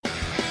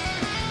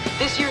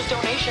This year's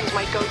donations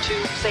might go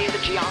to, say, the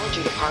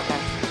geology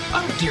department.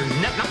 Oh dear,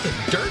 not the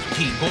dirt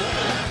people.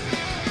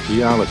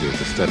 Geology is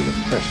the study of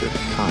pressure and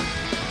time.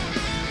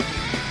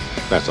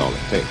 That's all it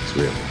takes,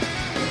 really.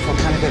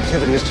 Volcanic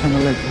activity has turned the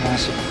lake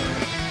massive.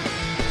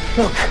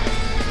 Look,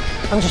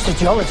 I'm just a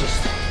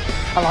geologist.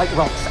 I like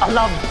rocks. I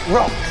love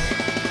rocks.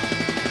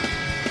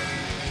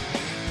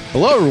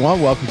 Hello,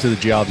 everyone. Welcome to the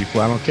Geology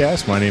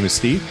Flannelcast. My name is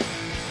Steve.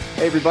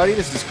 Hey, everybody.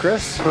 This is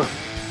Chris.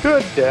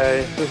 Good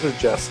day. This is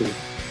Jesse.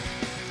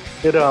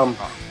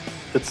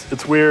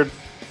 It's weird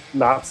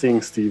not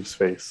seeing Steve's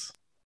face.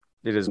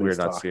 It is weird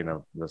not seeing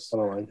him. This, I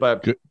don't like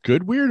but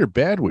Good weird or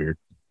bad weird?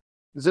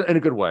 is it in a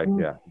good way?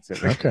 Yeah.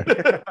 Okay.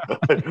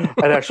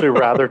 I'd actually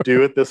rather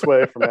do it this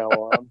way from now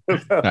on.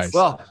 Nice.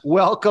 Well,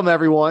 welcome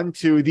everyone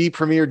to the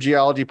premier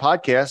geology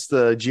podcast,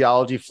 the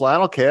Geology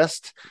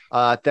Flannelcast.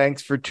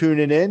 Thanks for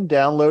tuning in,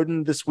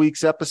 downloading this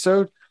week's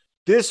episode.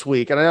 This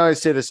week, and I know I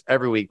say this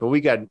every week, but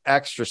we got an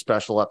extra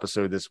special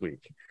episode this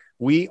week.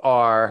 We've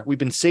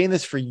been saying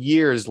this for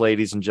years,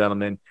 ladies and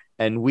gentlemen,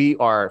 and we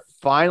are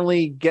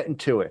finally getting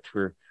to it.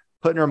 We're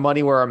putting our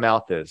money where our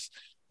mouth is.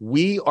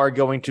 We are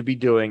going to be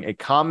doing a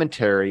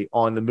commentary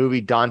on the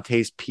movie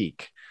Dante's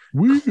Peak.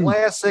 Woo.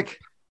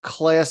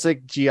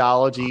 Classic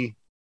geology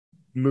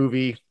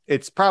movie.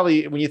 It's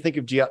probably, when you think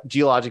of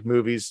geologic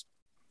movies,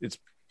 it's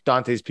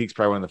Dante's Peak's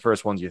probably one of the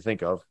first ones you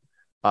think of.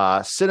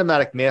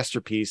 Cinematic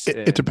masterpiece.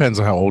 It depends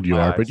on how old you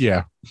are, but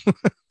yeah.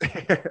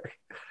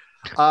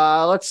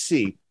 Let's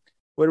see.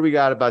 What do we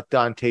got about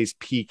Dante's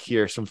Peak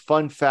here? Some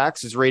fun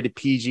facts. It's rated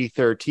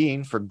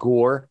PG-13 for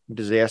gore,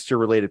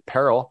 disaster-related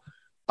peril.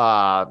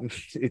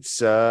 It's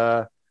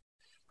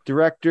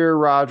director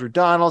Roger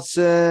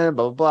Donaldson,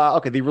 blah, blah, blah.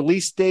 Okay, the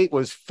release date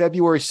was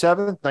February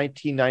 7th,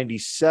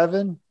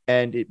 1997,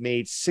 and it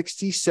made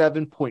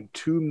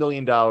 $67.2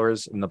 million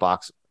in the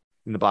box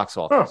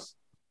office.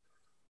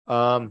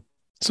 Huh.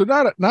 So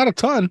not a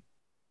ton.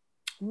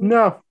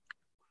 No,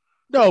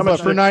 but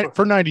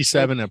for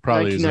 97, it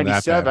probably isn't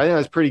that bad. I think it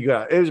was pretty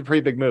good. It was a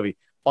pretty big movie.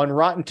 On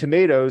Rotten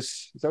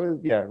Tomatoes,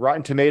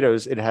 Rotten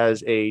Tomatoes, it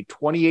has a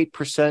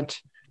 28%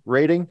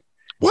 rating.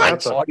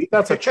 What?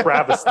 That's a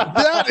travesty.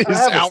 That is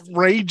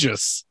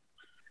outrageous.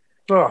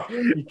 Oh,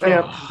 you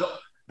can't.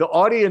 The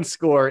audience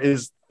score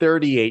is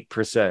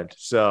 38%.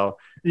 So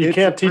You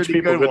can't teach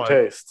people good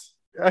taste.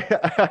 I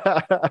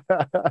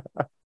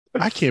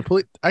can't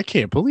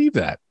believe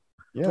that.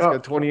 Yeah, it's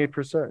got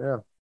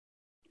 28%.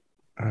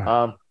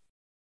 Yeah.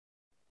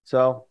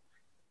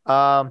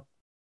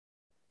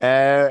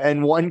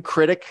 And one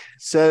critic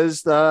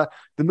says the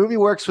movie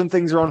works when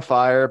things are on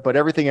fire, but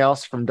everything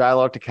else from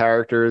dialogue to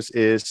characters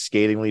is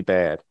scathingly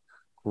bad.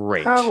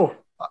 Great. How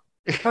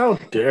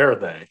dare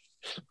they?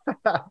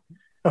 How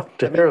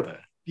dare they?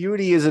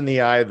 Beauty is in the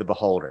eye of the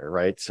beholder,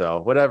 right?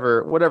 So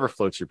whatever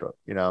floats your boat,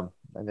 I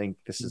think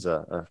this is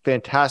a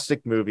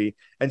fantastic movie.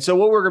 And so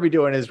what we're going to be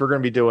doing is we're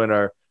going to be doing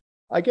our,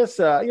 I guess,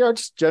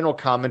 just general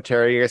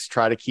commentary. I guess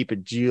try to keep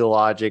it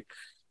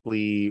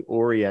geologically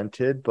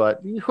oriented,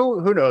 but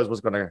who knows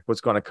what's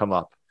going to come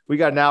up. We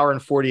got an hour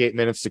and 48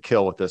 minutes to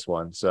kill with this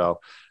one. So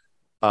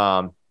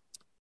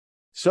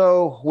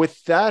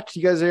with that,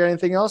 you guys have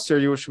anything else,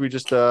 or should we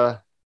just No,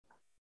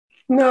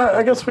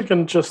 I guess we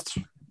can just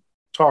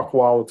talk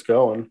while it's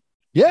going.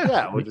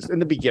 Yeah, we're just in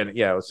the beginning.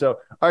 Yeah. So,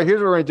 all right, here's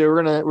what we're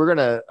gonna do. We're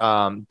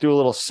gonna do a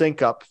little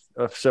sync up.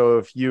 So,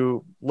 if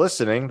you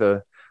listening,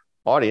 the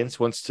audience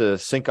wants to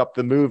sync up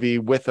the movie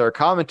with our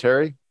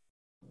commentary,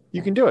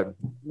 you can do it.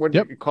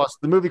 It costs?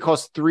 The movie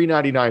costs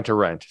 $3.99 to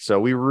rent. So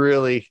we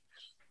really,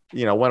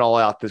 went all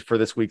out for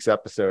this week's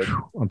episode.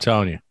 I'm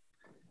telling you.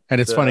 And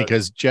it's funny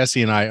because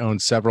Jesse and I own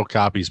several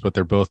copies, but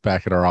they're both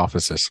back at our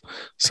offices.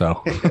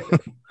 So.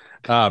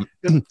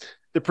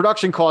 The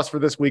production cost for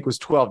this week was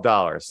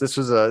 $12.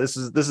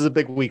 This is a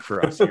big week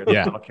for us here at the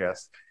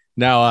podcast.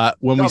 Now,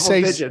 when we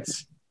say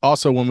digits.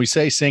 Also, when we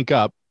say sync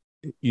up,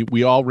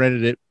 we all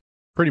rented it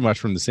pretty much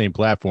from the same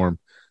platform.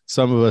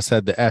 Some of us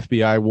had the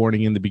FBI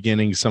warning in the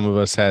beginning. Some of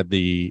us had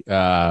the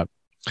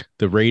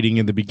rating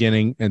in the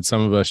beginning, and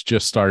some of us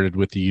just started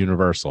with the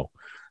Universal.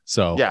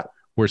 So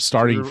we're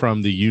starting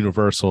from the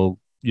Universal,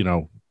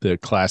 the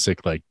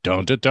classic like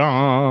dun dun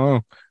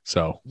dun.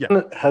 So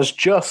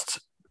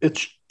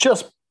It's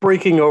just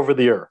breaking over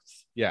the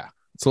earth. Yeah.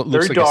 So it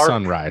looks like dark. A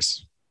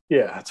sunrise.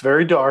 Yeah, it's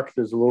very dark.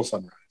 There's a little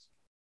sunrise.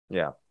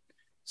 Yeah.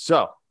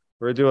 So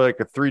we're gonna do like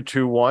a 3,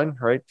 2, 1,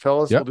 right,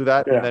 fellas? Yep. We'll do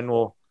that, and then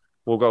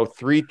we'll go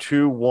 3,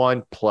 2,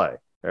 1, play.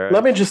 All right?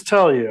 Let me just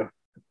tell you,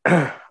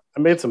 I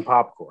made some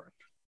popcorn.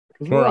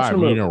 All right,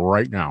 I'm eating it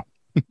right now.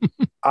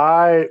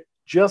 I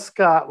just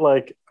got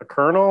like a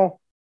kernel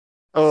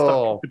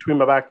stuck between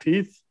my back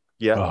teeth.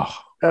 Yeah.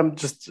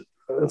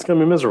 It's going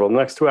to be miserable. The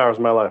next 2 hours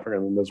of my life are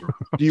going to be miserable.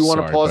 Do you want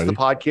to pause the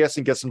podcast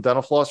and get some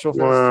dental floss real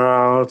fast?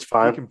 No, it's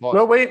fine.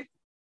 No, wait.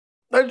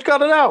 I just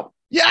got it out.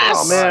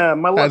 Yes. Oh,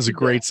 man. That's a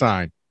great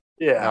sign.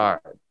 Yeah. All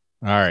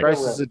right.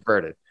 Crisis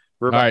averted.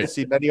 We're about to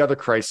see many other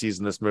crises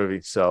in this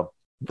movie. So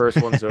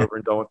first one's over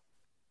and don't.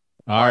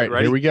 All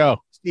right, here we go.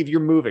 Steve, you're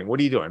moving. What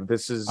are you doing?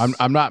 This is.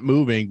 I'm not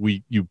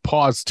moving. You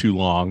paused too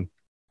long.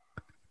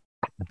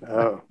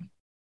 Oh.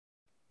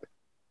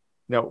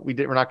 No, we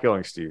did. We're not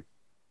going, Steve.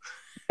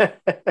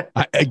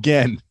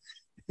 Again,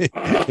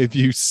 if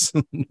you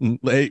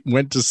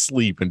went to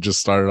sleep and just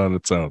started on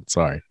its own,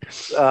 sorry.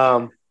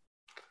 So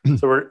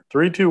we're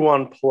 3, 2,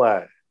 1,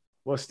 play.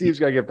 Well, Steve's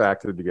got to get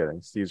back to the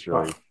beginning. Steve's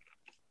really.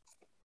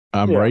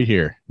 I'm right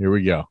here. Here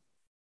we go.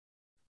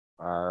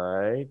 All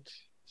right.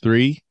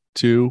 3,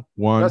 2,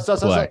 1,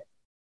 play.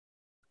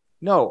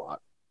 No.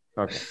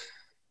 Okay.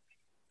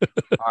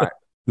 All right.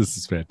 This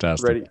is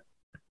fantastic. Ready?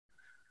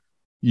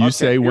 You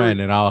say when,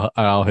 and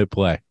I'll hit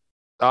play.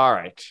 All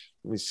right.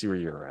 Let me see where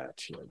you're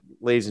at here.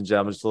 Ladies and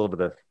gentlemen, just a little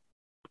bit of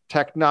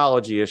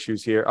technology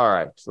issues here. All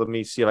right. So let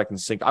me see if I can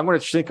sync. I'm going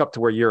to sync up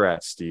to where you're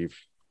at, Steve.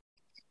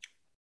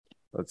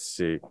 Let's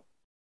see.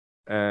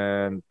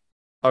 And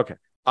okay.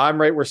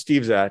 I'm right where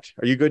Steve's at.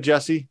 Are you good,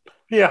 Jesse?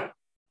 Yeah.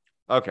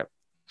 Okay.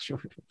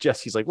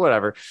 Jesse's like,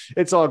 whatever.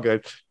 It's all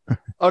good.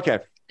 Okay.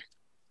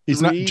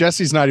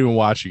 Jesse's not even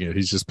watching it.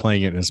 He's just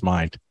playing it in his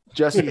mind.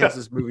 Jesse has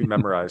this movie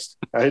memorized.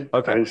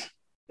 Okay.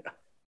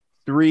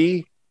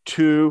 3,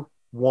 2,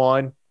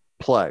 1,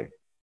 play.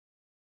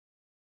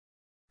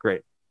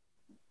 Great.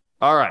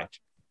 All right.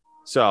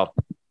 So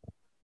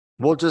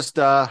we'll just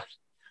so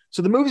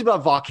the movie's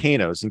about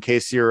volcanoes, in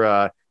case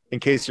you're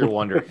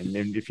wondering,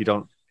 and if you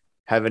don't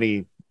have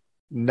any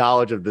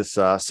knowledge of this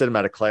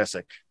cinematic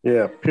classic.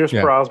 Yeah, Pierce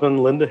Brosnan,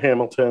 Linda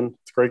Hamilton.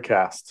 It's a great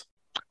cast.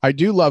 I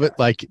do love it.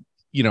 Like,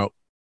 you know,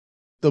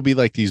 there'll be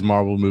like these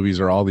Marvel movies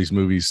or all these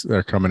movies that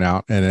are coming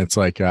out, and it's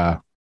like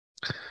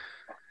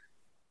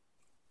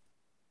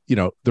you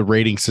know, the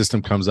rating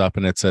system comes up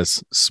and it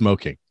says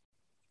smoking.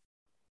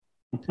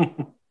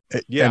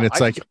 Yeah, and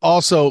it's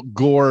also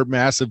gore,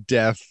 massive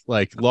death,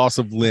 like loss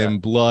of limb,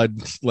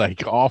 blood,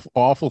 like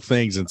awful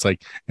things. It's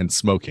like, and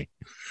smoking.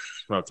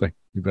 It's like,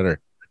 you better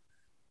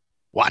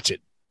watch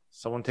it.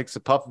 Someone takes a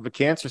puff of a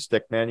cancer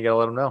stick, man. You gotta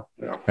let them know.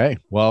 Yeah. Hey,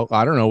 well,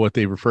 I don't know what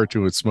they refer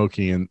to as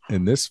smoking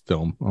in this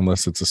film,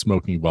 unless it's a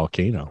smoking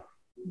volcano.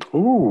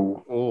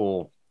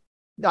 Ooh.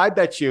 I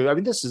bet you. I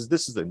mean, this is the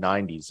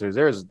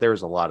 90s.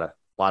 There's a lot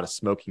of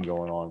smoking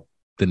going on.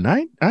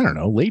 I don't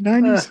know, late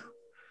 90s.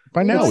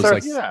 By now it's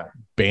like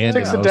banned. It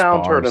takes a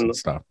downturn and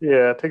stuff.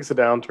 Yeah, it takes a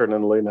downturn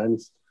in the late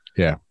 90s.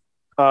 Yeah.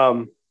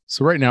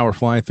 So right now we're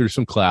flying through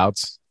some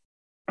clouds.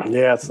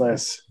 Yeah, it's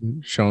nice.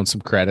 Showing some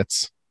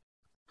credits.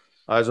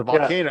 There's a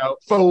volcano.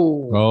 Yeah.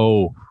 Boom.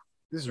 Oh,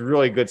 this is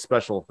really good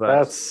special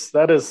effects.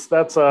 That's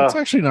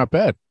actually not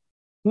bad.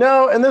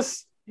 No, and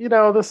this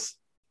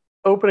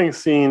opening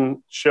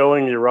scene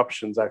showing the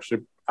eruptions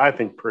actually, I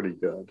think, pretty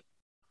good.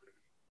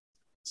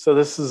 So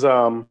this is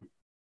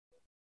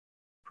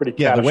pretty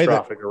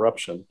catastrophic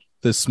eruption.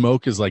 The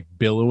smoke is like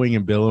billowing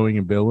and billowing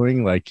and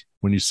billowing. Like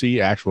when you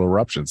see actual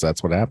eruptions,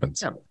 that's what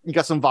happens. Yeah, you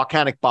got some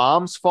volcanic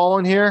bombs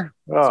falling here.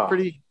 It's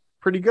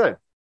pretty good.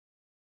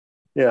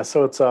 Yeah,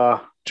 so it's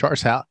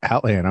Charles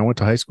Hatley. I went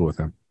to high school with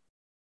him.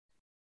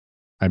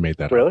 I made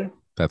that really? Up.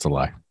 That's a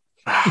lie.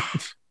 I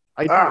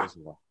do as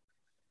well.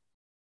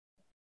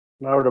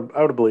 I would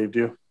have believed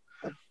you.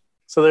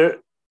 So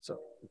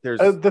there's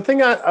the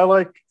thing I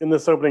like in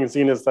this opening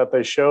scene is that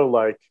they show,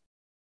 like,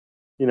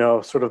 you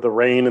know, sort of the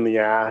rain and the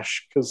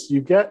ash, because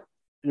you get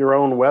your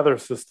own weather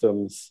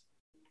systems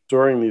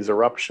during these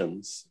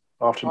eruptions.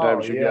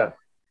 Oftentimes you get.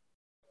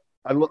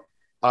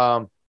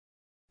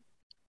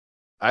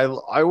 I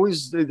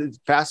always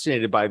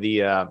fascinated by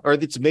or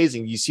it's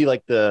amazing. You see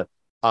like the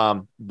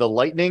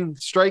lightning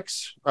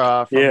strikes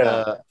from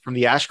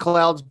the ash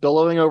clouds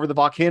billowing over the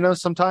volcano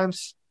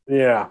sometimes.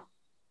 Yeah.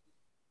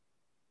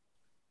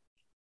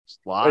 Just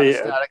a lot of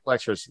static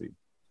electricity.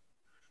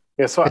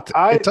 Yeah, so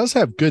it does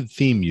have good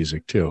theme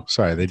music too.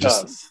 Sorry, they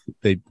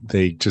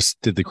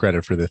just did the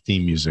credit for the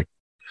theme music.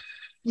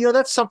 You know,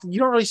 that's something you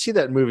don't really see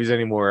that in movies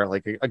anymore.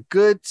 Like a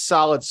good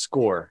solid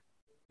score.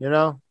 You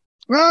know?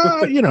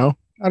 You know,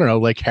 I don't know,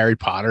 like Harry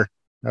Potter.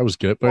 That was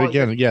good. But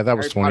again, that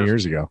was 20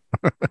 years ago.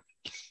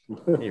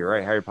 You're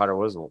right. Harry Potter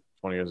was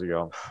 20 years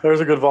ago. There's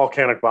a good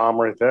volcanic bomb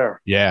right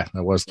there. Yeah,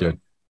 that was good.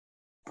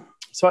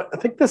 So I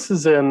think this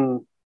is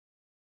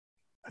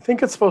I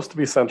think it's supposed to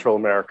be Central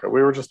America.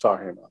 We were just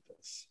talking about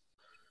this.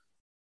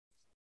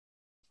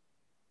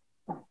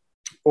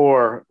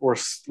 Or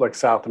like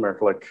South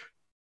America, like,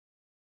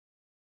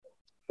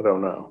 I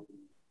don't know.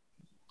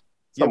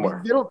 Somewhere.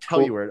 Yeah, they don't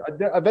tell you where.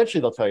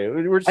 Eventually, they'll tell you.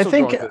 We're just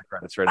going through the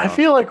credits right now. I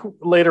feel like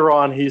later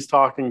on he's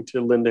talking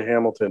to Linda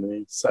Hamilton, and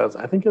he says,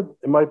 "I think it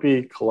might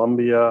be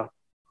Colombia."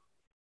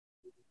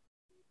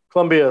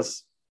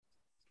 Colombia's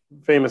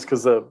famous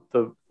because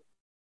the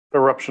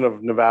eruption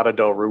of Nevada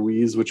del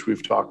Ruiz, which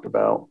we've talked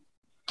about,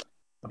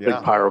 big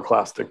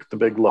pyroclastic, the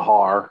big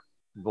Lahar.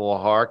 The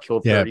Lahar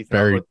killed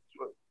 30,000.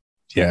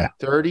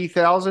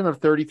 30,000 of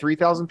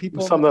 33,000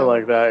 people, something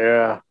like that.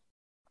 Yeah,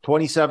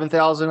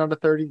 27,000 out of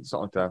 30,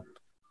 something like that.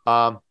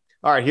 All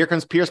right, here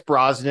comes Pierce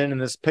Brosnan in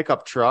this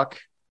pickup truck,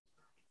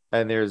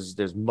 and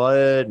there's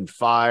mud and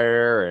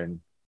fire and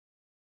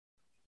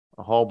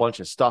a whole bunch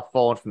of stuff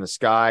falling from the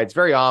sky. It's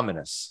very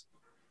ominous.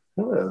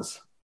 It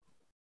is.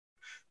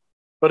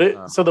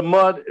 But so the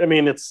mud, I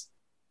mean, it's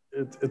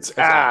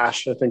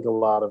ash. I think a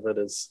lot of it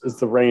is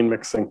the rain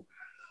mixing.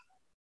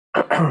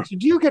 So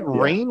do you get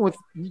rain with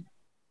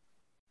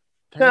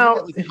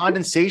now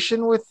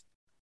condensation with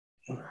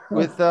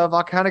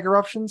volcanic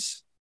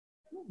eruptions?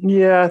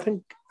 Yeah, I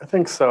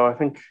think so. I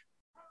think.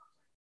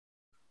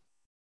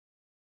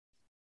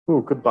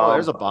 Ooh, good bomb. Oh,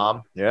 there's a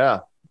bomb. Yeah.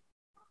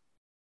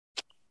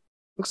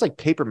 Looks like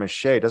paper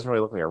mache. It doesn't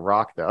really look like a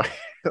rock, though.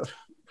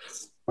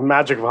 The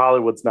magic of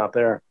Hollywood's not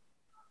there.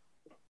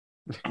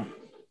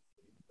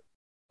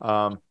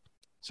 So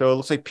it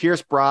looks like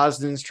Pierce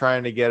Brosnan's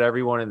trying to get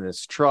everyone in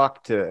this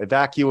truck to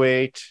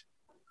evacuate.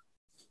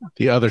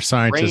 The other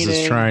scientist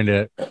is trying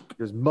to.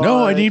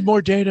 No, I need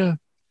more data.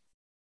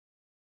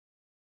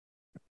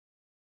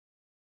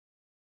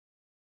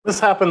 This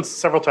happens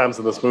several times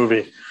in this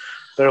movie.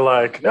 They're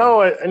like,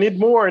 no, I need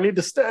more. I need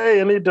to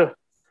stay. I need to.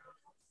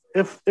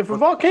 If a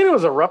volcano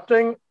is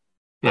erupting,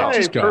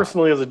 I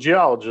personally, as a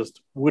geologist,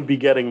 would be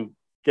getting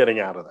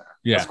out of there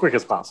as quick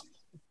as possible.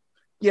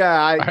 Yeah,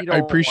 I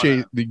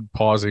appreciate the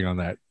pausing on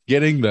that.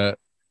 Getting out.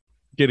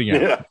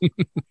 Yeah.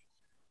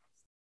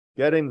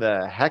 Getting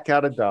the heck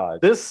out of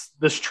Dodge.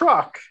 This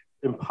truck,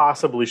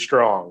 impossibly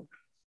strong.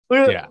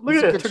 Look at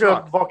it. It took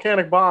a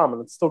volcanic bomb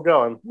and it's still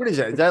going. What is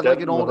that? Is that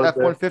like an old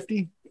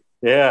F-150?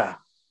 Yeah.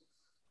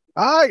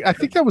 I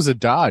think that was a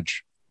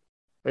Dodge.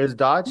 It was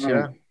Dodge,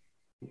 yeah.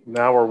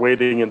 Now we're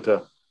wading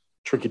into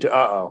tricky.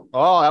 Oh,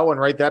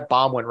 that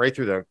bomb went right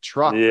through the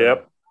truck.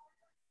 Yep.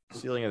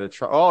 Ceiling of the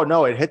truck. Oh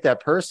no, it hit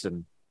that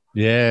person.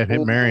 Yeah, it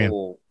hit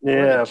Marion.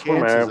 Yeah, poor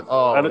Marion.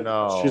 Oh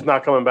no, she's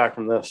not coming back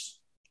from this.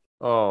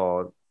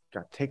 Oh,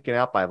 got taken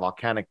out by a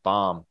volcanic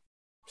bomb.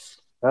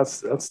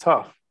 That's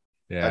tough.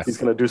 Yeah, he's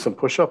gonna do some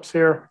push-ups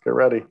here. Get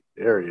ready.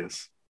 There he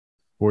is.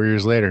 4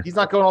 years later, he's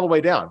not going all the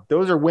way down.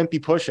 Those are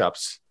wimpy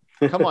push-ups.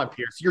 Come on,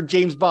 Pierce. You're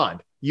James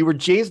Bond. You were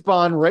James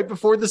Bond right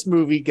before this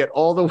movie. Get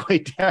all the way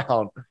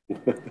down.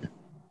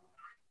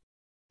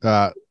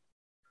 All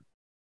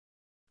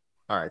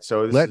right,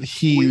 so let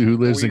he who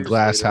lives in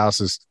glass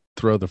houses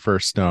throw the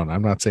first stone.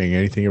 I'm not saying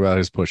anything about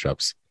his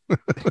push-ups.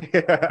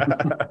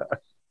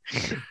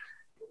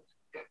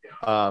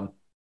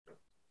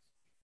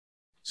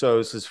 So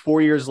this is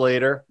 4 years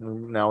later.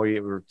 Now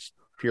we're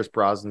Pierce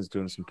Brosnan's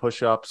doing some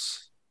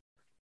push-ups.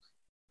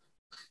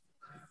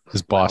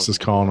 His boss is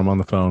calling him on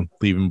the phone,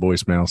 leaving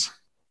voicemails.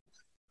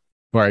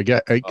 Or I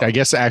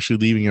guess actually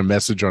leaving a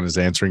message on his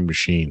answering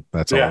machine.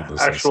 That's all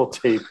this actual is.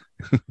 Tape.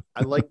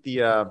 I like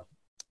the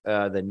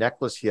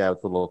necklace he had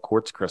with the little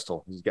quartz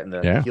crystal. He's getting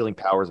the healing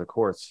powers of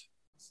quartz.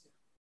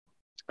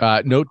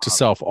 Note to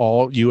self: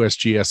 all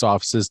USGS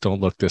offices don't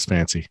look this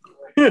fancy.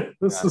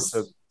 This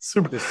is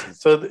super.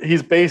 So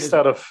he's based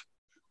out of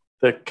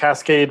the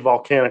Cascade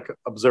Volcanic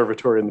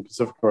Observatory in the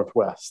Pacific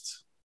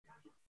Northwest.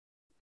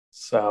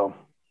 So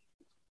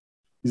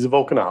he's a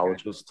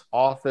volcanologist.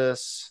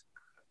 Office.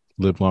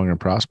 Live long and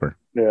prosper.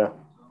 Yeah.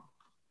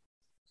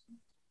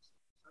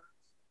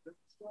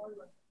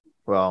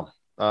 Well,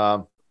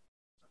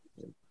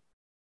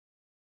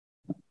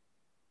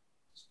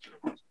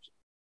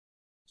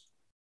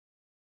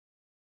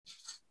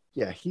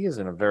 yeah, he is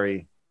in a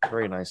very,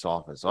 very nice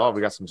office. Oh, we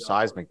got some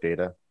seismic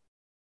data.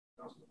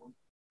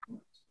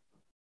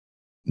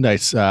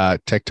 Nice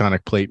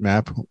tectonic plate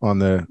map on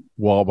the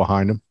wall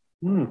behind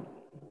him.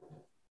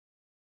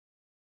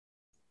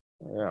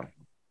 Yeah.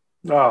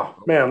 Oh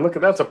man, look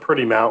at that's a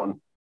pretty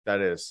mountain. That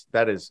is.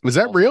 Was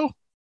that real?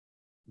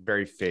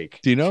 Very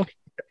fake. Do you know,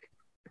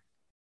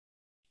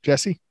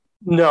 Jesse?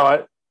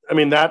 No, I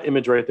mean that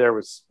image right there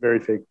was very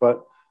fake,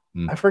 but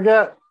I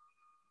forget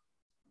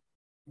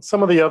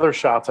some of the other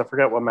shots. I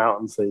forget what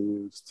mountains they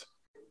used.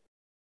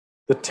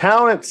 The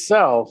town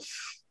itself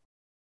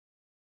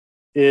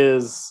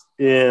is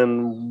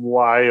in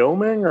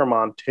Wyoming or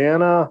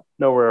Montana.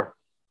 Nowhere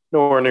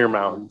near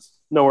mountains.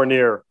 Nowhere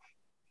near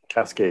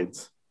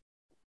Cascades.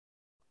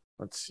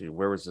 Let's see.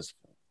 Where was this?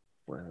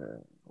 Where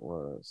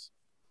was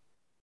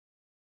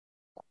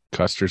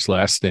Custer's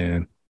Last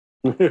Stand?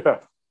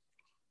 Yeah.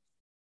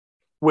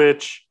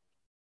 Which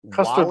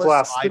Custard's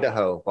Last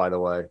Idaho, by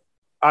the way.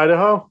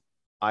 Idaho.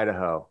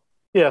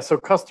 Yeah. So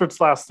Custard's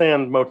Last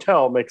Stand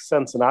motel makes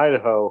sense in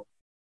Idaho,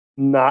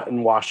 not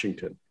in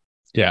Washington.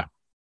 Yeah.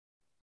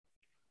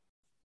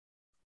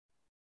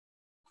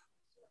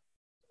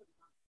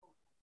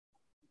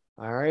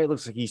 All right.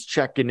 Looks like he's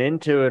checking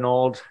into an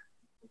old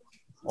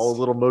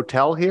little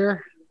motel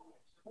here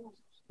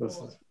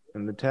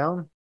in the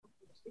town.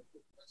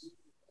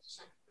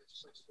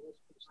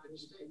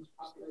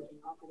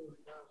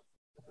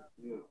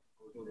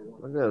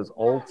 Look at those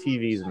old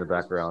TVs in the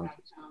background.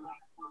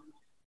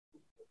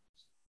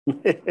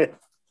 I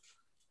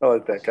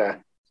like that guy.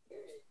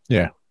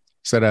 Yeah.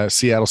 Is that a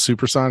Seattle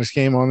Supersonics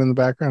game on in the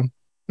background?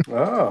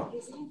 Oh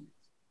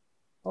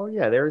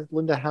yeah. There's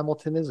Linda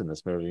Hamilton is in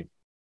this movie.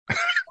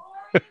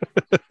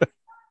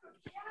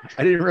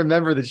 I didn't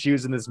remember that she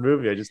was in this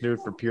movie. I just knew it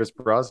for Pierce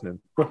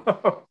Brosnan.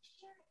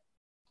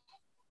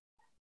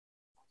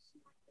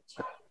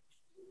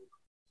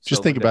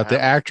 Just think about the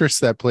actress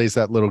that plays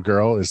that little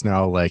girl is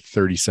now like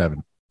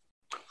 37.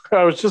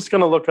 I was just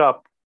going to look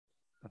up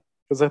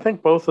because I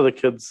think both of the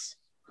kids,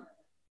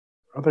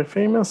 are they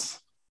famous?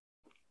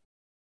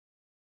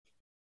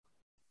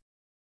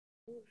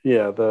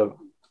 Yeah,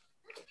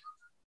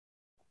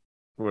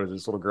 what is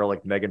this little girl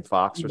like Megan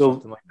Fox or the,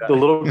 something like that? The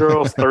little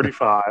girl's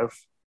 35.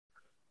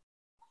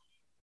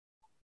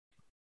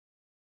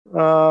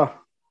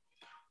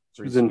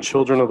 She's in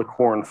Children of the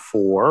Corn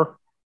 4.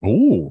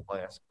 Ooh.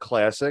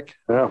 Classic.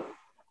 Yeah.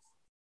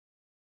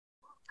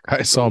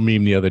 I saw a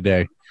meme the other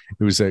day.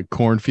 It was a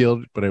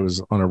cornfield, but it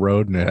was on a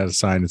road and it had a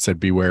sign that said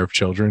 "Beware of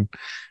children."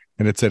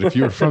 And it said, if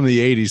you were from the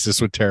 80s, this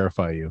would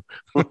terrify you.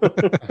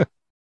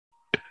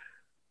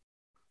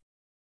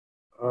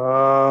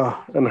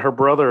 And her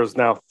brother is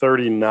now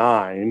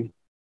 39.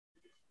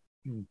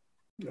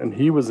 And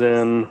he was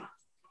in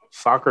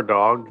Soccer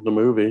Dog, the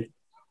movie.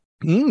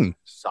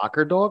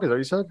 Soccer Dog? Is that what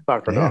you said?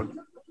 Soccer Dog.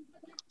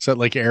 Is that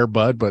like Air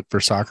Bud, but for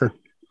soccer?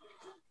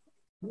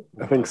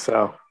 I think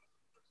so.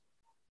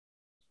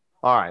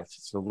 All right.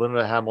 So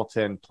Linda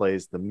Hamilton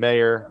plays the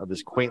mayor of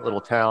this quaint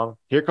little town.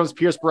 Here comes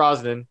Pierce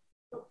Brosnan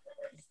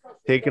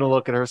taking a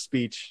look at her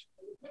speech.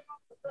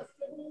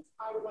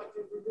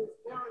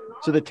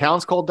 So the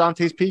town's called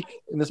Dante's Peak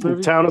in this movie?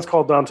 The town is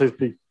called Dante's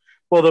Peak.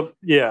 Well,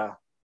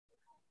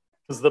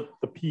 because the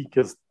peak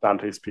is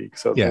Dante's Peak.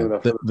 So yeah,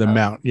 the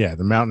mountain. Yeah,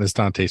 the mountain is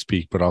Dante's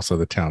Peak, but also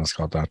the town is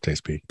called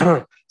Dante's Peak.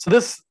 So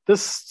this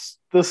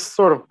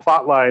sort of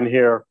plot line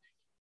here,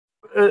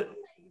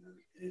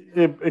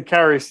 it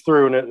carries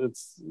through, and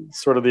it's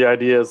sort of the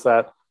idea is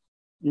that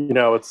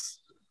it's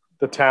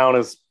the town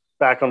is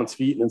back on its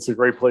feet and it's a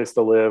great place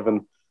to live.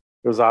 And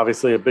there was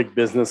obviously a big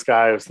business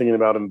guy who was thinking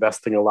about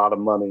investing a lot of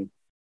money,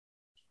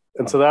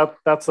 and so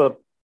that's a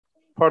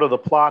part of the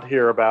plot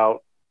here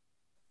about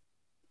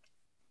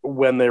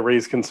when they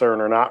raise concern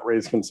or not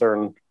raise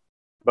concern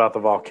about the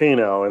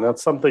volcano. And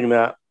that's something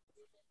that,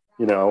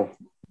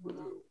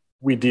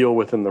 we deal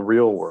with in the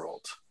real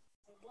world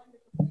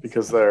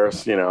because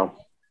there's,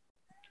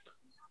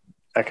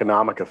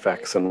 economic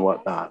effects and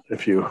whatnot.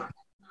 If you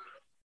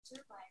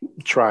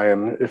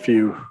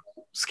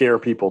scare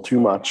people too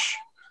much,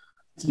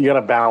 you got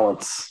to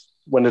balance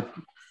when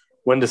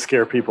to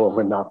scare people and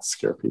when not to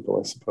scare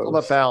people, I suppose. All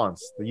about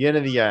balance, the yin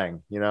and the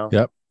yang,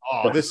 Yep.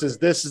 Oh, this is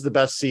the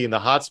best scene, the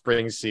hot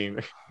springs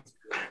scene.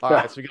 All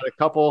right, so we got a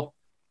couple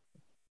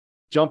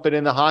jumping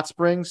in the hot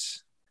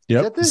springs.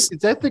 Yep. Is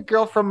that the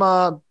girl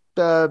from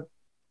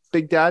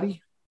Big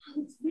Daddy?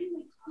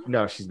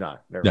 No, she's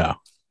not. No.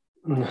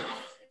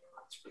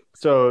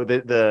 So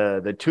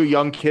the two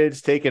young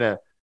kids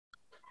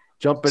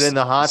jumping in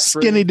the hot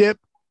springs.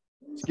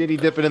 Skinny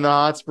dipping in the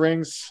hot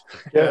springs.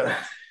 Yeah.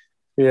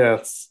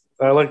 Yeah.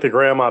 I like the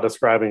grandma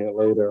describing it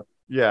later.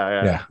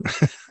 Yeah.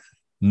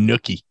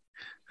 Nookie.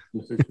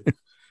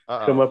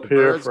 Come up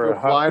here for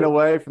flying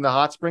away from the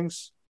hot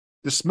springs.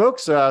 The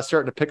smoke's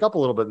starting to pick up a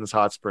little bit in this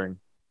hot spring.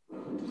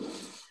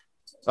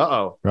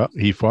 Oh,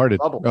 he farted.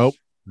 Bubbles. Oh,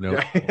 no.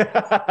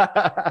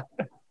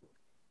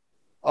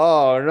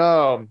 Oh,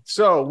 no.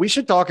 So we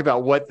should talk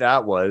about what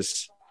that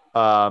was.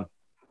 What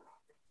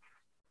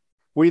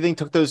do you think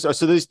took those?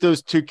 So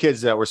those two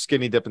kids that were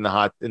skinny dip in the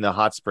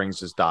hot springs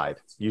just died.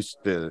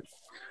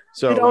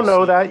 So we don't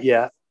know that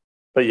yet,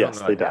 but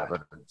yes, they died.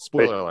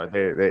 Spoiler alert.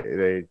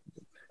 They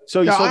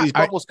So you saw these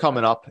bubbles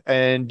coming up,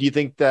 and do you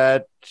think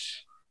that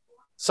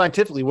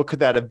scientifically, what could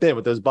that have been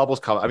with those bubbles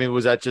coming? I mean,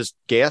 was that just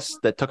gas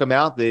that took them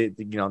out? They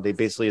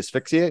basically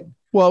asphyxiate.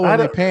 Well, when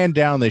they pan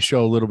down, they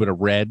show a little bit of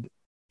red,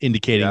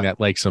 indicating that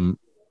like some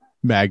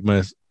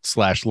magma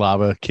 /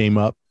 lava came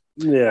up.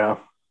 Yeah.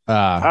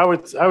 I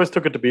always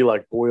took it to be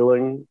like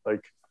boiling,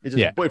 like it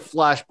just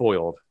flash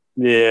boiled.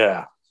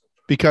 Yeah.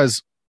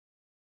 Because,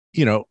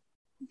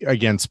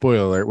 again,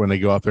 spoiler alert, when they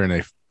go up there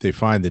and they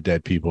find the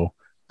dead people,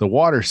 the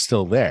water's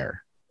still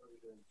there.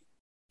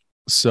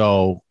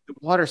 So the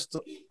water's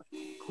still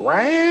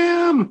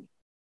Graham.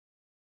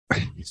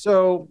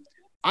 So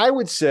I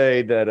would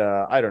say that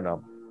I don't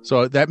know.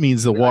 So that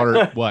means the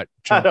water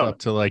jumped up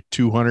to like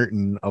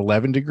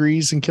 211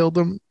 degrees and killed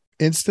them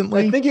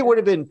instantly. I think it would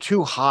have been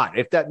too hot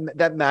if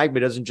that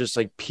magma doesn't just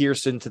like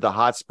pierce into the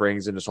hot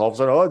springs and just all of a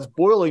sudden, it's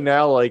boiling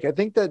now. Like I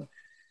think that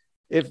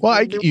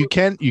you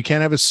can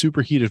have a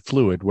superheated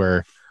fluid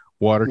where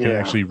water can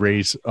actually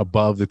raise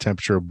above the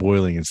temperature of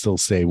boiling and still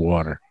stay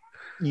water.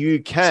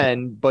 You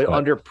can, but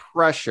under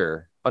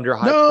pressure, under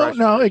high pressure.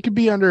 No, it could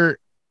be under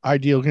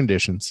ideal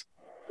conditions.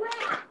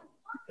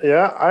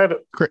 Yeah,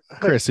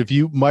 Chris, if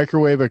you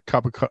microwave a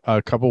cup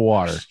of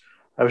water.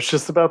 I was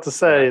just about to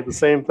say the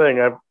same thing.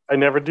 I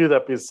never do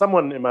that because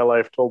someone in my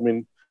life told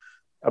me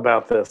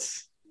about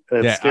this,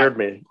 and it scared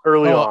me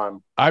early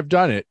on. I've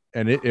done it,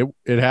 and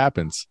it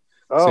happens.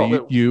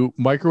 So you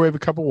microwave a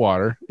cup of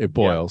water, it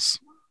boils.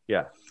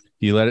 Yeah.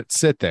 You let it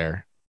sit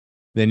there,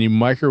 then you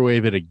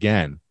microwave it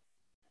again,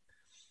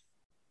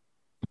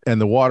 and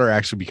the water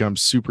actually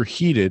becomes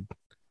superheated.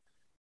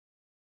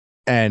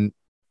 And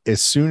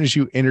as soon as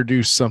you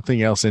introduce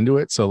something else into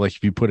it, so like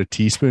if you put a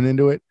teaspoon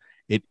into it,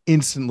 it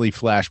instantly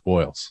flash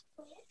boils.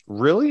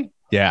 Really?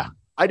 Yeah.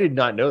 I did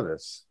not know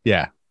this.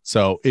 Yeah.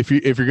 So if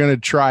you're gonna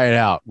try it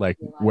out, like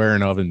wear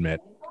an oven mitt.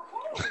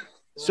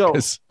 So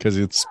because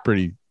it's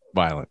pretty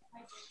violent.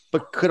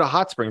 But could a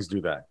hot springs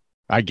do that?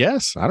 I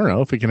guess. I don't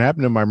know. If it can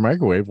happen in my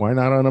microwave, why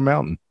not on a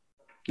mountain?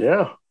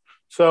 Yeah.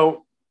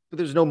 So but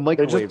there's no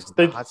microwaves in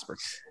the hot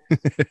springs.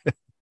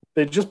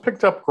 They just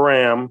picked up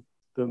Graham,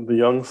 the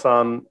young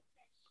son.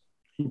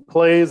 He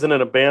plays in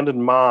an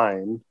abandoned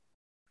mine.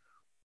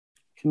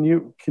 Can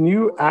you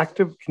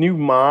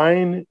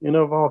mine in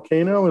a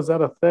volcano? Is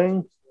that a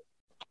thing?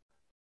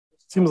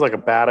 Seems like a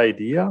bad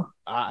idea.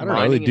 I don't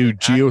know. They do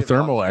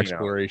geothermal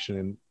exploration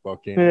in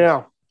volcanoes.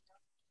 Yeah,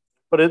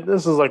 but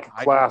this is like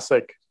a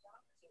classic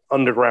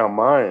underground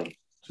mine.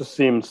 Just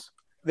seems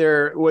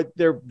they're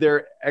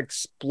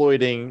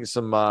exploiting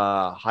some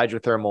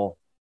hydrothermal.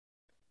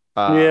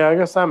 I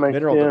guess that makes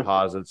mineral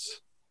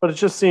deposits. But it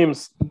just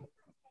seems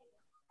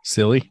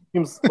silly.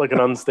 Seems like an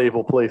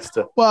unstable place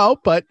to. Well,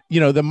 but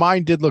the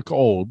mine did look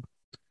old,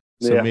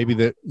 so maybe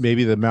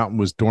the mountain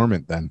was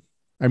dormant then.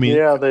 I mean,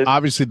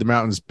 obviously the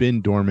mountain's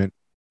been dormant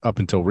up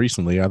until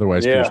recently.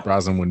 Otherwise, Pierce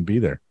Brosnan wouldn't be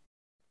there.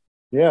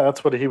 Yeah,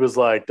 that's what he was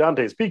like.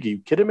 Dante's Peak. Are you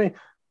kidding me?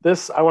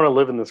 I want to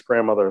live in this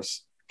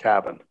grandmother's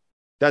cabin.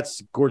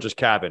 That's a gorgeous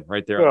cabin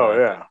right there. Oh,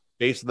 yeah.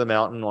 Base of the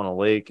mountain on a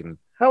lake. And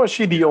how is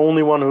she the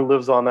only one who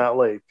lives on that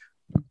lake?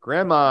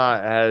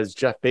 Grandma has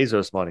Jeff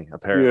Bezos money,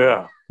 apparently.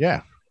 Yeah.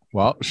 Yeah.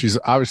 Well, she's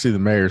obviously the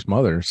mayor's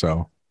mother,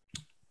 so.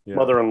 Yeah.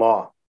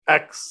 Mother-in-law.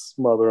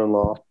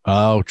 Ex-mother-in-law.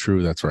 Oh,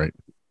 true. That's right.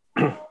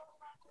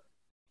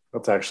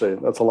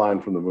 That's a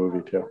line from the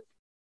movie, too.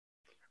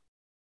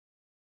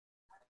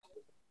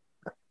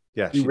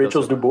 Yeah.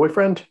 Rachel's new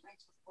boyfriend?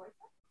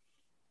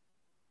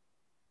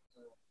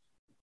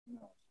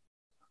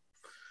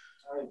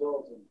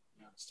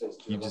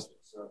 You just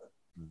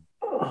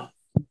a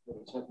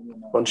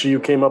bunch of you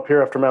came up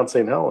here after Mount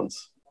St.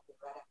 Helens.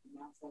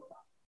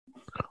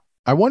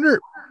 I wonder.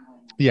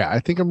 Yeah, I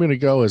think I'm going to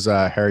go as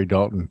Harry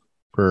Dalton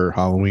for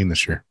Halloween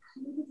this year.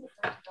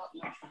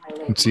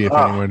 And see if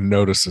anyone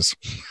notices.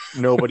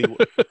 Nobody.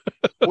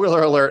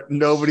 Spoiler alert!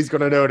 Nobody's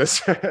going to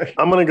notice.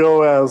 I'm going to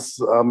go as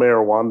Mayor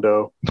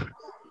Wando.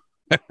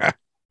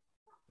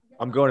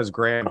 I'm going as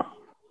Graham.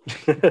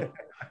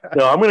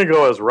 No, I'm going to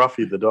go as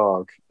Ruffy the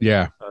dog.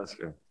 Yeah, that's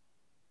good.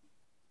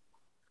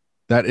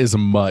 That is a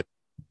mutt.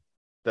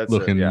 That's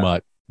looking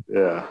mutt.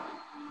 Yeah.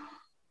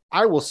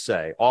 I will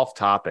say, off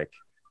topic,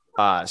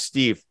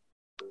 Steve,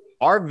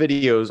 our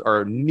videos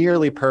are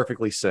nearly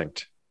perfectly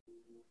synced.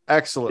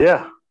 Excellent.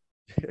 Yeah.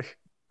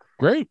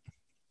 Great.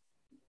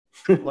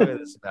 Look at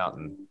this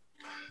mountain.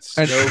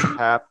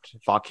 Snow-capped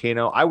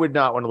volcano. I would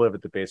not want to live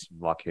at the base of a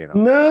volcano.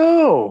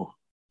 No.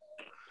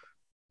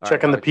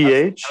 Checking the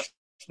pH.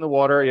 In the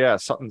water. Yeah,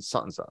 something's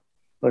up.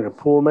 Like a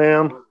pool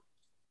man.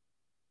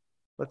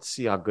 Let's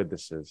see how good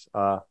this is.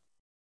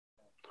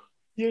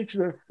 pH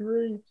of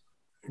 3.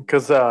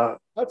 Because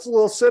that's a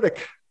little acidic.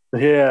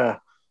 Yeah.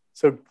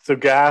 So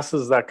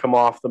gases that come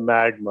off the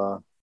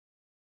magma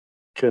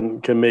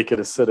can make it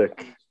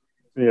acidic.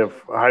 You have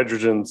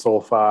hydrogen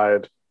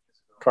sulfide,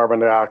 carbon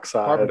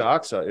dioxide. Carbon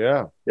dioxide,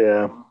 yeah.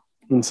 Yeah.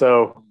 And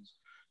so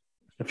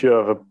if you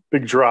have a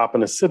big drop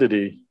in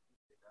acidity,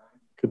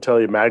 could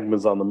tell you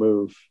magma's on the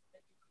move.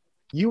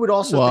 You would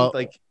also think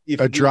like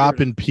if a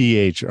drop in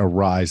pH, a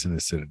rise in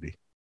acidity.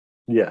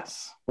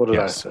 Yes. What did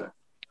I say?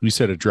 You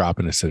said a drop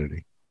in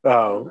acidity.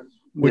 Oh,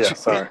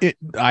 sorry.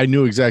 I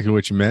knew exactly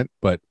what you meant,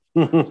 but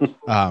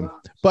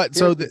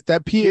so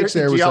that pH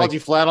there was Geology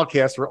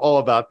Flannelcast. We're all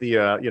about the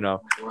the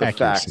accuracy.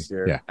 facts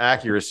here. Yeah.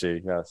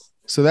 Accuracy. Yes.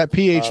 So that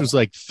pH was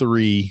like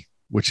 3,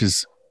 which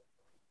is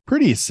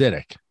pretty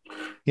acidic.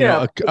 You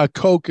know, a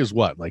Coke is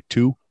what, like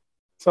 2?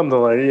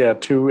 Something like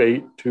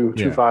 2.8,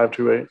 2.5,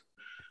 2.8.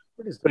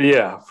 But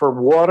yeah, for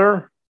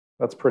water,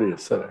 that's pretty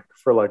acidic.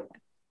 For like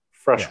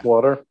fresh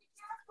water.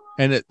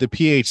 And the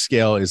pH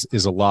scale is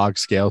a log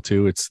scale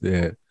too. It's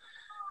the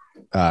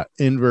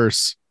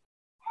inverse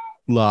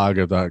log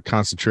of the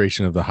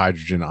concentration of the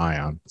hydrogen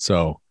ion.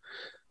 So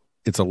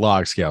it's a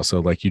log scale. So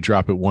like you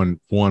drop it one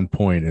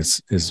point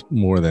is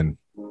more than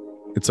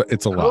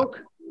it's a log.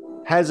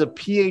 Has a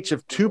pH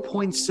of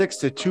 2.6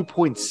 to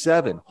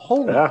 2.7.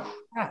 Holy crap.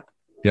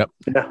 Yep.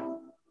 Yeah.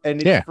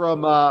 And it's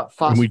from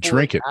phosphoric and we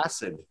drink it.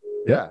 acid.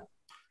 Yeah.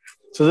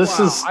 So this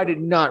is I did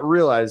not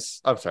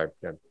realize. I'm sorry.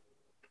 Yeah.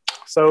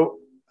 So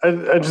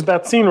I just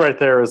that scene right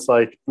there is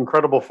like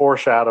incredible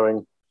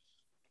foreshadowing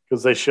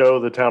because they show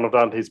the town of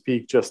Dante's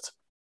Peak just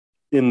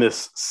in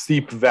this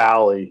steep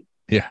valley.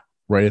 Yeah,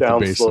 right at the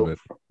base of it.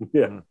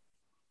 Yeah.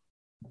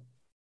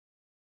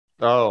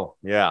 Oh,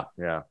 yeah.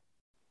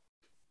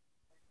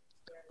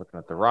 Looking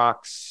at the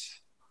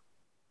rocks.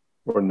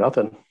 Or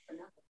nothing.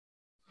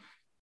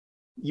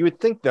 You would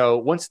think, though,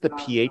 once the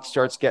pH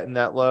starts getting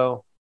that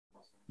low,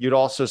 you'd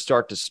also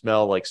start to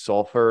smell like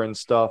sulfur and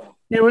stuff.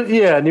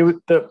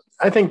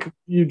 I think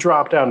you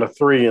drop down to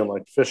 3 and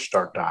like fish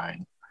start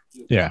dying.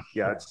 Yeah.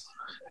 Yeah.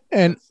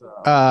 And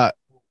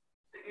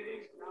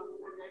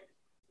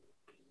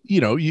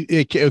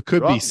it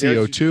could be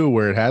CO2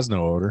 where it has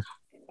no odor.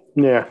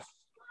 Yeah.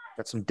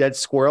 Got some dead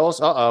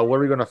squirrels. What are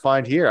we going to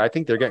find here? I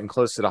think they're getting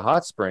close to the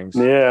hot springs.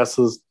 Yeah,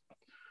 so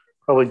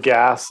probably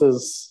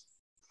gases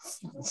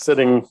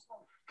sitting.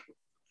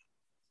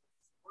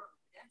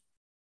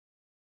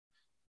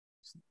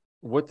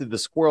 What did the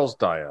squirrels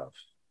die of?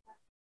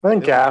 I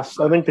think gas.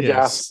 I think the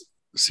gas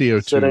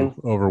CO2 sitting.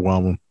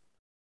 overwhelming.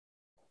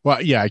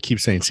 Well, yeah, I keep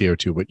saying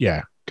CO2, but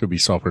yeah, could be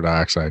sulfur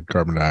dioxide,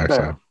 carbon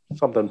dioxide,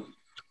 something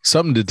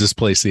to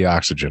displace the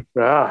oxygen.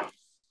 Ah,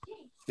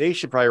 they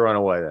should probably run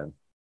away then.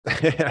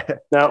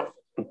 Now,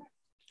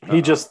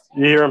 you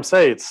hear him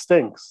say it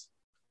stinks.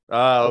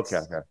 Oh,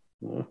 okay.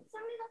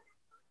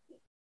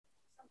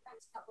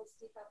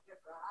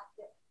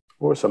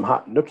 Or some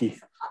hot nookie.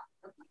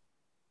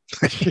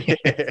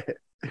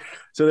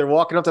 So they're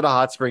walking up to the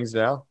hot springs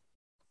now.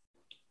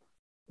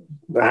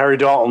 Harry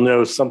Dalton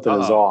knows something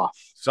is off.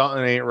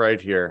 Something ain't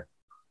right here.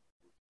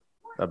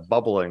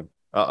 Bubbling.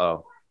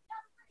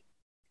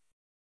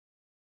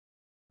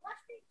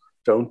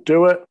 Don't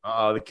do it.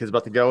 The kid's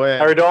about to go in.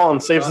 Harry Dalton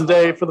saves the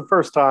day for the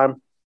first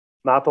time,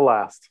 not the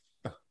last.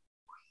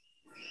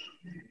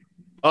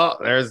 Oh,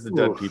 there's the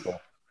dead people.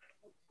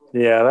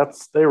 Yeah,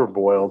 they were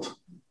boiled.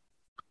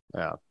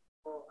 Yeah.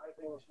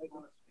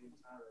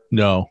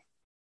 No.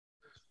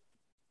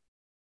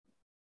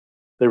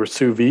 They were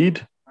sous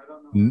vide?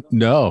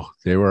 No,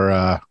 they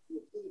were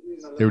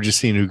just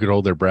seeing who could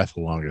hold their breath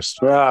the longest.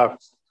 Yeah.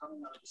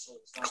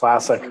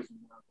 Classic.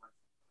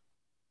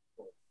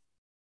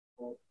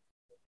 You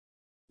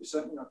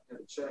certainly have to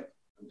get a check.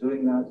 And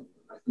doing that,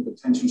 I think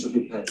attention should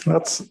be paid.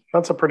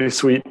 That's a pretty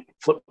sweet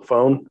flip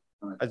phone.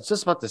 I was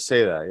just about to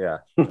say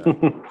that,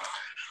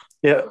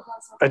 yeah.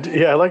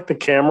 I like the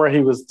camera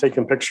he was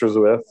taking pictures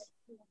with.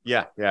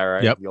 Yeah,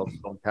 right. Yep. The old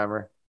film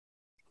camera.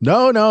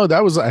 No,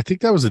 I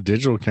think that was a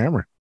digital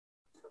camera.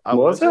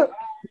 Was it?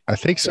 I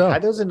think so.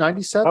 That was in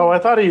 97? Oh, I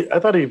thought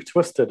he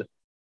twisted.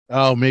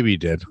 Oh, maybe he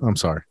did. I'm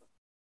sorry.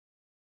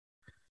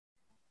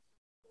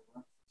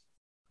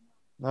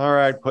 All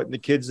right, putting the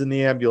kids in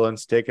the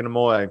ambulance, taking them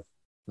away.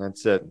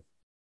 That's it.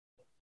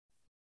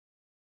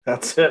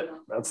 That's it.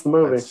 That's the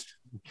movie.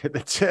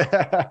 That's it.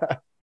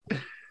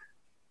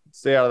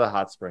 Stay out of the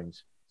hot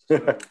springs. You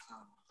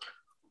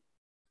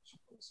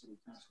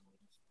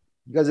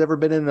guys ever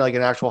been in like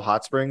an actual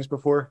hot springs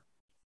before?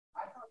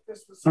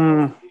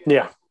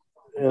 Yeah.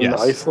 In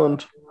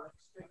Iceland.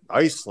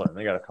 Iceland.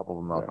 They got a couple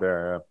of them out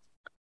there.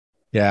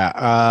 Yeah.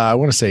 I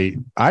want to say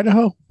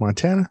Idaho,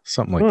 Montana,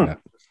 something like that.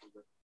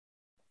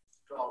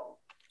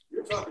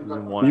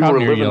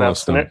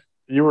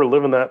 You were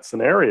living that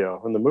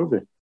scenario in the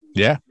movie.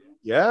 Yeah.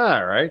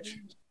 Yeah, right.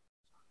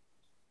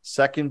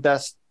 Second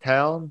best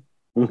town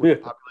with a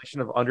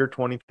population of under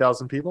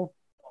 20,000 people.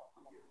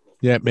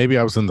 Yeah, maybe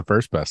I was in the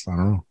first best. I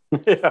don't know.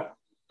 Yeah.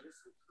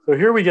 So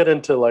here we get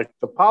into like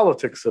the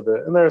politics of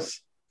it, and there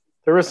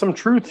is some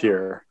truth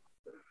here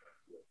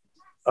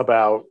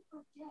about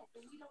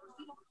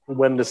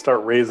when to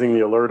start raising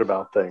the alert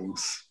about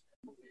things.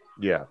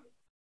 Yeah.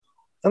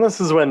 And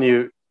this is when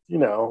you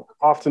know,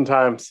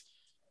 oftentimes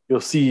you'll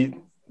see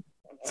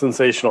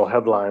sensational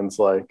headlines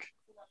like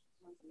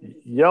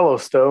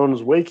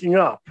Yellowstone's waking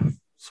up,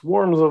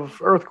 swarms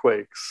of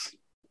earthquakes.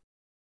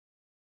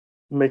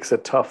 It makes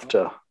it tough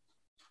to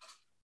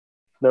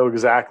know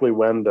exactly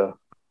when to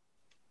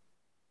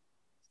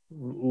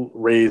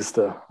raise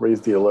the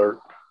alert.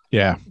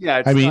 Yeah.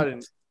 Yeah,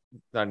 it's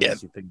not an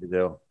easy thing to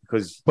do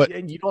because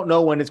you don't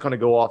know when it's going to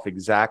go off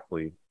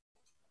exactly.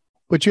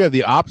 But you have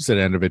the opposite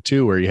end of it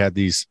too, where you had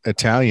these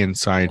Italian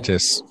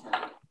scientists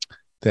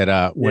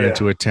that went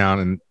into a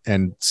town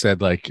and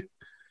said like,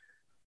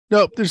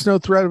 nope, there's no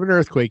threat of an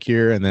earthquake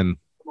here. And then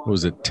what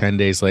was it, 10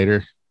 days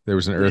later, there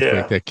was an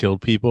earthquake that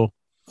killed people.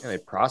 Yeah, they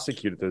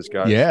prosecuted those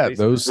guys. Yeah,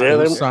 those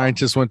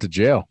scientists went to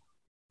jail.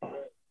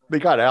 They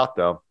got out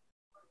though.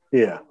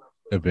 Yeah.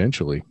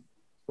 Eventually.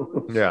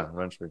 Yeah,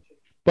 eventually.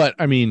 But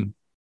I mean,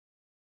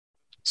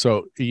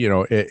 so, you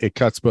know, it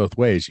cuts both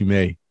ways. You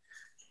may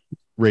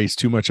raise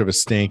too much of a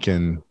stink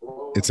and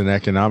it's an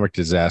economic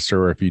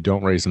disaster, or if you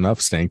don't raise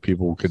enough stink,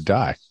 people could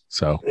die.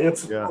 So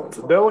it's a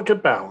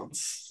delicate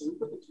balance.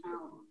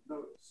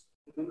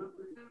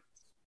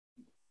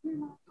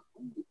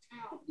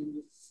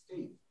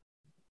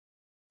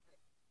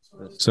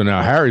 So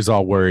now Harry's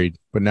all worried,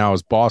 but now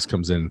his boss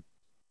comes in.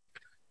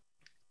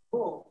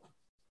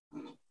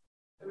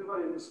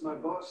 Everybody, this is my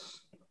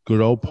boss.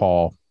 Good old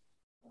Paul.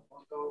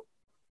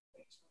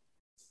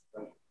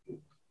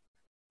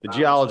 The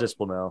geologist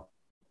will know.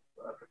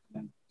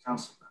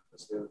 Council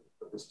members here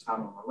put this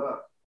town on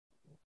alert.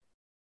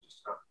 Just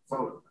have to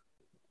follow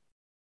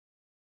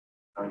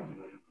them.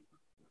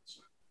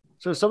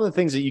 So some of the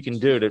things that you can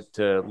do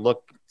to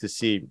look to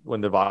see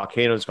when the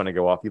volcano is going to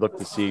go off, you look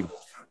to see,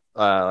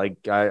 I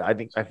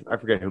think I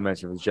forget who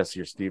mentioned it, was Jesse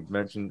or Steve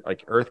mentioned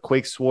like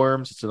earthquake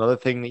swarms. It's another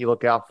thing that you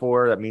look out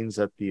for. That means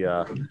that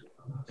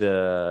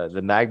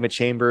the magma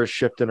chamber is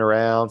shifting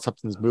around,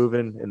 something's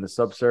moving in the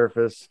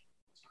subsurface.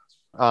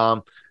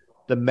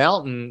 The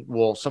mountain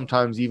will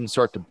sometimes even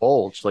start to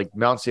bulge, like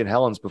Mount St.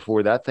 Helens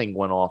before that thing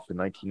went off in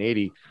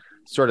 1980,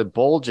 started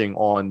bulging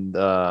on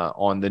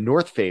the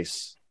north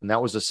face, and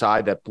that was the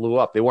side that blew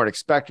up. They weren't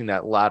expecting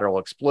that lateral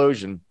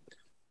explosion,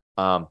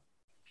 but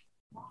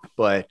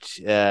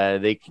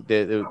the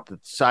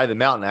side of the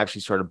mountain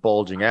actually started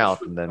bulging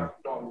out, and then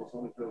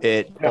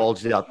it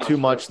bulged out too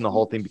much, and the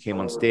whole thing became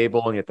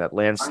unstable, and you get that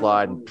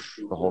landslide, and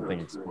the whole thing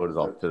exploded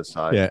off to the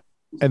side. Yeah.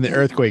 And the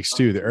earthquakes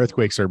too. The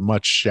earthquakes are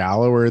much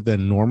shallower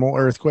than normal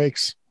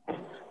earthquakes.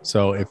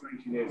 So if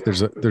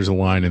there's a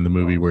line in the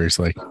movie where he's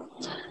like,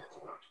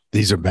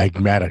 "These are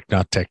magmatic,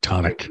 not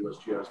tectonic."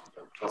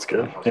 That's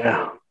good.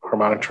 Yeah,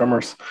 harmonic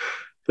tremors.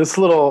 This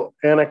little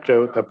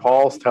anecdote that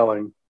Paul's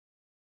telling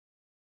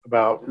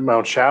about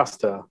Mount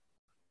Shasta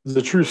is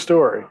a true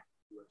story,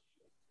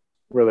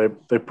 where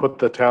they put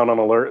the town on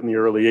alert in the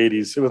early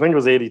 80s. I think it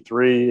was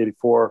 83,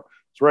 84.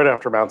 It's right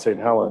after Mount St.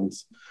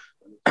 Helens.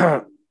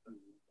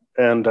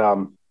 And,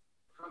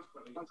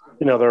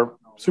 they're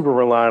super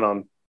reliant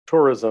on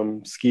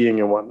tourism, skiing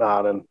and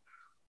whatnot. And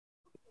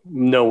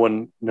no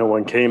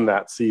one came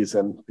that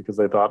season because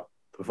they thought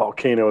the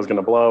volcano was going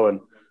to blow, and,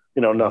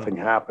 nothing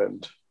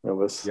happened. It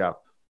was,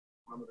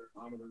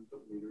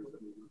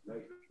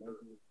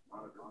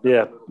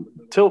 yeah,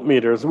 tilt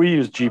meters. We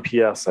use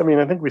GPS. I mean,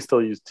 I think we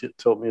still use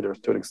tilt meters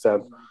to an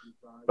extent,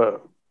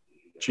 but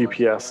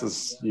GPS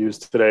is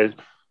used today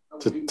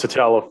to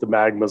tell if the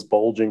magma's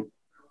bulging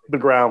the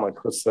ground, like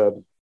Chris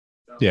said.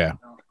 Yeah.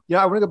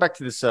 I want to go back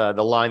to this the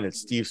line that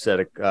Steve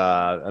said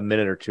a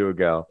minute or two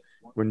ago,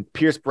 when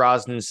Pierce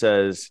Brosnan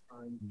says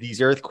these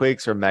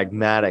earthquakes are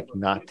magmatic,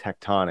 not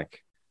tectonic.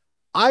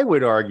 I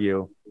would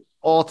argue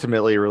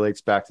ultimately it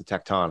relates back to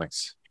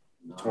tectonics.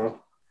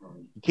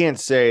 You can't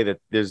say that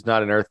there's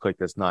not an earthquake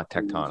that's not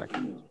tectonic.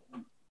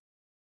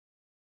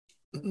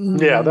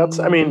 Yeah, that's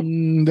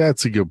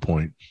a good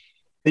point.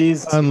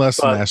 Unless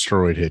an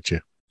asteroid hit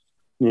you.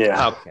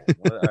 Yeah. Okay.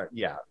 Well,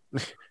 yeah.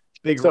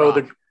 Big so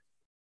rock.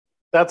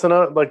 That's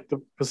another, like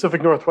the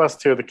Pacific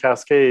Northwest here, the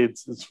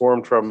Cascades is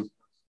formed from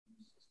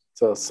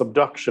it's a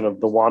subduction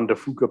of the Juan de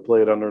Fuca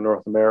plate under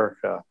North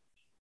America.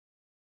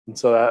 And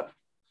so that,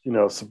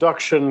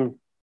 subduction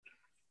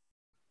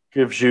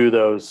gives you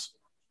those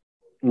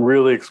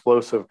really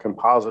explosive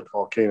composite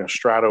volcanoes,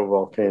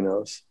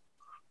 stratovolcanoes,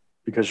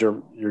 because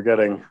you're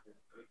getting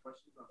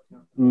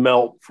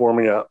melt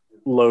forming at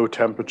low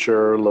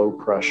temperature, low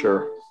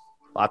pressure.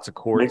 Lots of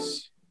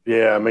quartz.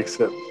 Makes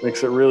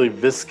it really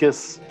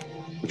viscous,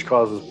 which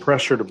causes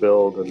pressure to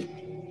build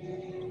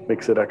and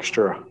makes it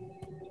extra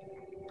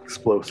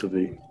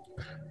explosive-y.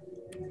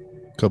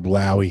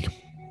 Kablowy.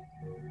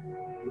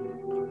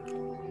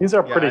 These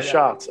are pretty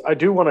shots. I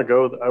do want to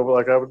go. I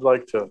would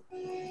like to.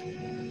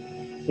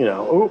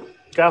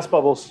 Gas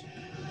bubbles.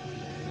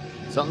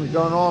 Something's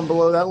going on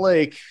below that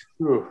lake.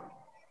 Ooh.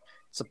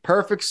 It's a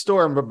perfect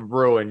storm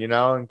brewing,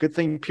 and good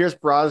thing Pierce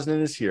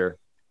Brosnan is here.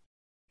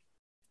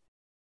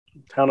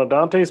 Town of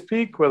Dante's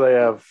Peak, where they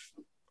have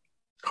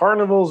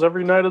carnivals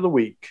every night of the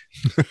week.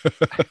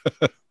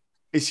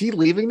 Is he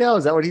leaving now?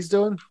 Is that what he's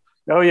doing?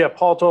 Oh, yeah.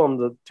 Paul told him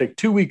to take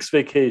 2 weeks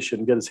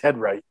vacation, get his head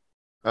right.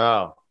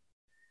 Oh.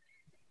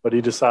 But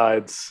he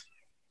decides,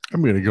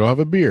 I'm going to go have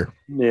a beer.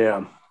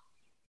 Yeah.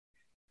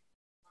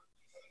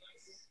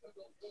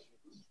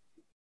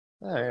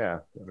 Oh, yeah.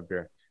 A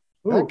beer.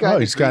 Ooh,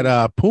 he's got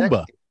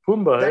Pumbaa.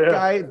 That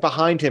guy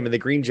behind him in the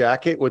green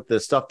jacket with the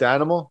stuffed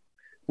animal.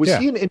 Was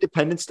he in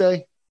Independence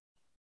Day?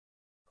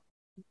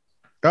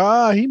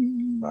 I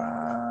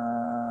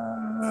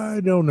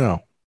don't know.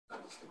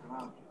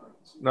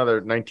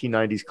 Another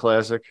 1990s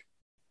classic.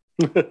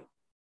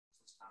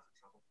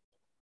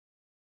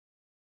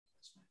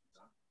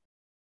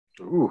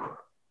 Ooh.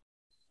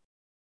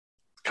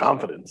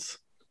 Confidence.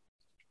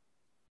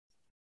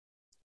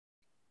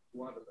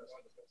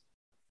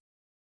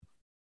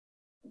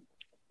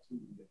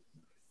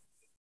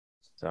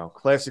 So,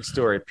 classic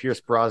story.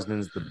 Pierce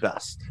Brosnan's the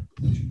best.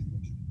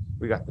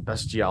 We got the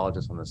best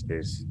geologist on this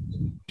case.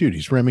 Dude,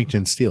 he's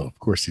Remington Steele. Of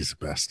course he's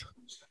the best.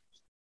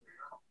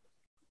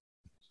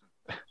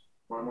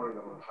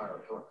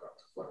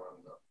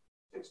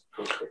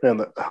 And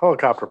the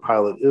helicopter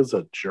pilot is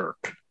a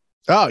jerk.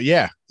 Oh,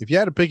 yeah. If you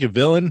had to pick a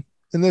villain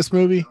in this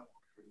movie,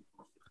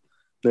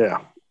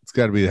 it's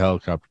got to be the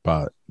helicopter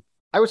pilot.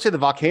 I would say the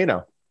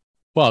volcano.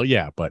 Well,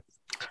 yeah, but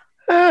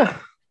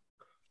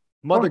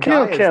Mother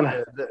Guy is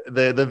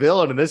the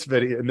villain in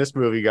this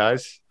movie,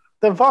 guys.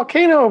 The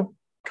volcano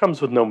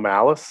comes with no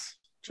malice.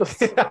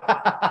 Just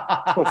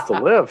wants to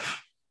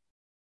live.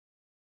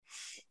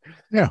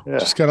 Yeah.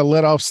 Just got to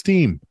let off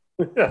steam.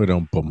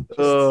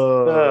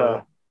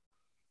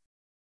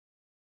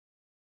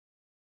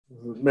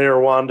 Mayor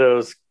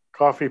Wando's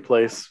coffee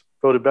place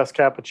voted best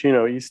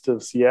cappuccino east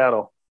of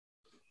Seattle.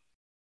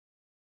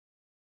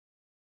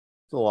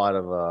 There's a lot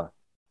of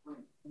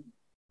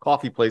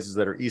coffee places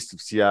that are east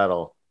of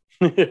Seattle.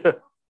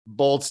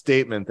 Bold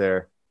statement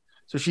there.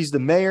 So she's the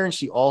mayor and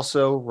she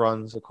also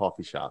runs a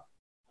coffee shop.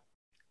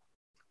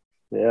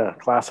 Yeah,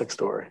 classic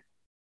story.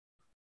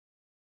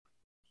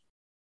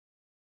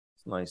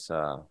 It's nice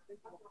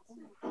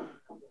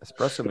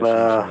espresso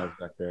machine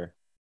back there.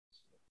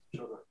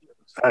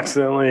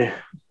 Accidentally.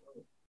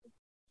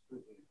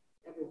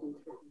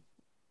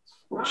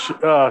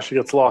 She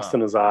gets lost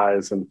in his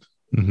eyes. And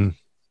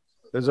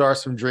those are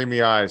some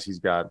dreamy eyes he's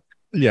got.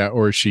 Yeah,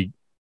 or she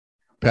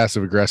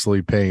passive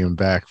aggressively paying him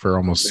back for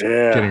almost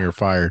getting her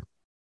fired.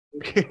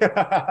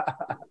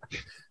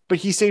 But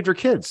he saved her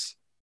kids.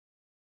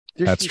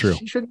 That's true.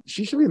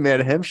 She should be mad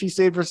at him. He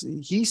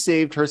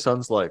saved her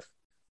son's life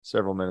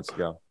several minutes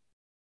ago.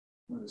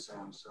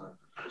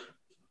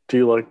 Do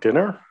you like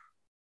dinner?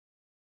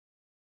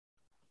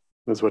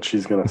 Is what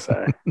she's gonna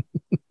say.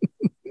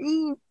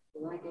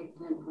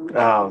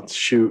 Oh,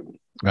 shoot.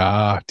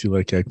 Do you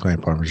like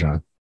eggplant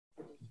parmesan?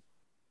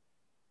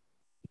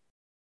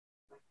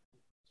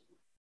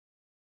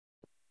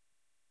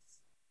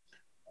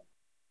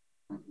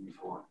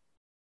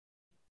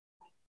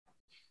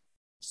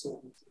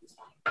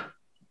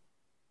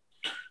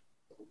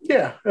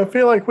 Yeah, I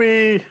feel like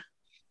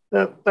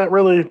that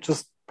really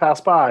just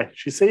passed by.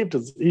 He saved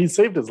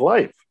his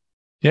life.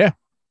 Yeah.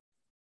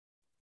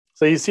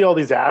 So you see all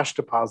these ash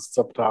deposits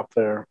up top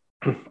there.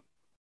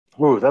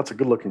 Ooh, that's a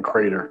good looking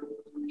crater.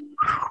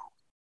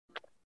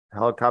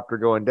 Helicopter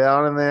going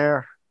down in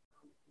there.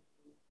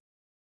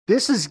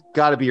 This has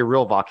got to be a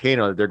real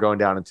volcano that they're going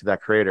down into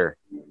that crater.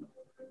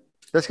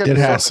 That's got it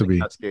has to be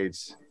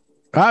Cascades.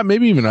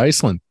 Maybe even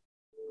Iceland.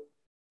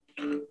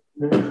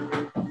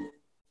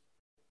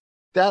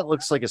 That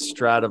looks like a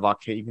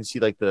stratovolcano. You can see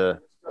like the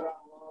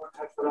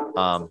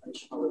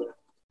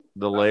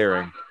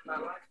layering.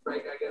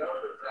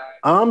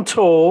 I'm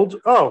told.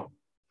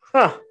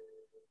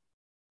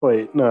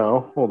 Wait,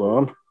 no, hold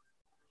on.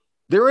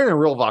 They're in a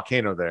real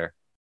volcano there.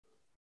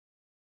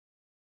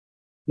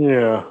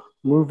 Yeah,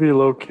 movie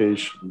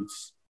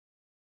locations.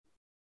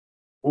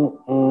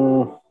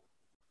 The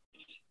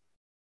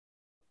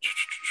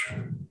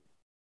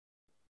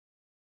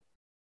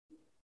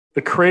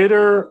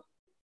crater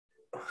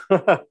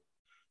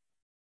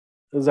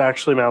is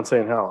actually Mount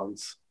St.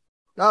 Helens.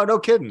 Oh, no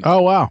kidding.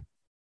 Oh, wow.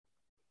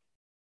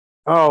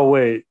 Oh,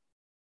 wait.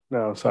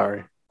 No,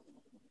 sorry.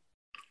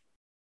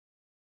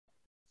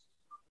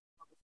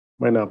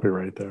 Might not be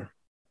right there.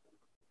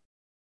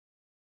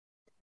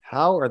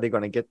 How are they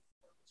going to get?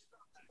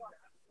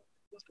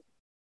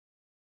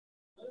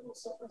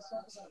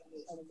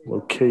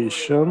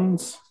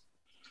 Locations.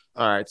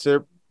 All right,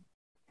 so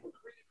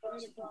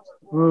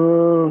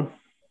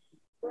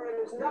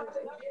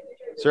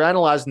they're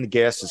analyzing the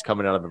gases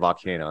coming out of the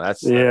volcano.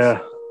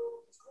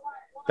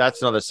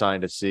 That's another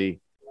sign to see.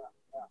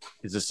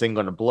 Is this thing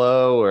going to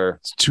blow or?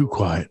 It's too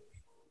quiet.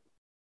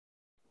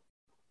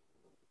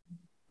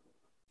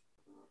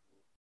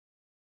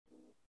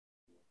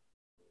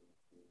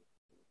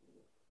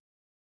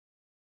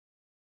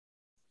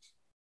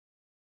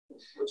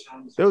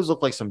 Those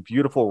look like some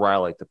beautiful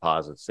rhyolite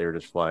deposits they were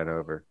just flying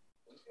over.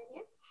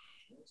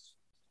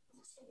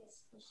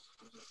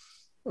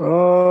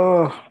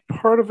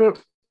 Part of it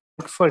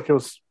looks like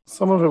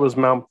some of it was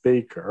Mount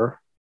Baker.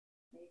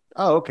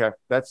 Oh, okay.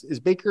 Is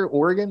Baker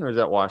Oregon or is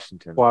that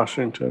Washington?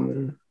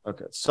 Washington.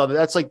 Okay. So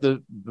that's like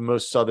the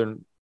most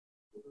southern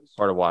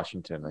part of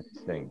Washington, I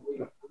think.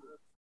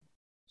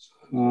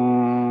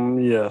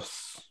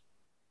 Yes.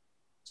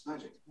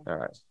 All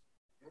right.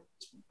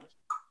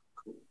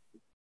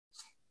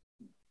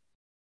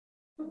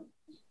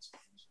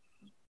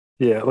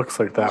 Yeah, it looks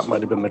like that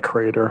might have been the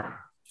crater.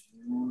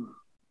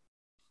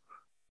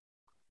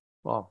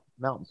 Well,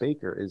 Mount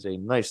Baker is a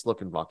nice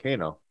looking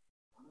volcano.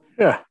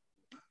 Yeah.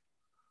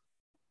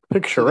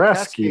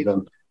 Picturesque,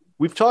 even.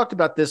 We've talked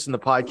about this in the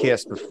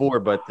podcast before,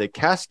 but the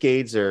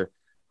Cascades are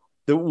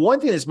the one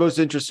thing that's most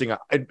interesting,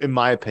 in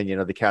my opinion,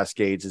 of the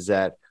Cascades is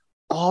that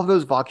all of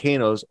those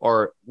volcanoes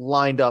are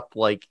lined up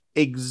like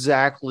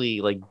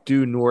exactly like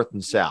due north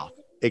and south,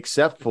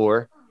 except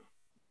for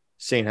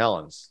St.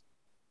 Helens.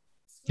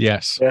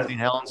 Yes. Yeah. St.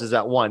 Helens is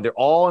that one. They're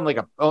all in like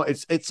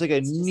it's like a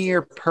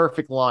near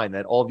perfect line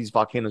that all these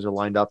volcanoes are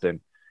lined up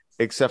in,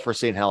 except for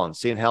St. Helens.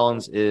 St.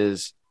 Helens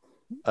is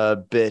a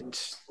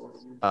bit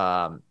west.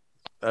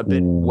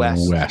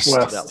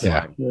 Of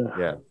that line.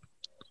 Yeah.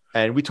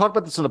 And we talked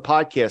about this on the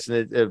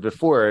podcast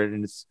before,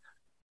 and it's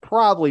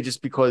probably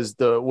just because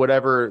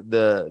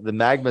the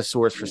magma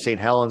source for St.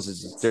 Helens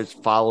is they're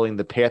following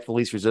the path of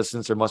least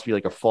resistance. There must be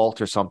like a fault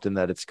or something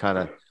that it's kind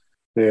of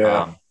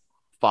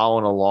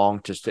following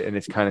along and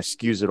it's kind of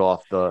skews it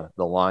off the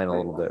line a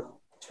little bit.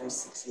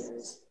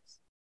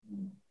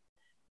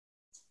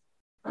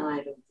 I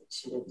don't think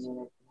she did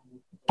know.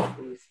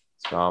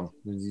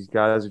 These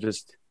guys are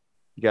just,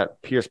 you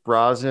got Pierce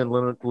Brosnan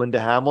and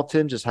Linda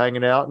Hamilton just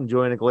hanging out,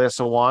 enjoying a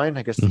glass of wine.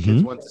 I guess the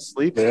kids went to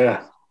sleep.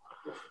 Yeah.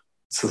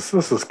 This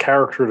is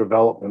character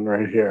development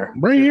right here.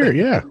 Right here,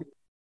 yeah.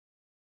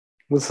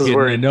 This is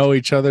where they know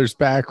each other's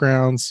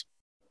backgrounds.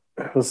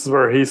 This is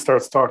where he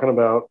starts talking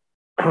about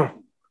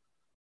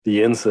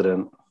the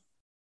incident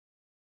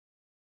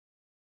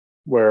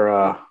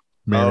where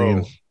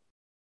Marion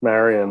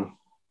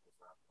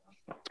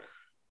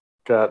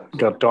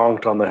got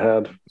donked on the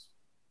head.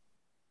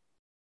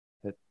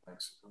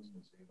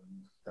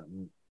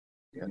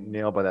 Got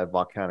nailed by that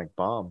volcanic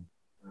bomb.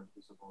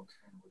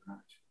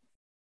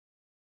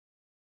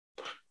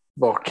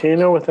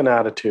 Volcano with an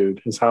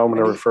attitude is how I'm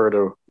going to refer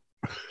to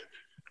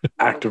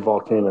active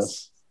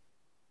volcanoes.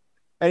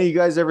 Any of you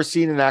guys ever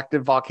seen an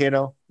active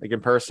volcano, like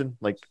in person,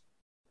 like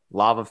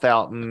lava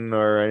fountain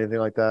or anything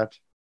like that?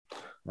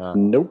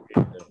 Nope.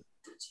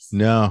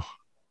 No.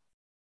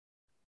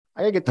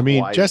 I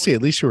mean, Jesse,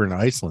 at least you were in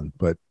Iceland,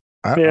 but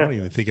I don't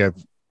even think I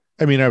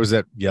was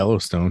at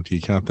Yellowstone. Do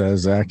you count that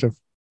as active?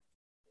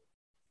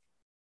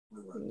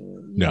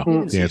 No,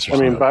 the answer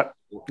is no. But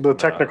the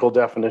technical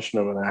definition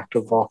of an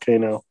active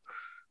volcano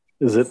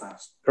is it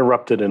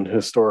erupted in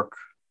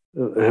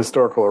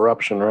historical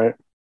eruption, right?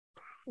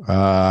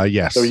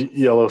 Yes. So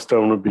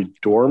Yellowstone would be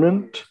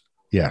dormant?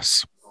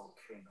 Yes.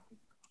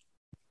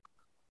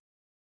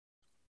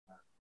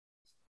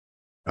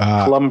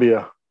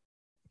 Colombia.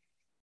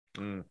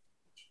 I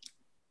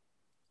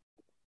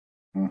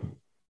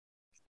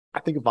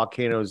think of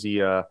volcanoes.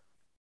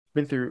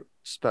 Been through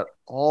about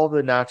all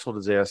the natural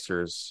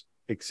disasters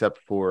except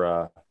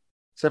for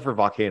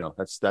volcano.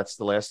 That's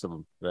the last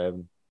of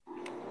them.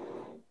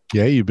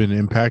 Yeah, you've been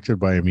impacted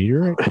by a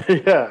meteorite.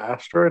 Yeah,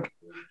 asteroid.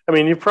 I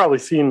mean, you've probably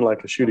seen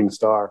like a shooting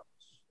star.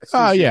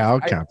 Yeah, I'll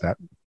count that.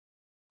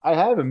 I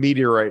have a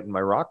meteorite in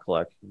my rock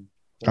collection.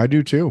 I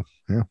do too.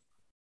 Yeah.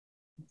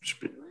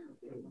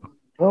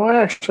 Oh,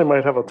 I actually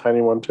might have a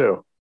tiny one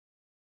too.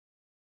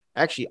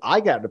 Actually, I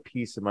got a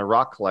piece in my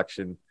rock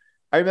collection.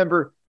 I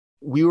remember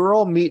we were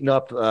all meeting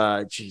up,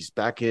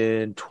 back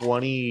in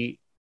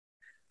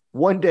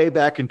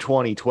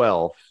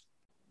 2012.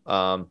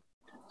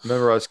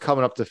 Remember I was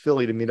coming up to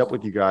Philly to meet up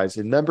with you guys.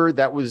 And remember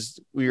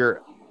we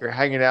were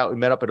hanging out. We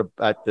met up at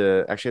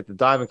the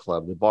Diamond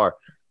Club, the bar.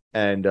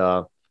 And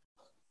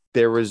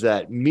there was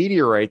that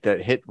meteorite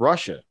that hit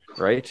Russia,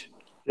 right?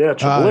 Yeah,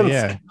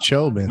 Chelyabinsk.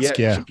 Chelyabinsk,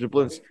 yeah.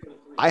 Chelyabinsk.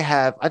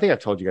 I think I've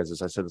told you guys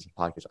this. I said this in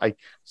the podcast.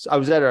 I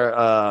was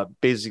at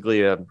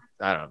basically a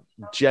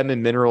gem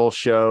and mineral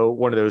show,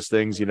 one of those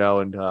things,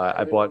 and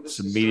I bought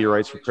some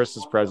meteorites for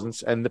Christmas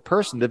presents. And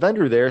the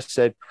vendor there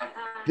said,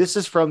 "This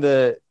is from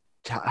how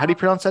do you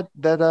pronounce that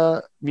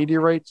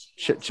meteorite?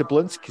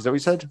 Chelyabinsk? Is that what you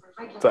said?"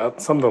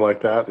 That's something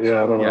like that.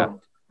 Yeah, I don't know.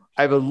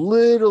 I have a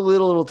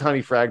little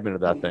tiny fragment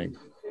of that thing.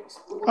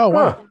 Oh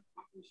wow!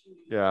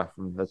 Yeah,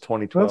 from the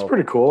 2012. That's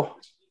pretty cool.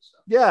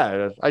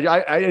 Yeah,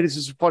 it's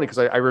just funny because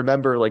I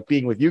remember like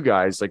being with you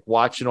guys, like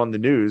watching on the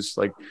news,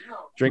 like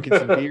drinking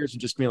some beers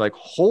and just being like,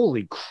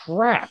 "Holy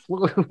crap!"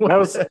 I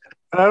was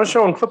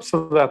showing clips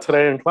of that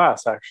today in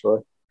class.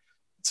 Actually,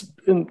 it's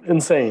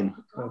insane.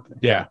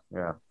 Yeah.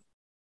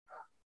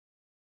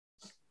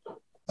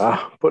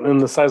 Putting in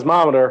the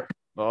seismometer.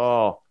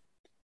 Oh,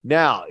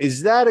 now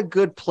is that a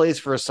good place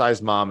for a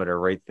seismometer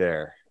right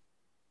there?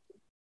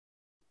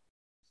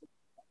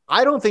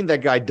 I don't think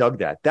that guy dug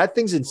that. That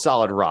thing's in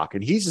solid rock,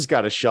 and he's just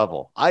got a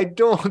shovel. I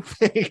don't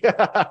think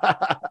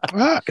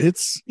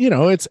it's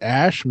it's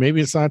ash. Maybe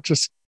it's not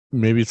consolidated.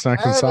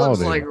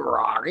 Looks like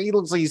rock. He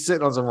looks like he's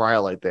sitting on some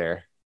rhyolite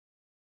there.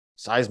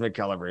 Seismic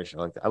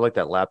calibration. I like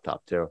that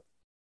laptop too.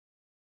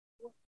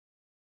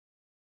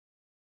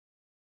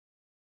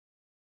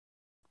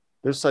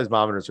 Those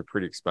seismometers are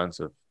pretty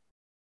expensive.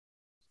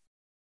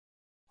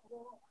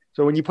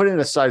 So when you put in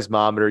a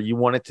seismometer, you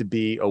want it to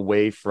be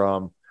away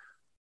from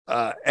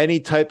any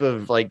type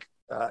of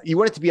you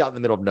want it to be out in the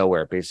middle of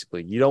nowhere,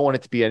 basically. You don't want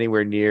it to be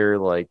anywhere near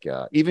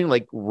even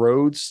like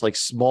roads, like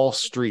small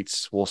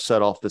streets will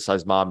set off the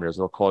seismometers.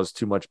 It'll cause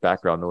too much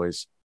background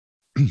noise.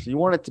 So you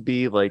want it to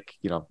be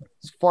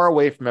as far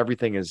away from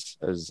everything as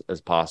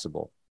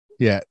possible.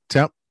 Yeah.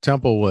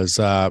 Temple was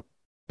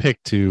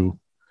picked to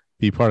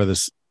be part of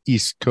this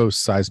East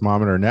Coast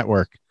seismometer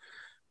network,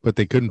 but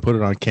they couldn't put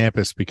it on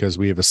campus because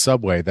we have a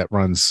subway that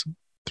runs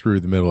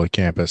through the middle of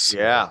campus.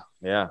 Yeah.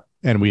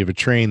 And we have a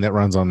train that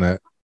runs on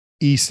the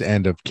east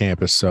end of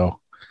campus.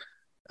 So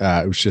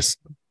it was just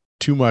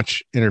too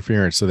much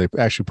interference. So they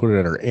actually put it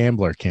at our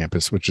Ambler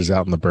campus, which is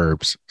out in the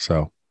burbs.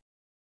 So,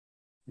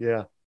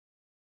 yeah.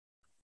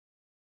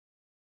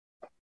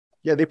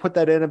 Yeah, they put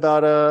that in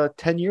about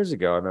 10 years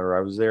ago. I remember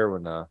I was there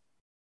when they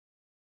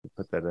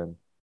put that in.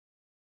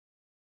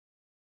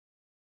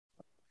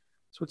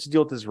 So what's the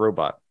deal with this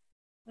robot?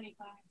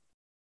 25.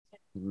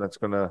 That's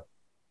going to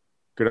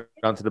go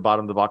down to the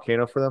bottom of the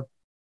volcano for them?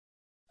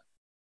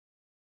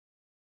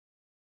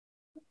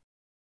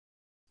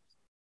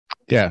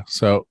 Yeah,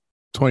 so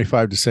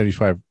 25 to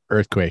 75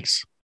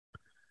 earthquakes.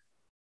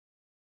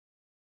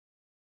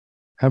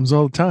 Happens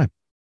all the time.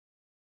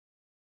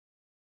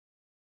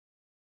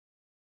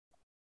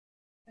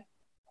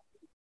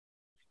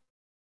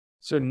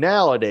 So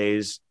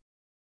nowadays,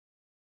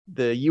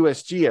 the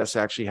USGS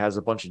actually has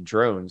a bunch of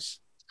drones.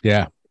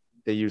 Yeah.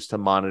 They use to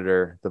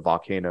monitor the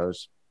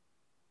volcanoes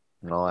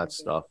and all that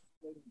stuff.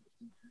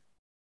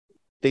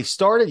 They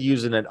started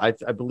using it, I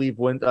believe,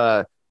 when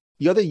the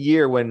other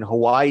year when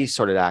Hawaii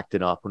started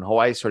acting up, when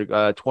Hawaii started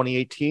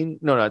 2018.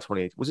 No, not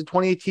 2018. Was it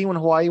 2018 when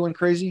Hawaii went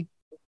crazy?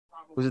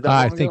 Was it that long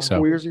I think ago? so.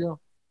 4 years ago?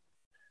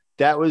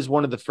 That was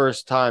one of the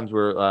first times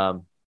where I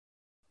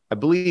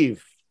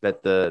believe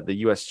that the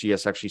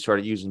USGS actually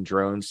started using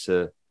drones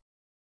to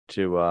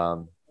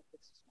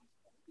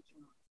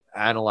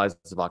analyze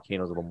the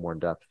volcanoes a little more in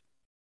depth.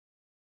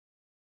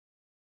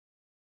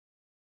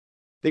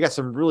 They got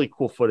some really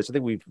cool footage. I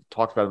think we've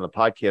talked about it on the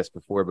podcast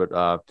before,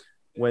 but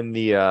when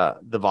the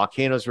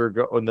volcanoes were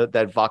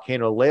that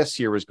volcano last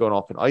year was going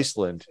off in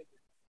Iceland,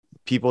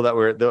 people that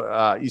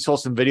were you saw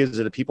some videos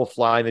of the people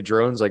flying the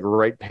drones like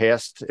right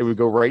past. It would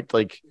go right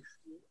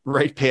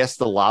past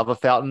the lava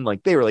fountain.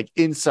 Like they were like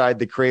inside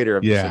the crater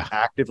of this like,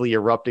 actively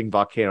erupting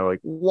volcano. Like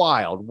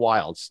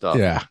wild stuff.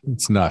 Yeah,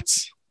 it's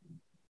nuts.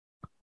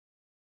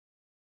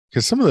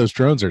 Because some of those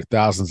drones are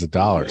thousands of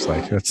dollars.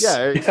 Like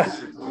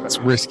it's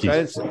risky.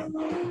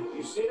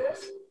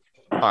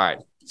 All right.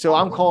 So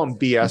I'm calling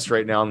BS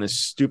right now on this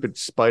stupid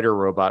spider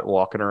robot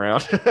walking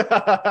around.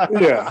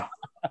 Yeah.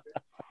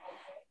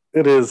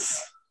 It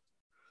is.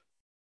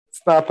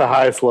 It's not the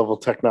highest level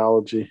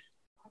technology.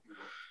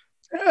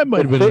 It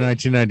might have been in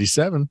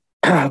 1997.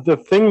 The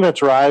thing that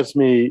drives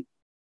me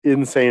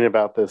insane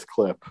about this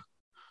clip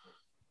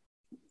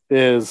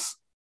is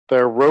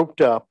they're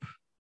roped up,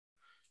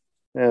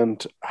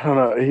 and I don't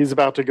know, he's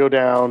about to go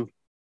down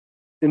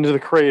into the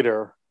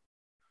crater.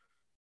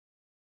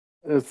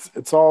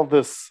 It's all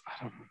this.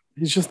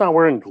 He's just not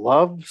wearing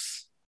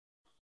gloves.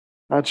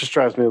 That just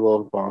drives me a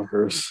little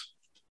bonkers.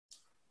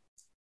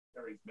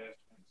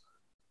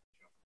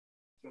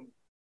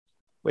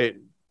 Wait,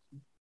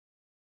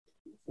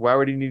 why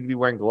would he need to be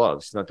wearing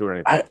gloves? He's not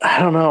doing anything. I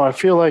don't know. I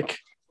feel like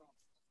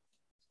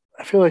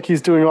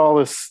he's doing all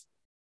this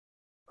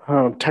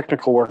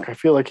technical work. I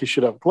feel like he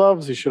should have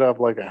gloves. He should have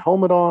like a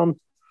helmet on.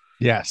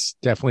 Yes,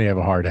 definitely have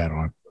a hard hat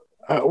on.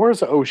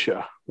 Where's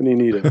OSHA when you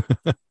need it?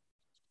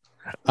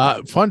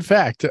 Fun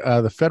fact,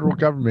 the federal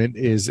government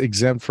is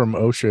exempt from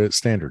OSHA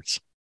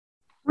standards.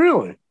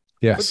 Really?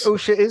 Yes. But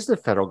OSHA is the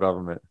federal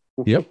government.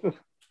 Yep.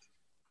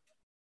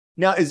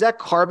 Now, is that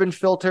carbon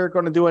filter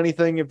going to do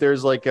anything if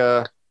there's like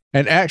a...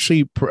 And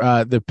actually,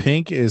 the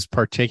pink is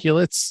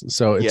particulates,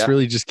 so it's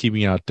really just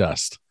keeping out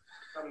dust.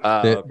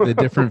 The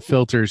different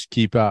filters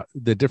keep out,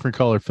 the different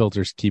color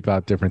filters keep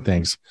out different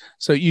things.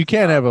 So you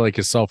can have like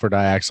a sulfur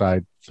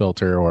dioxide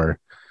filter or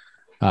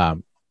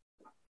that'll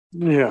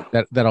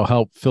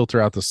help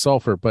filter out the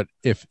sulfur. But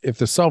if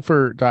the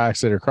sulfur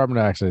dioxide or carbon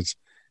dioxide is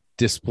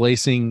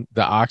displacing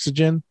the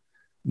oxygen,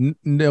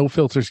 no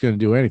filter is going to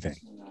do anything.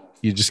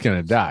 You're just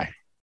going to die.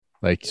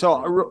 Like,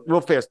 so real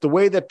fast, the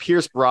way that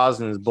Pierce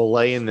Brosnan is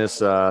belaying this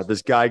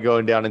this guy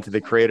going down into the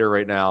crater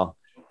right now,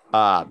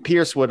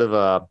 Pierce would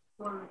have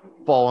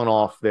fallen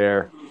off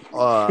there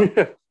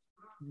the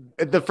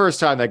first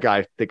time that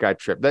guy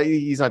tripped.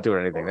 He's not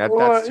doing anything. I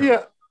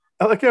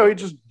like how he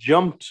just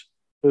jumped.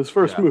 His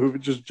first move,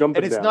 it just jumped.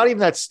 And it's not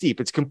even that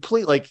steep. It's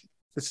complete. Like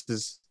this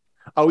is.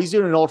 Oh, he's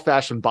doing an old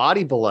fashioned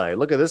body belay.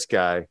 Look at this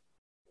guy.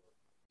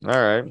 All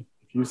right,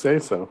 if you say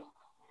so.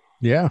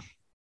 Yeah.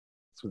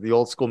 That's what the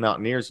old school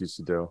mountaineers used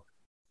to do.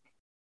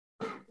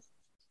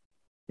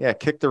 Yeah,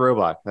 kick the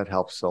robot. That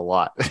helps a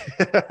lot.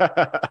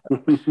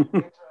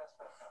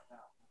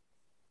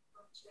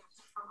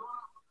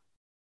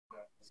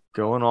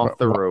 Going off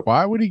the rope.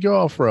 Why would he go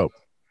off rope?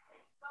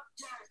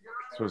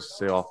 Supposed to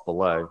say off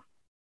belay.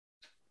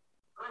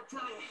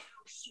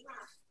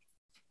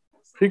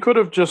 He could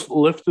have just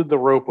lifted the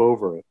rope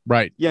over it.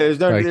 Right. Yeah,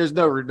 there's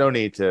no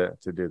need to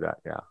do that.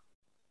 Yeah.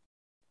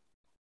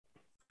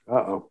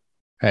 Uh-oh.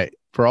 Hey,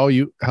 for all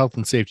you health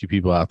and safety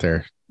people out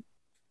there,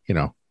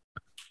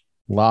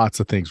 lots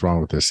of things wrong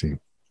with this scene.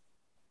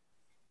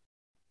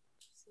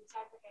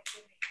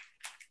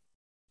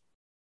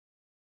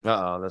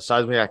 The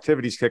seismic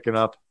activity's kicking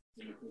up.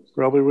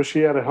 Probably wish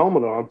he had a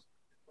helmet on.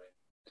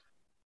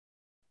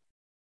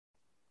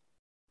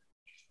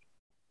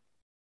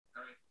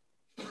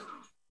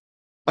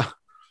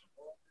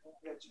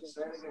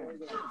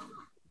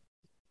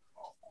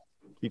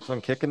 Keeps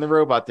on kicking the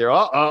robot there.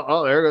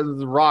 Oh, there goes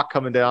the rock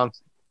coming down.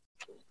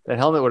 That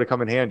helmet would have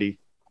come in handy.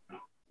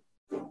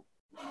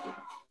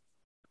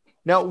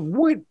 Now,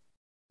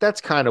 that's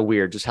kind of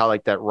weird, just how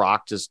like that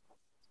rock just.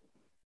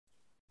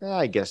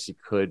 I guess you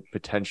could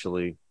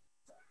potentially.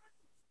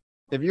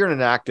 If you're in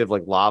an active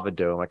like lava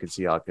dome, I could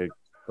see how it could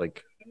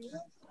like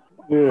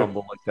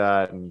crumble like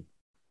that and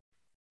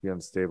be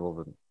unstable.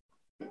 But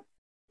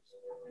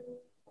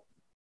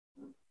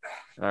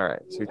all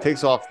right, so he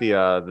takes off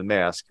the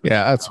mask.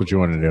 Yeah, that's what you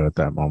want to do at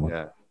that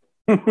moment.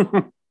 Yeah.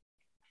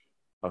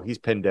 Oh, he's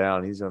pinned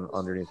down. He's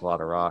underneath a lot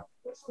of rock.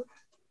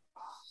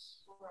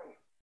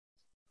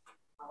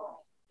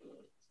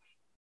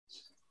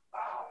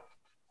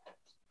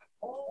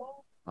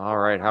 All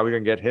right, how are we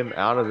going to get him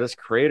out of this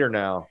crater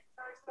now?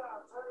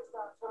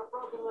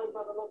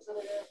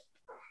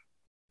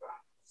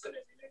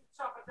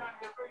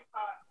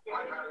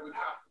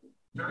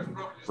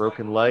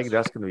 Broken leg.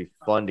 That's going to be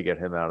fun to get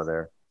him out of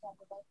there.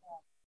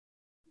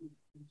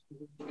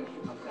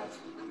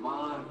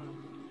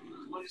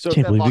 So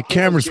can't believe the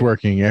camera's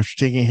working after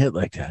taking a hit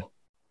like that.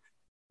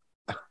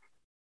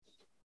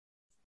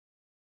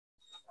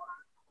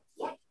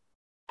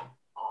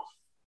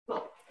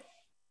 All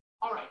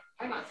right,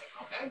 hang on a second,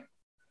 okay?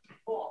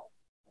 Paul,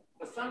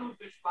 the son of a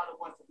bitch father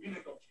wants to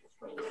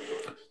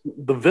renegotiate.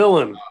 The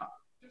villain.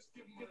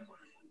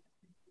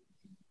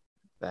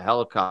 The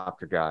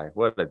helicopter guy.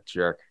 What a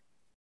jerk.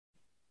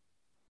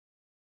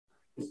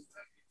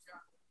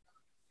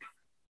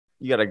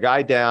 You got a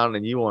guy down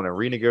and you want to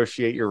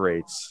renegotiate your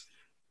rates.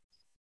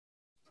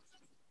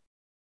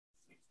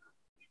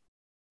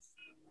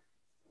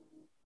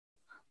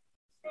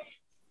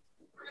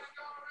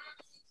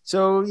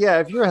 So yeah,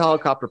 if you're a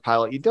helicopter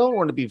pilot, you don't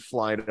want to be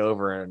flying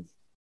over and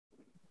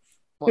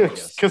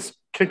just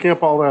kicking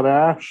up all that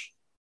ash.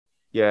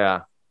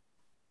 Yeah.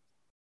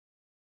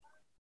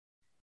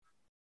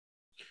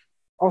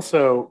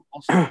 Also,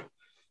 I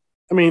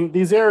mean,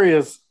 these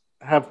areas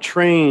have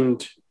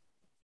trained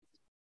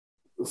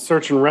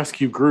search and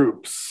rescue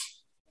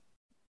groups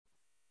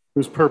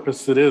whose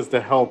purpose it is to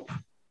help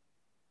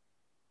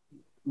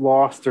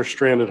lost or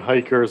stranded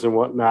hikers and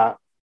whatnot.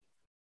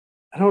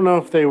 I don't know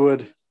if they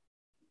would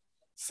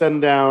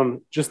send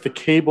down just a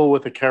cable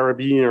with a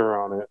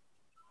carabiner on it.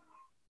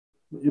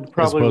 You'd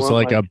probably as opposed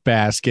want to like a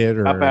basket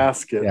or a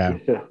basket. Yeah.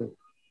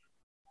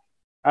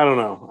 I don't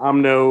know.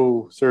 I'm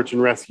no search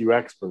and rescue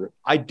expert.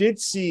 I did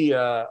see.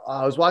 I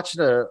was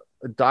watching a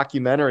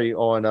documentary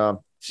on.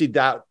 See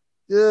that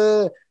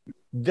the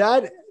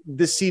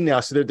scene now.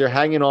 So they're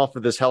hanging off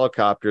of this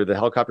helicopter. The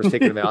helicopter's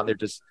taking them out, and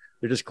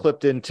they're just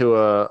clipped into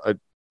a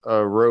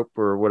rope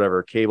or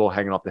whatever, cable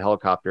hanging off the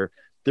helicopter.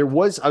 I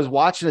was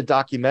watching a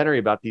documentary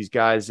about these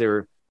guys. They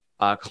were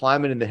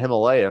climbing in the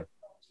Himalaya,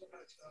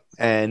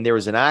 and there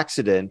was an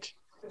accident,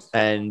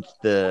 and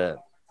they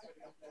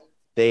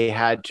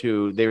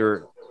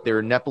were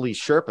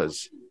Nepalese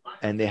Sherpas,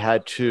 and the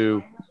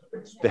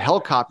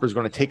helicopter was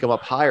going to take them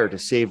up higher to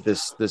save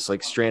this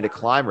like stranded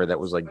climber that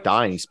was like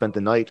dying. He spent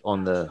the night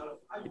on the,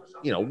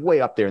 way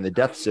up there in the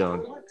death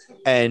zone.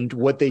 And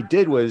what they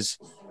did was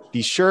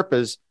these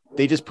Sherpas,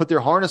 they just put their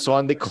harness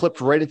on, they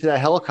clipped right into that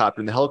helicopter,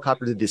 and the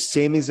helicopter did the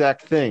same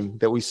exact thing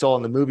that we saw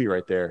in the movie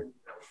right there.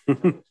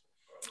 I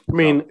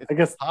mean, I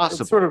guess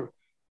it's sort of,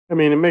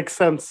 it makes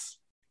sense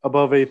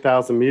above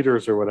 8,000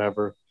 meters or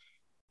whatever,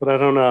 but I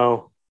don't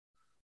know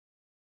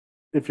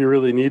if you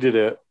really needed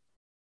it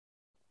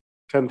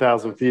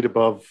 10,000 feet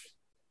above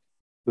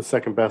the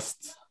second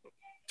best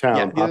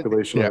town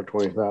population over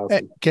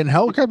 20,000. Can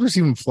helicopters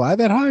even fly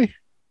that high?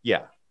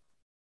 Yeah.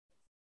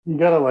 You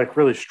got to like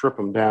really strip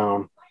them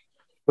down.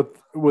 But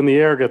when the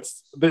air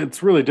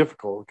it's really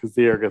difficult because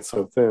the air gets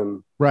so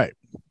thin. Right.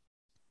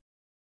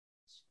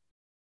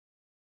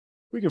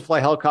 We can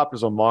fly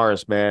helicopters on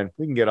Mars, man.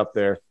 We can get up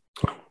there.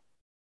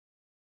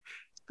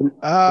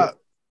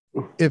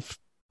 If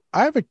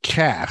I have a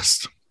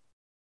cast,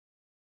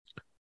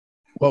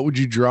 what would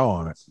you draw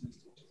on it?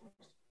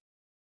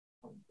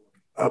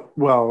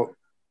 Well,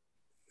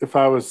 if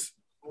I was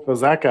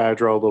that guy, I'd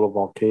draw a little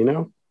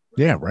volcano.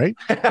 Yeah, right.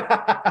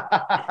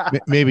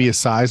 Maybe a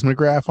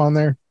seismograph on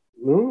there.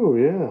 Oh,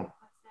 yeah.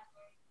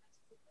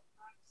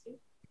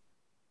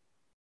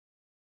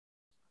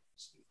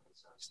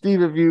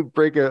 Steve, if you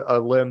break a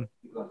limb,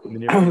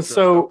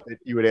 so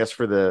you would ask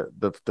for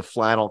the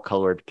flannel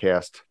colored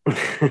cast.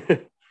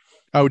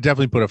 I would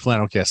definitely put a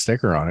flannel cast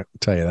sticker on it. I'll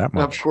tell you that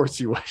much. Of course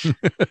you would.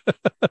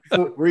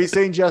 What were you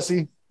saying,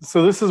 Jesse?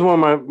 So this is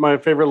one of my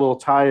favorite little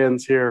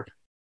tie-ins here.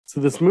 So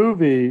this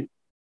movie,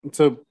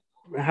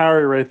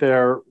 Harry right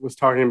there was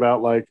talking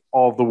about like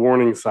all of the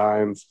warning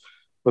signs,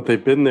 but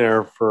they've been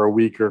there for a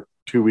week or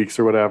 2 weeks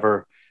or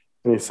whatever.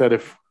 And he said,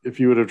 if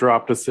you would have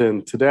dropped us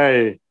in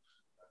today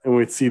and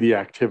we'd see the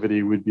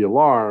activity, we'd be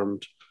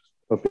alarmed.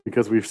 But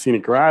because we've seen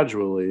it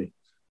gradually,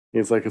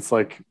 it's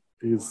like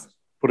he's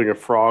putting a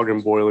frog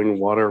in boiling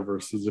water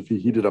versus if you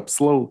heat it up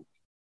slowly.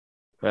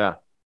 Yeah.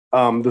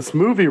 This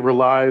movie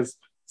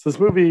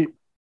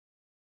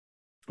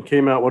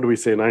came out, what do we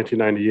say,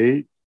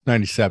 1998?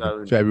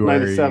 97,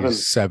 February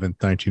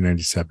 7th,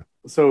 1997.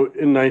 So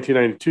in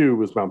 1992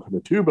 was Mount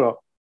Pinatubo.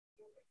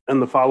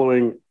 And the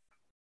following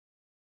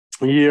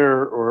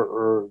year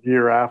or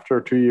year after,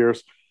 2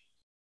 years,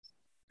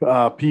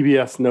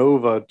 PBS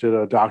Nova did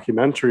a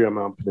documentary on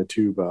Mount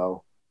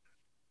Pinatubo.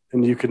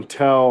 And you can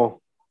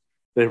tell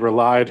they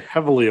relied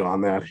heavily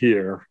on that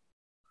here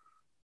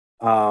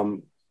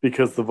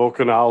because the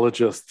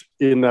volcanologist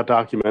in that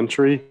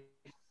documentary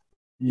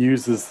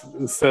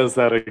says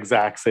that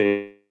exact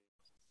same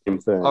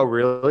thing. Oh,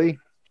 really?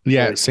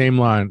 Yeah, like, same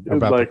line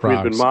about the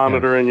frogs. We've been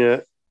monitoring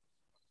it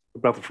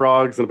about the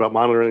frogs and about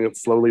monitoring it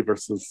slowly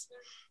versus,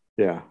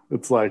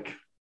 it's like.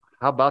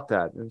 How about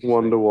that?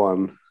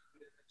 1-to-1.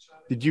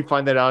 Did you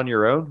find that out on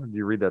your own? Or did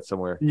you read that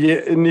somewhere?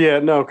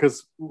 No,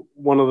 because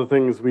one of the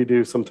things we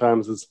do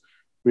sometimes is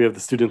we have the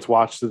students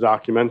watch the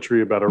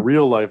documentary about a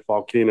real life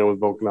volcano with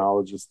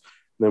volcanologists,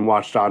 and then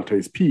watch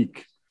Dante's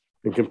Peak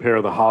and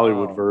compare the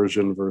Hollywood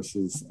version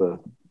versus the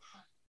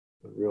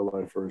real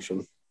life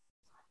version.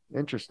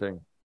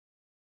 Interesting.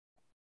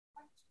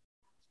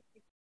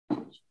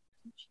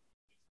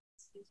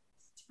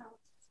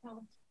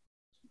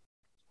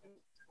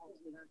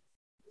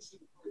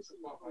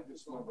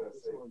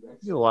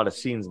 You a lot of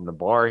scenes in the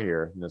bar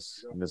here in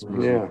this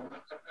movie. Yeah.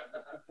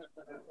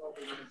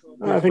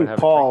 I think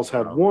Paul's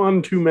had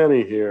one too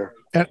many here.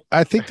 And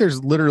I think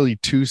there's literally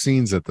 2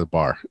 scenes at the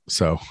bar.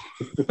 So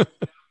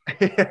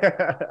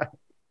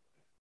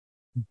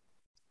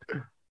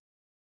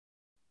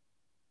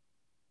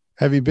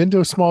have you been to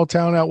a small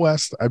town out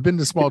west? I've been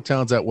to small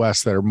towns out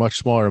west that are much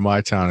smaller than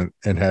my town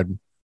and had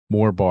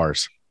more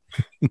bars.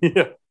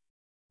 Yeah.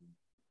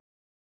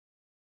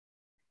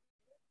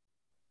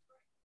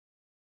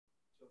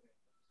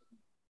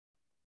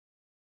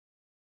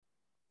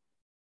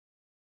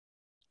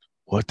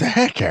 What the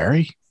heck,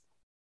 Harry?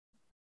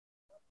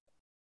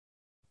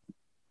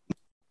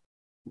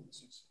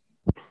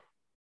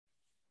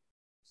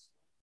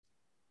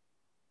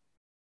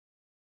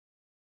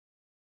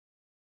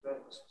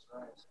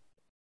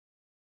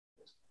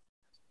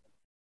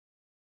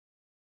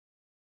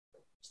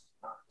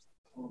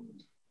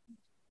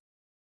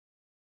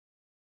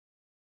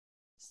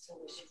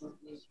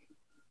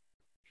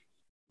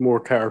 More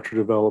character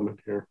development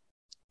here.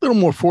 A little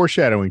more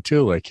foreshadowing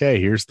too. Like, hey,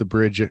 here's the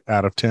bridge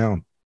out of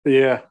town.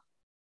 Yeah.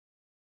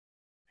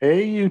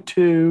 Hey, you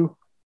two.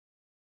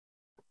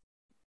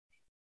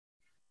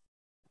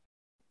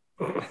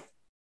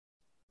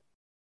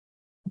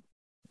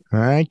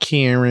 Hi,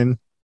 Karen.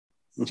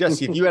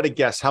 Jesse, if you had to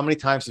guess, how many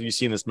times have you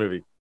seen this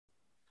movie?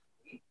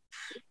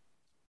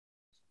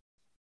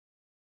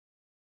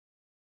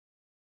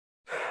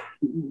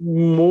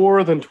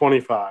 More than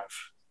 25.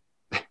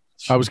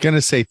 I was going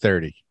to say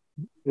 30.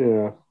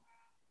 Yeah.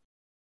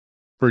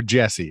 For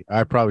Jesse,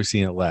 I've probably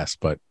seen it less,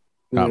 but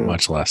not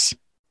much less.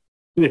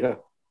 Yeah.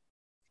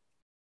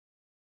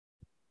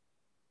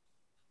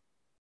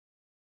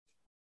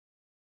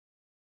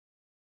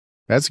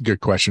 That's a good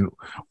question.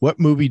 What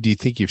movie do you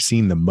think you've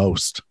seen the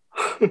most?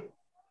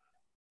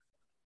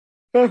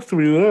 Has to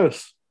be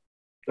this.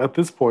 At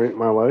this point in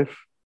my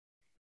life.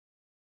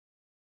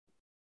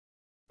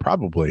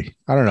 Probably.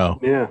 I don't know.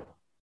 Yeah.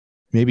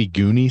 Maybe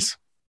Goonies?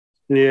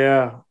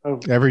 Yeah.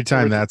 Every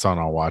time that's on,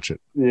 I'll watch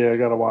it. Yeah, I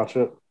got to watch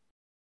it.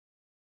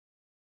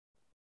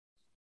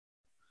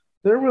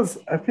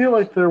 I feel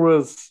like there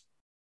was,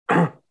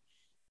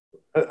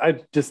 I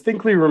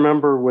distinctly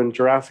remember when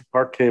Jurassic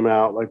Park came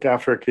out, like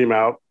after it came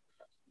out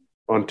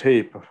on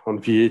tape, on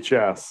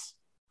VHS,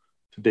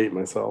 to date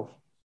myself.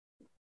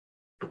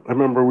 I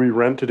remember we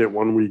rented it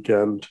one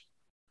weekend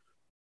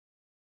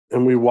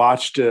and we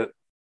watched it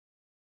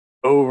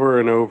over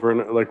and over.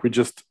 And like we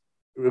just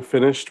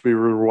finished, we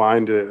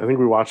rewinded it. I think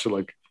we watched it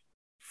like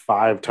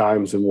 5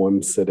 times in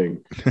one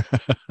sitting.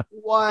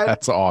 What?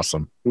 That's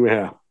awesome.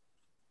 Yeah.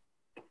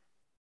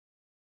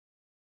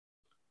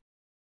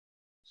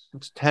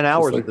 It's 10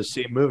 hours of the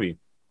same movie.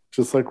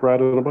 Just like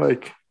riding a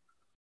bike.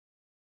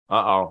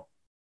 Uh-oh.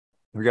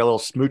 We got a little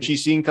smoochy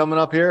scene coming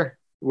up here.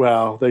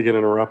 Well, they get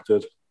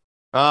interrupted.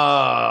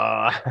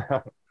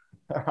 Ah.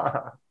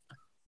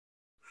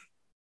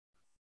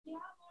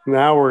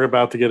 Now we're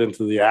about to get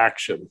into the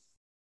action.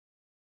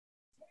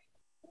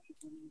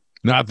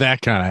 Not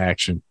that kind of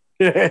action.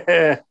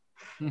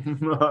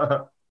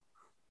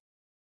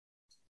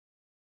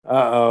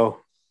 Uh-oh.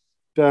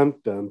 Dun,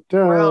 dun,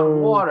 dun.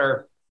 Brown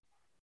water.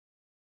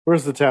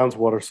 Where's the town's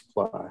water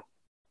supply?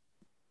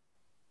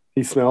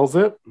 He smells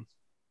it.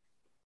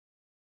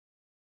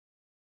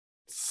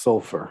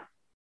 Sulfur.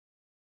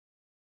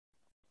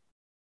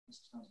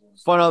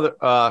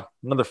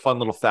 Another fun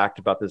little fact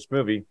about this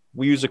movie.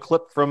 We use a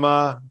clip from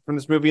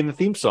this movie in the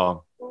theme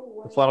song,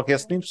 the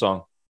Flannelcast theme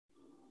song.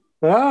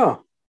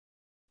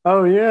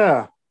 Oh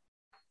yeah,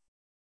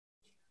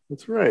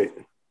 that's right.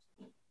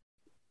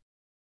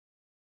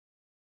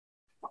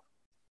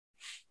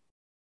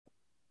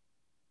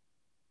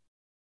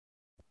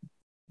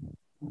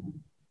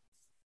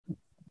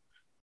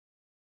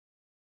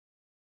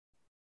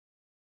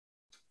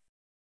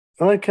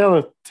 I like how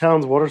the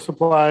town's water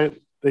supply,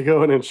 they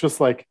go in and it's just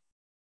like,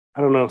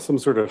 I don't know, some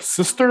sort of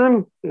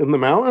cistern in the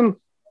mountain.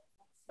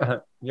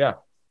 Yeah.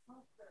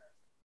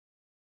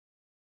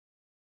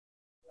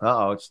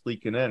 Uh-oh, it's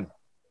leaking in.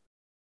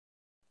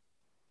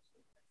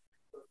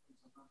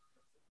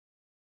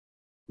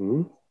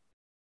 So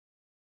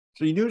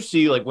you do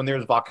see, like, when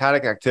there's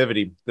volcanic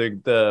activity,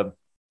 the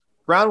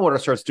groundwater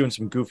starts doing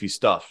some goofy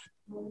stuff.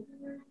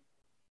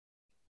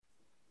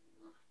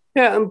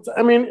 Yeah, and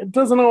I mean, it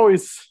doesn't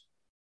always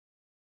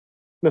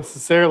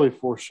necessarily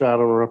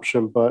foreshadow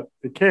eruption, but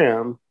it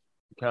can.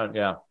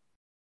 Yeah.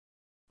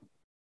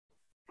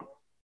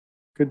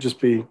 Could just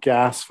be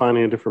gas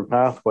finding a different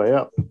pathway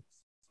up.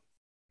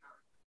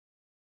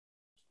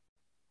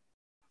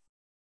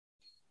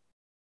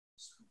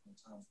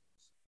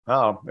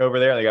 Oh, over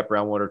there they got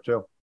brown water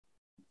too.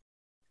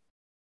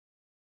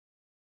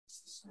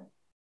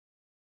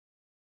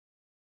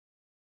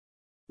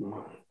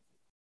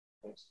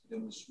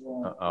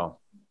 Uh-oh.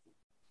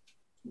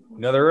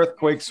 Another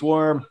earthquake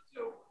swarm.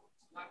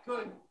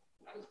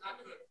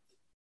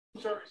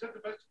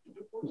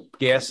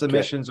 Gas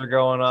emissions are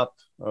going up.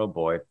 Oh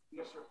boy.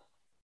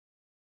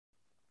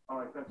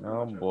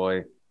 Oh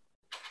boy.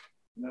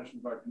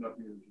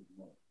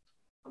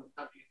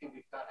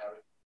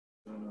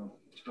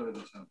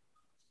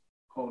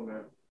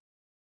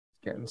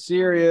 Getting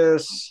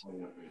serious.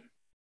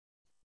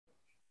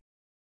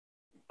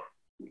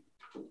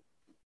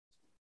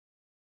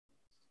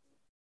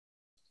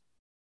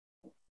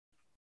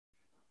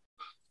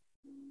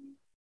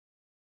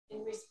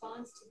 In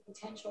response to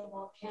potential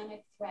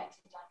volcanic threat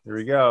to Dante, Here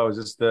we go. Is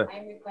this the?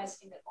 I'm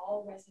requesting that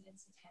all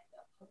residents attend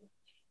a public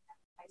meeting at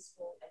the high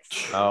school.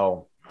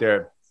 Oh,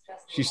 there.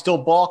 She's still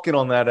balking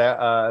on that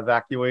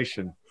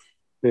evacuation.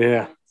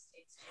 Yeah.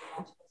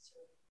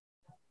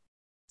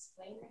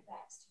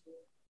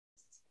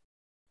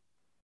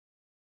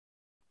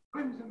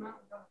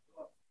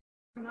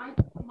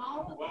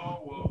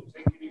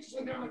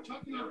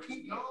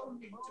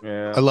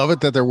 Yeah. I love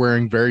it that they're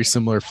wearing very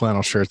similar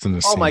flannel shirts in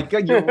this Oh scene. my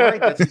God, you're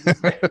right.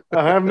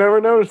 I have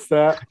never noticed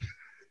that.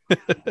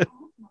 It's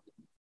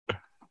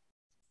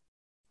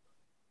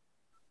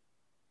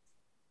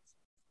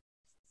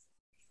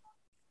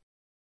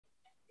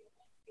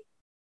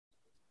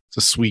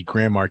a sweet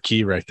Grand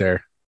Marquis right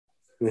there.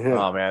 Yeah.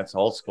 Oh man, it's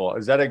old school.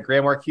 Is that a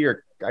Grand Marquis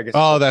or I guess?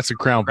 Oh, that's a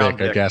Crown Vic,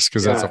 I guess,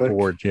 because that's a Vic.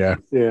 Ford. Yeah.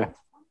 Yeah.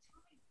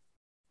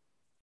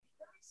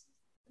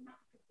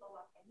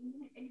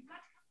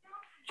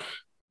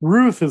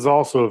 Ruth is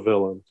also a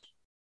villain.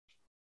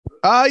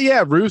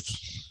 Yeah, Ruth.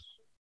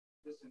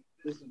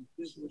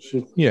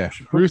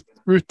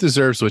 Ruth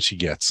deserves what she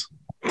gets.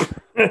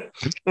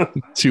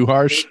 Too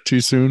harsh,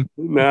 too soon.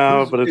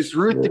 No, but is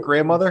Ruth the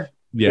grandmother?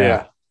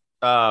 Yeah.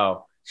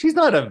 Oh, she's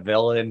not a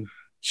villain.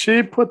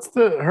 She puts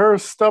her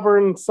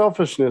stubborn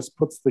selfishness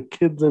puts the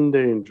kids in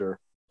danger.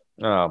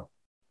 Oh,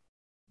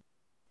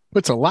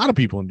 puts a lot of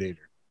people in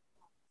danger.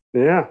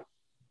 Yeah.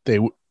 They,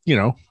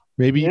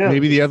 maybe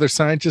the other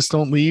scientists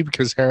don't leave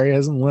because Harry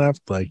hasn't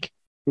left. Like,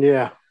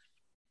 yeah.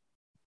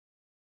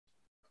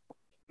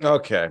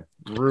 Okay.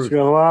 Ruth. She's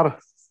got a lot of.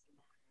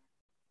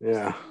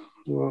 Yeah.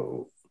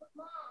 Whoa.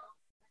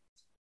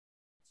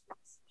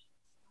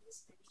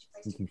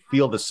 You can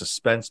feel the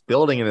suspense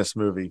building in this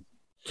movie.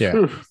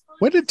 Yeah.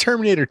 When did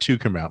Terminator 2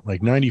 come out?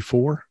 Like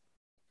 94?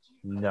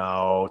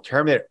 No,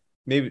 Terminator.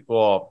 Maybe.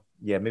 Well,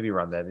 yeah, maybe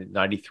around that.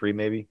 93,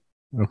 maybe.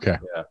 Okay.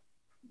 Yeah.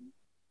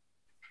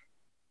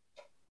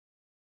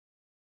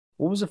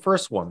 What was the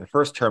first one? The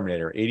first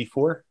Terminator,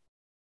 84?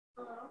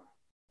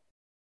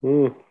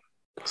 Something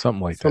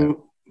like that.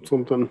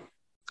 Something.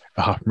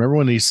 Remember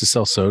when they used to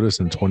sell sodas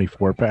in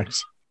 24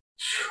 packs?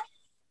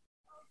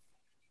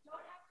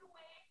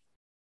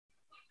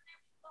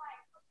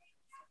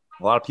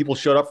 A lot of people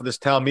showed up for this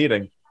town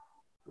meeting.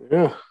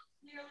 Yeah.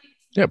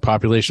 Yeah,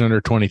 population under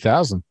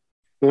 20,000.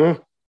 Yeah.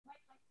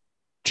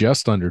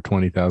 Just under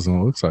 20,000,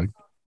 it looks like.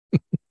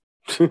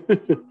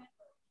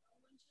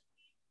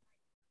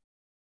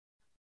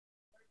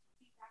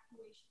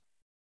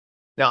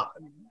 Now,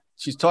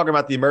 she's talking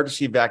about the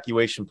emergency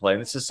evacuation plan.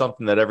 This is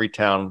something that every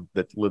town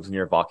that lives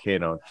near a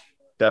volcano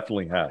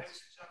definitely has.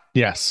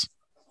 Yes.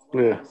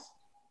 Yeah.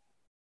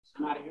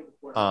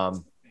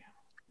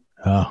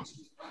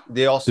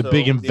 They also the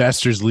big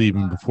investors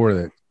leaving before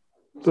that.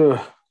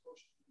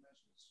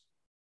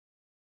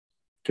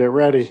 Get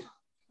ready.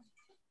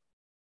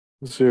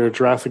 This is your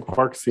Jurassic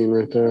Park scene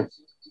right there.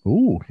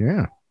 Ooh,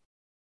 yeah.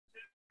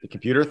 The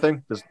computer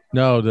thing?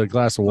 No, the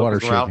glass of water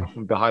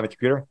shaking. Behind the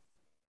computer.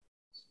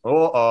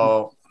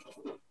 Uh-oh.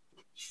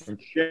 And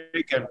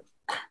shaking.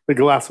 The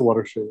glass of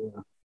water shaking.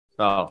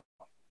 Oh.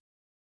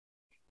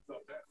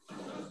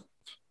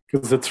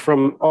 Because it's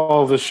from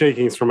all the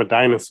shakings from a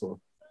dinosaur.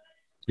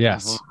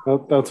 Yes.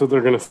 That's what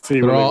they're going to see.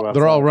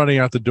 They're all running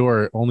out the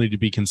door only to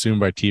be consumed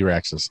by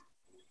T-Rexes.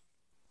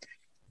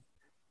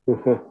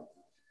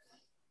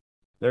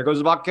 There goes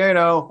the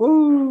volcano.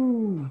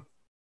 Woo!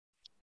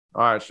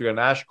 All right, so we got an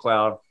ash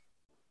cloud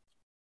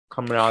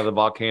coming out of the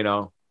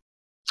volcano.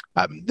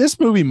 This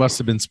movie must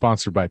have been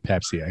sponsored by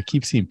Pepsi. I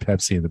keep seeing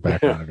Pepsi in the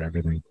background of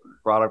everything.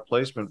 Product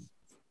placement.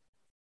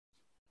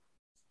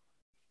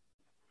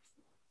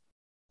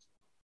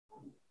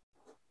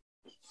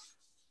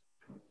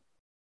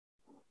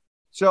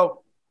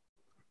 So,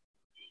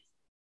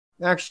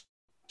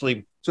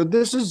 actually,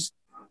 this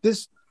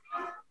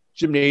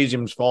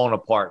gymnasium's falling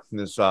apart from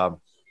this.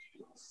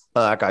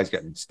 That guy's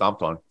getting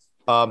stomped on.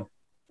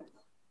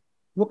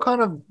 What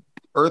kind of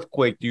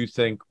earthquake do you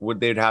think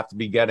they'd have to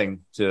be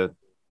getting to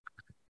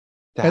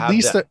at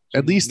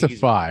least a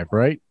 5,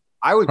 right?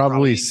 I would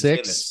probably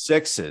 6.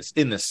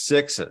 In the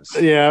sixes.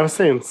 Yeah, I would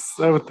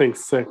think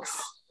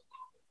 6.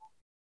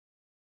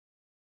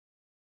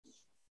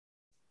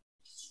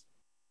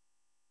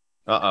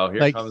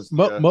 Here comes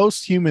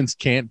most humans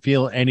can't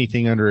feel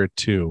anything under a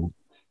 2.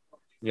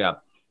 Yeah.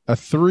 A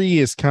 3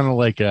 is kind of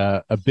like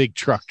a big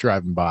truck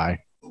driving by.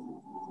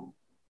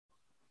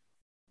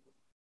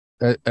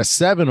 A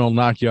 7 will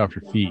knock you off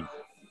your feet.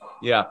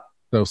 Yeah.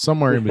 So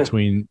somewhere in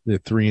between the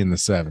 3 and the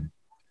 7.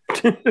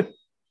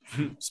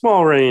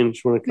 Small range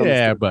when it comes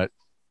to but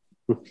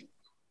and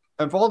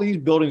if all these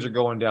buildings are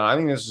going down, I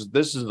think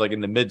this is like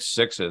in the mid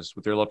 6s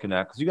what they're looking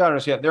at, because you got to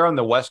understand they're on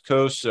the West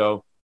Coast,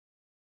 so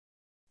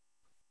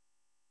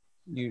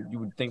you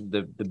would think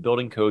the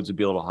building codes would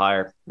be a little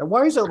higher. Now,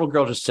 why is that little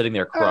girl just sitting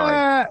there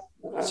crying?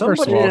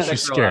 First of all,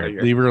 she's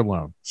scared. Leave her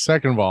alone.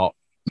 Second of all,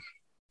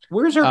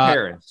 where's her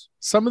parents?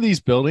 Some of these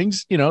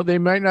buildings, they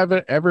might not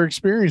have ever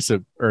experienced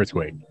an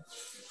earthquake.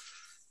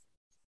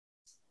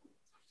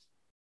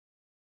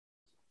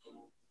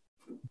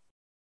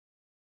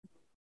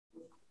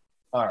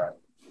 All right.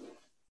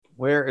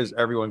 Where is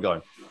everyone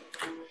going?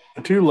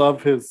 I do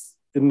love his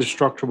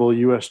indestructible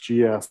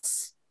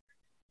USGS.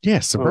 Yeah,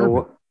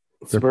 Suburban.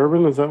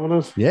 Suburban, is that what it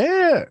is?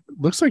 Yeah,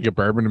 looks like a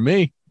bourbon to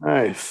me.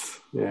 Nice.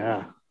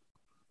 Yeah.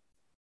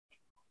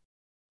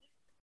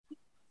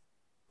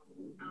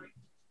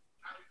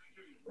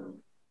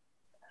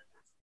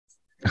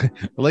 I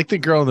like the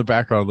girl in the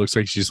background. Looks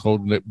like she's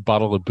holding a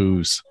bottle of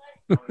booze.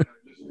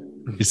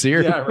 You see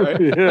her? Yeah,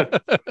 right.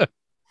 Yeah.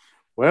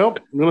 Well,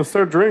 I'm gonna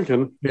start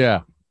drinking.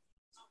 Yeah.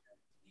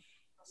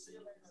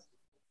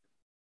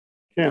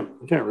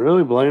 Can't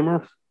really blame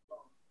her.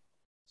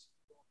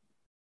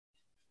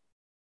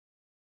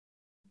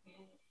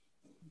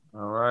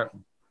 All right.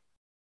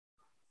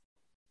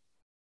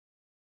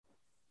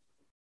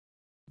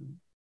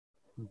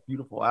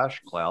 Beautiful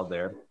ash cloud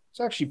there. It's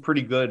actually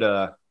pretty good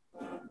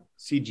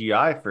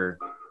CGI for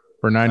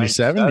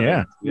 97.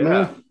 Yeah.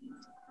 Yeah.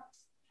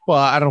 Well,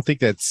 I don't think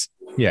that's.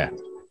 Yeah.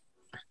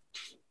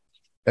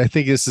 I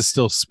think this is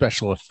still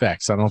special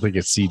effects. I don't think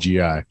it's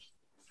CGI.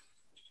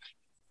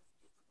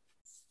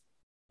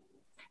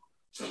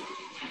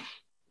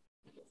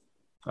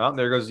 Oh,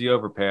 there goes the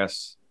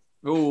overpass.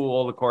 Oh,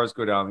 all the cars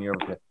go down the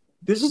overpass.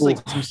 This is like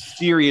some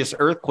serious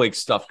earthquake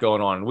stuff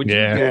going on. Would you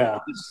get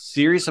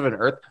serious of an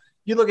earth?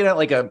 You're looking at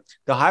like the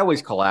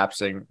highways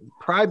collapsing.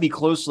 Probably be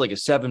close to like a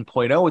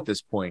 7.0 at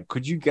this point.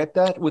 Could you get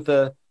that with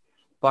a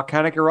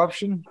volcanic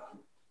eruption?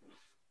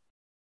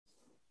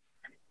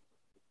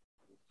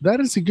 That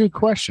is a good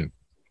question.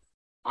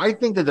 I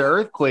think that the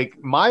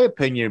earthquake, my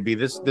opinion would be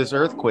this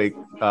earthquake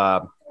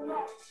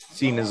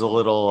scene is a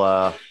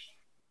little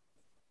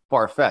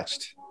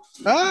far-fetched.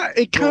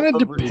 It kind of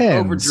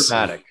depends. Over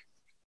dramatic.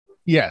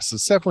 Yes,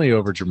 it's definitely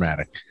over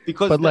dramatic.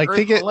 But like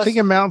think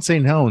of Mount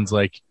St. Helens,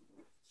 like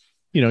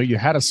you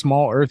had a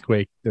small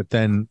earthquake that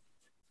then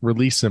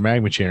released a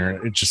magma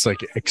chamber. It just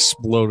like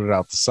exploded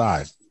out the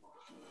side.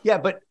 Yeah,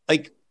 but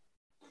like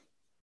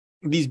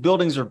these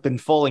buildings have been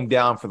falling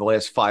down for the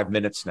last 5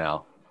 minutes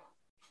now.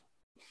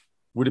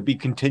 Would it be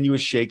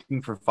continuous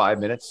shaking for 5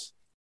 minutes?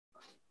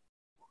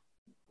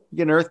 You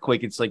get an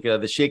earthquake, it's like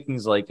the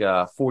shaking's like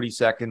 40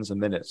 seconds a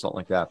minute, something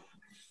like that.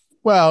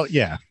 Well,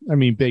 yeah. I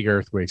mean, big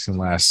earthquakes can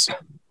last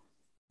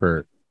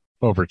for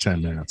over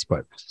 10 minutes,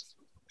 but it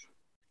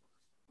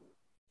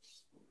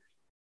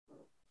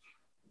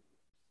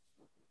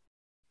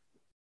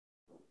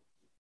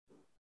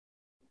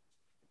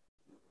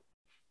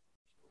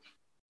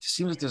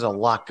seems like there's a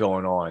lot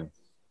going on.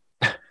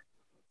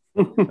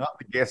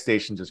 The gas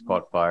station just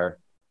caught fire.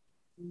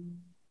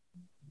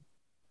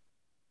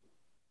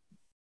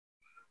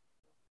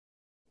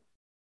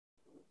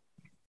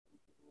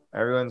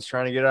 Everyone's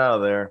trying to get out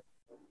of there.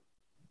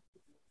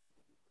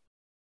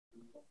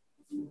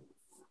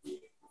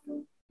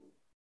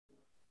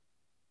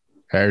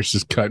 Harris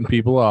is cutting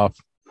people off.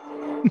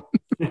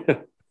 It's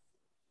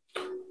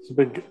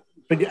a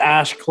big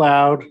ash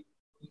cloud.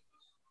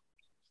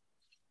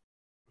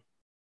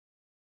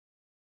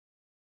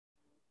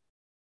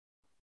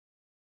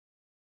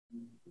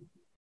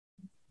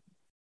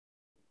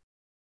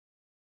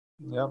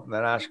 Yep,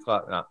 that ash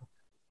cloud. No.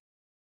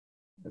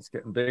 It's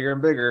getting bigger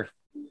and bigger.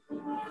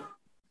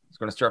 It's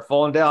going to start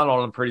falling down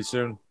on them pretty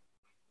soon.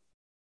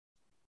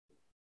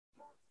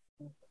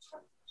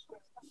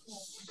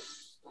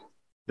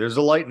 There's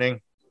the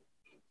lightning.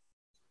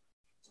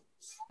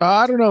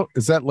 I don't know.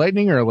 Is that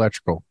lightning or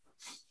electrical?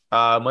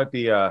 It might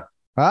be.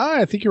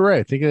 I think you're right.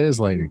 I think it is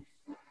lightning.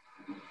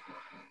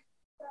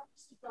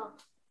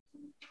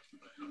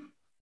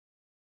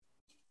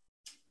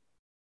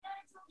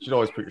 You should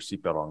always put your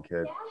seatbelt on,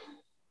 kid.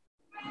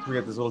 We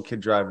got this little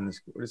kid driving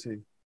this. What is he?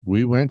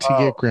 We went to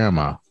get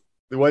grandma.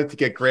 We went to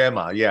get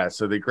grandma. Yeah.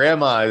 So the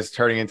grandma is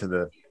turning into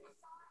the.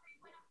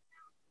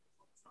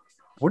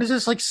 What is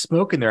this like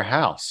smoke in their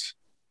house?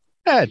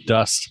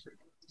 Dust.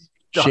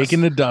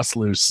 Shaking the dust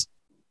loose.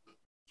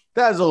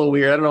 That's a little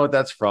weird. I don't know what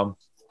that's from.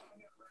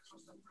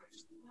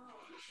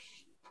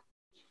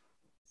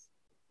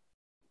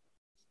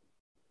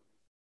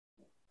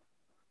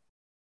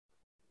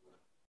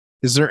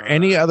 Is there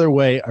any other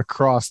way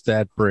across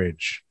that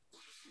bridge?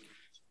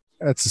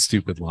 That's a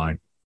stupid line.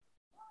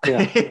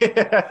 Yeah.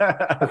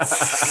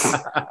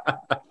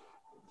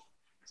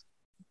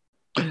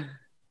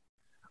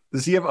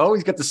 Does he have? Oh,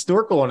 he's got the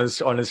snorkel on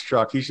his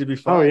truck. He should be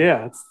fine. Oh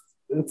yeah,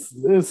 it's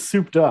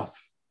souped up.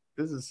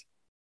 This is.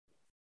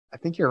 I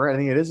think you're right. I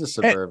think it is a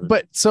Suburban.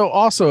 But so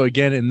also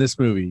again in this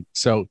movie,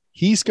 so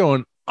he's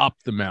going up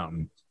the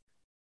mountain.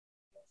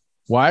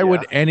 Why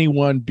would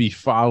anyone be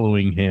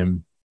following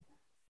him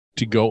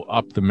to go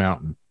up the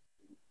mountain?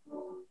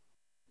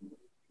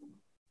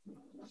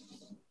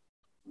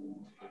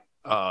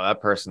 Oh, that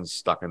person's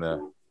stuck in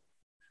there.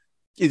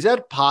 Is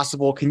that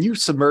possible? Can you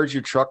submerge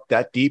your truck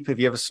that deep if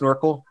you have a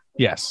snorkel?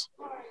 Yes.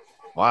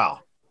 Wow.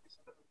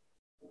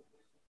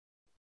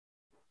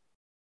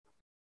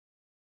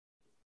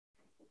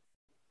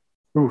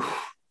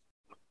 Oof.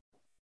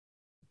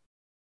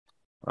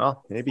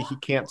 Well, maybe he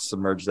can't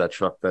submerge that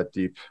truck that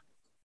deep.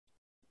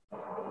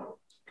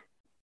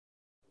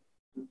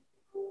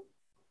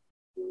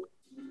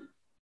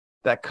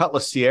 That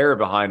Cutlass Sierra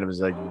behind him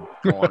is like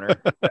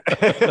corner.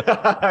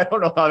 I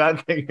don't know how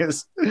that thing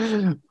is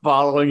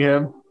following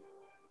him.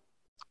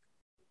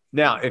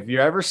 Now, if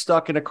you're ever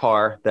stuck in a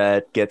car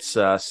that gets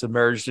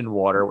submerged in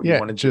water, what you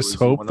want to just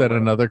hope that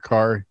another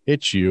car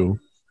hits you.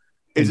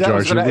 Is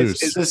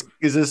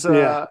this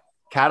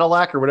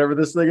Cadillac or whatever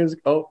this thing is?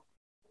 Oh,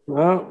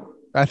 well,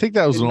 I think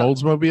that was an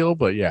Oldsmobile,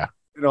 but yeah.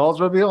 An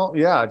Oldsmobile?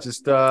 Yeah,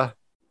 just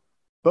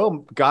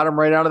boom, got him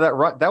right out of that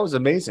rut. That was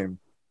amazing.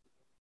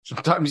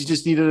 Sometimes you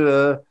just needed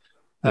an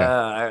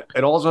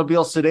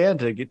Oldsmobile sedan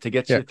to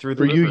get you through the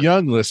For you river.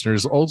 young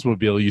listeners,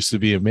 Oldsmobile used to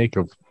be a make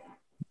of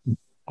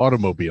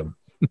automobile.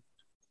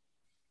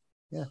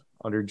 Yeah,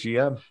 under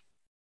GM.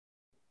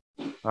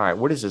 All right,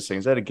 what is this thing?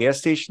 Is that a gas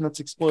station that's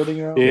exploding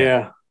now?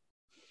 Yeah.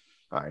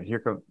 All right,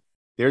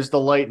 there's the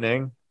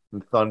lightning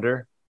and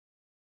thunder.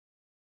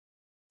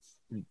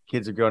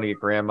 Kids are going to get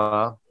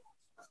grandma.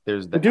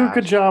 There's the They do a ash.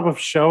 good job of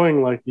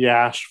showing like the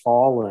ash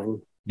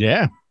falling.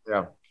 Yeah.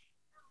 Yeah.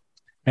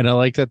 And I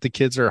like that the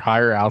kids are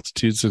higher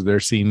altitude, so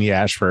they're seeing the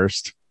ash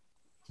first.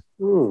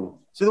 Ooh.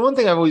 So the one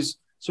thing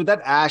so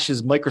that ash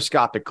is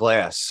microscopic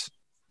glass.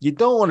 You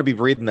don't want to be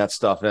breathing that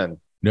stuff in.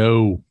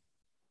 No.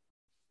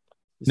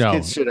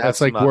 Kids should have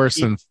that's like worse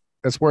than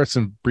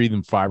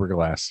breathing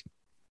fiberglass.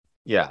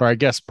 Yeah. Or I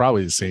guess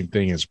probably the same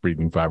thing as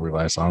breathing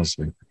fiberglass,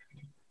 honestly.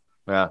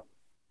 Yeah.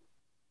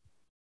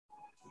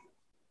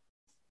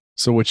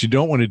 So what you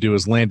don't want to do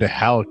is land a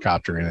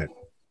helicopter in it.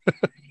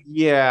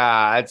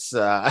 Yeah, it's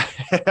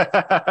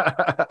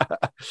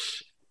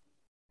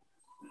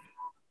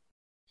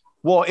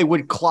well, it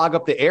would clog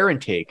up the air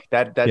intake.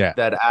 That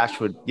ash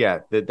would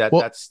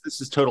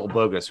this is total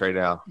bogus right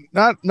now.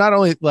 Not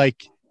only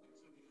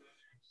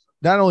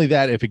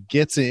that, if it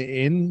gets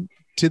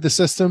into the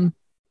system,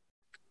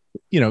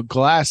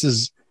 glass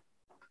is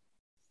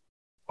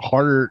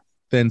harder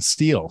than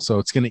steel, so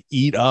it's going to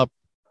eat up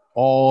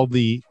all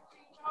the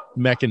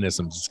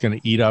mechanisms. It's going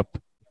to eat up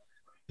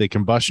the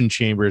combustion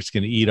chamber. It's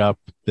going to eat up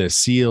the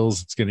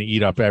seals. It's going to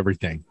eat up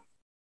everything.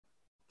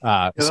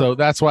 So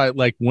that's why,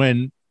 like,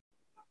 when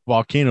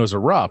volcanoes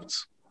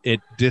erupt, it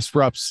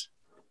disrupts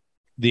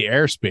the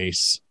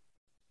airspace,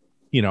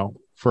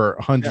 for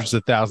hundreds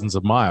of thousands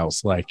of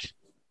miles. Like,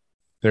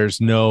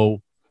 there's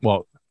no,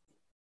 well,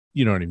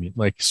 you know what I mean?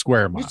 Like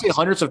square miles. You say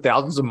hundreds of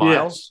thousands of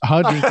miles? Yeah.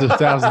 Hundreds of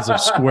thousands of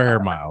square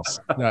miles.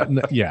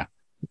 Yeah.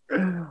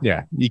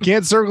 Yeah. You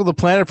can't circle the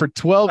planet for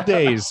 12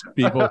 days,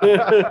 people.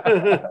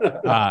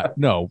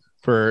 No,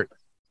 for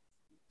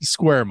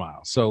square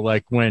miles. So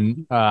like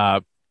when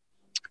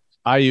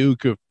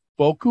Ayuka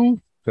Boku,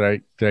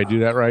 did I do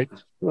that right?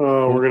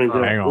 Oh, we're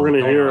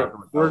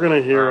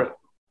gonna hear it.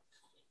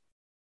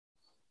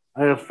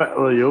 I have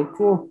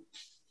Yoku.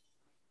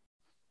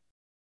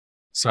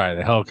 Sorry,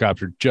 the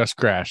helicopter just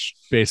crashed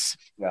based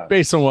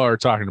on what we're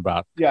talking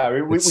about.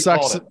 Yeah, we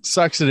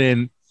sucks it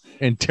in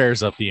and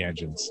tears up the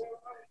engines.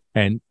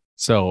 And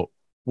so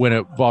when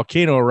a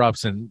volcano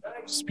erupts and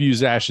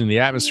spews ash in the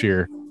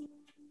atmosphere,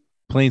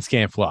 planes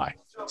can't fly.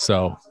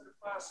 So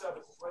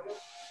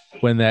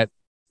when that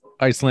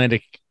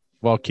Icelandic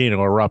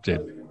volcano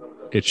erupted,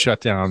 it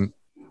shut down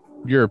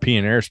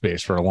European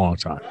airspace for a long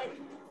time.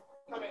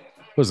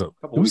 It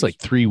was like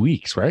 3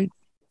 weeks, right?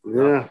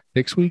 Yeah.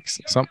 6 weeks?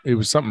 It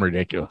was something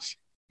ridiculous.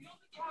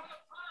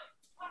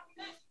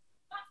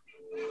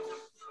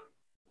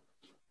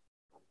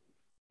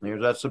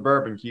 Here's that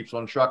Suburban keeps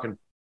on trucking.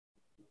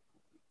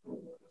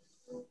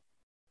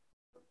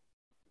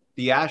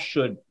 The ash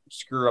should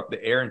screw up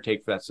the air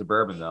intake for that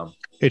Suburban, though.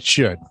 It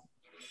should.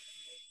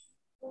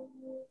 I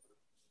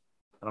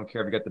don't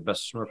care if you got the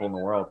best snorkel in the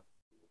world.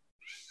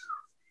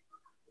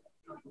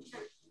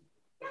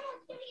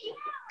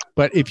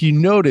 But if you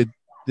noted,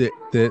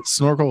 the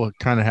snorkel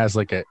kind of has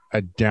like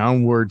a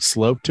downward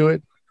slope to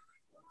it.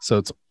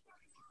 So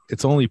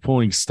it's only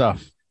pulling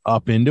stuff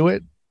up into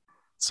it.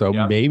 So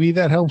maybe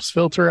that helps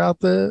filter out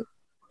the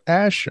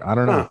ash. I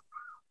don't know.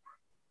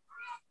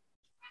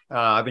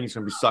 I think it's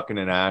going to be sucking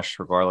in ash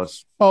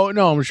regardless. Oh,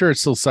 no, I'm sure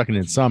it's still sucking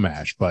in some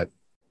ash, but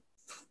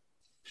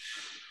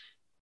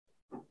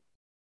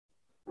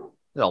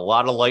there's a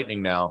lot of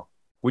lightning now.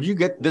 Would you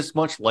get this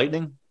much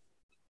lightning?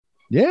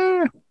 I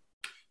Yeah.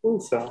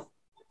 think so.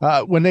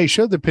 When they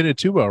showed the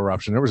Pinatubo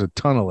eruption, there was a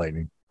ton of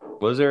lightning.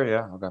 Was there?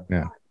 Yeah. Okay.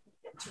 Yeah.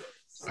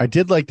 I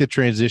did like the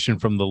transition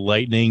from the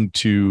lightning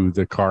to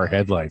the car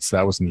headlights.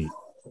 That was neat.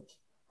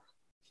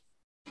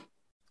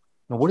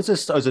 Now, what is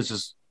this? Is it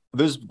just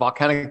those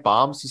volcanic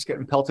bombs just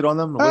getting pelted on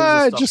them?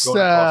 Just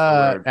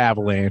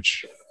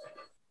avalanche.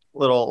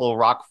 Little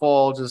rock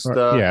fall. Just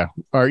not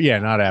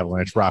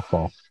avalanche, rock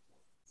fall.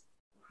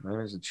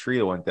 There's a tree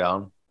that went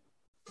down.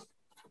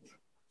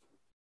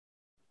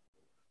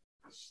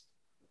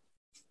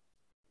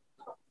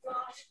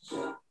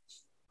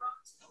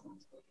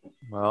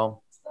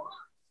 Well,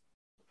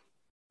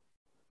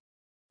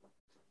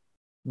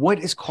 what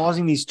is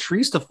causing these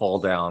trees to fall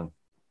down?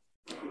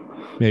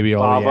 Maybe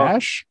all the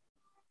ash.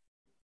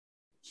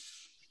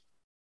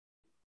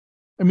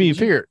 I mean, you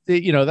figure,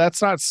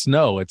 that's not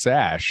snow, it's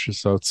ash.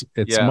 So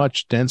it's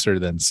much denser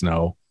than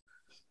snow.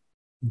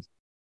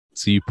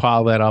 So you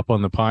pile that up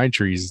on the pine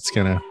trees, it's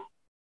going to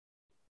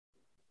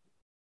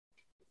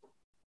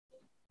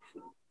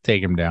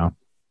take them down.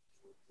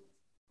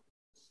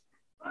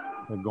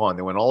 They're gone.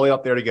 They went all the way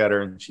up there to get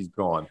her, and she's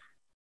gone.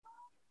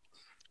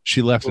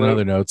 She left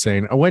another note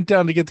saying, I went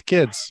down to get the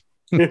kids.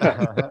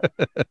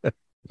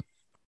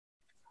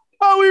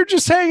 Oh, we were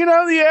just hanging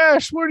out in the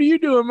ash. What are you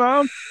doing,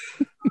 Mom?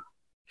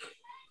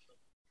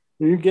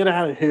 You get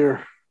out of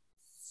here.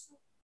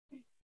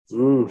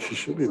 She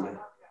should be there.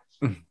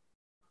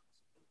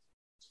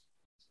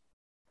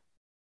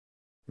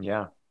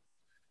 Yeah.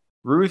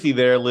 Ruthie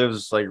there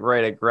lives like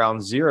right at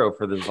ground zero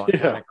for this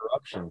volcanic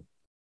eruption.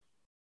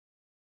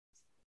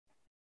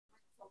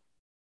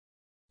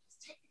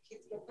 Take the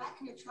kids, get back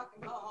in your truck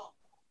and go home.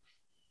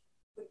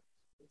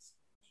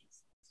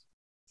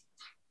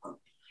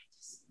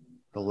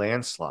 The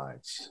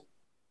landslides.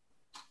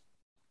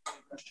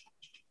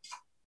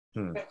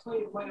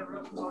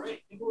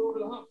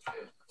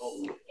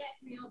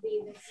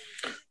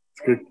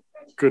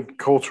 Good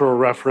cultural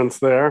reference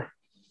there.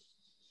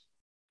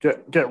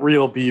 Get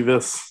real,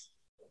 Beavis.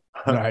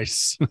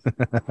 Nice. All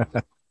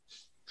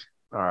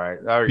right.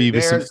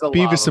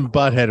 Beavis and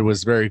Butthead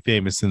was very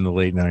famous in the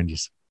late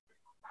 90s.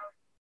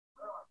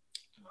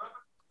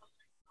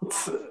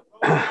 It's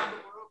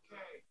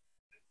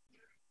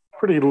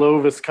pretty low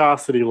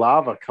viscosity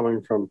lava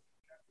coming from.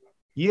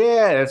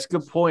 Yeah, that's a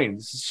good point.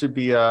 This should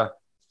be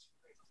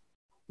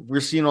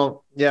we're seeing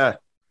all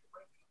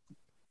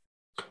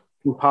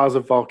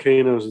Composite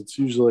volcanoes, it's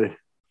usually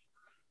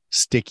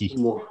sticky.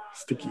 More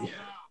sticky.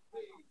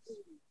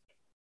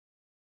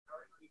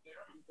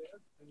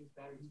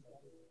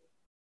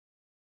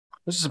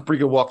 This is some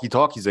pretty good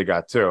walkie-talkies they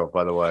got too,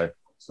 by the way.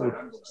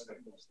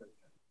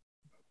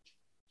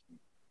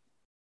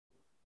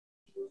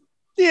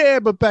 Yeah,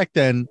 but back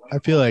then, I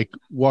feel like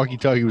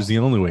walkie-talkie was the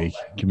only way you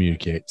could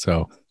communicate.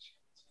 So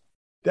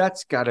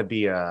that's got to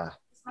be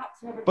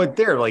but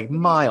they're like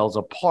miles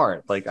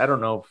apart. Like I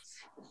don't know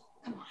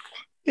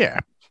if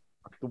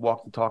the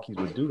walkie-talkies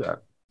would do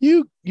that.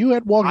 You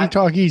had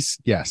walkie-talkies?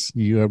 Yes,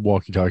 you had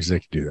walkie-talkies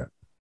that could do that.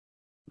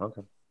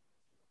 Okay.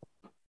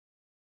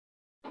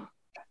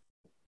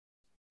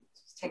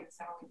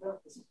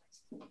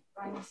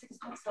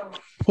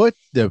 Put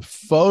the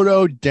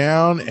photo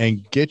down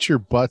and get your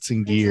butts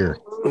in gear.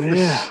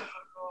 Yeah.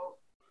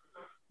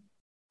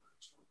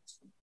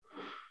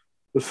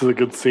 This is a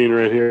good scene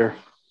right here.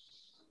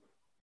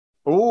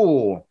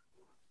 Oh,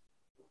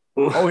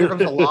 here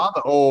comes the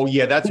lava. Oh,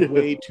 yeah, that's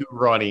way too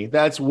runny.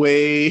 That's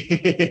way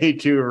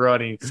too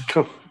runny.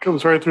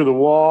 Comes right through the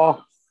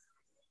wall.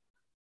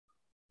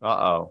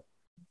 Uh-oh.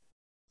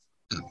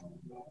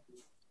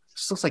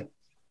 This looks like,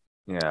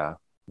 yeah.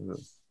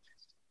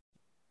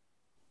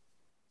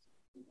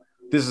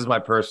 This is my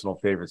personal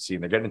favorite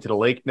scene. They're getting into the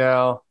lake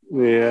now.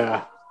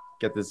 Yeah.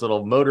 Get this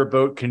little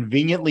motorboat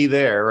conveniently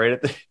there, right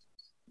at the.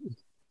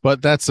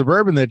 But that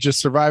Suburban that just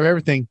survived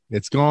everything,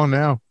 it's gone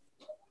now.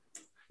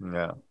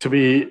 Yeah. To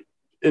be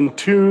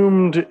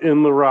entombed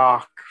in the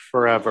rock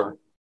forever.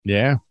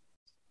 Yeah.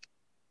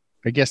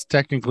 I guess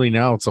technically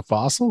now it's a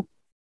fossil.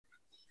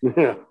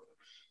 Yeah.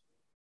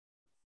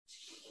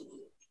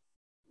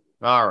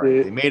 All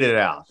right. They made it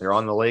out. They're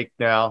on the lake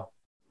now.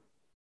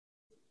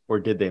 Or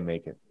did they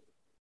make it?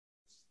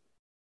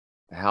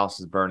 The house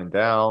is burning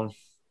down.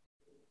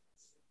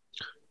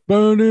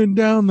 Burning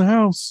down the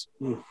house.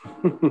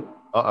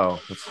 Uh-oh.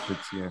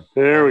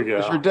 There we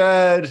go. You're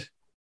dead.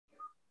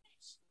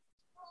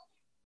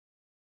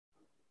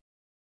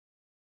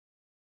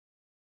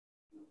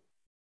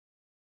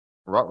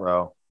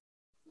 Ruh-roh.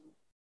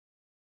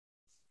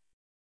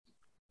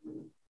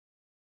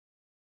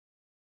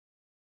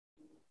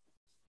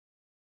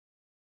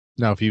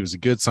 Now, if he was a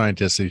good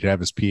scientist, he'd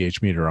have his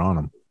pH meter on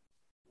him.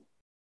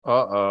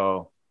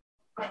 Uh-oh.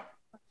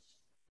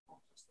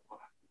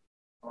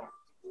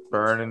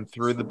 Burning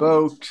through the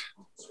boat.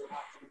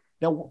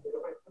 Now,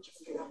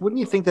 wouldn't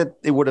you think that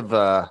it would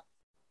have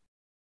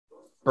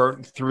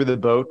burnt through the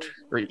boat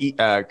or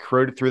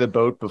corroded through the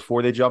boat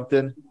before they jumped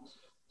in?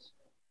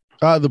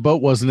 The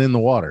boat wasn't in the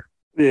water.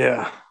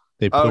 Yeah.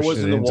 They pushed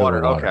it into the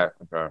water. Okay.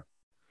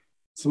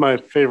 This is my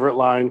favorite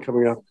line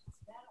coming up.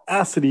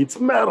 Acid eats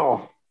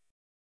metal.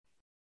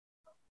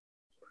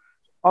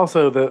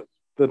 Also,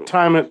 the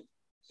time it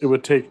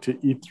would take to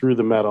eat through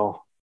the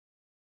metal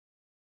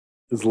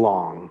is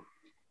long.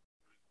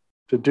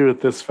 To do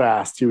it this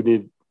fast, you would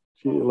need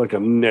like a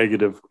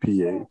negative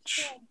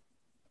pH.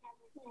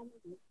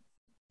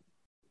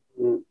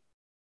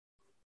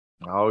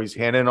 Oh, he's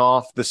handing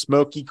off the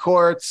smoky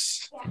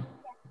quartz.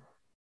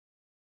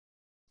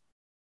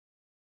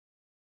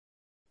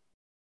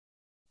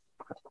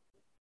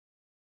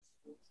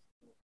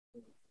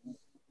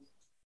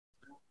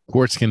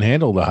 Quartz can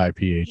handle the high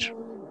pH.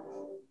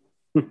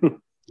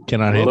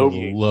 Cannot handle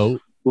the low.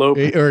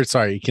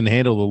 It can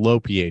handle the low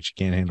pH. It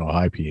can't handle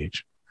high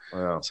pH.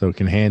 Wow. So it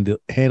can handle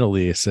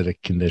the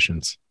acidic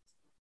conditions.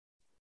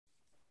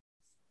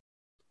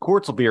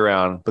 Quartz will be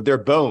around, but their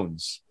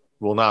bones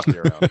will not be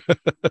around.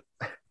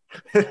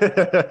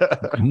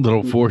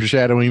 Little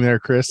foreshadowing there,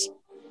 Chris.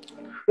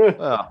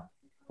 Well,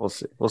 we'll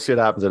see. We'll see what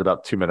happens in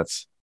about 2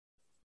 minutes.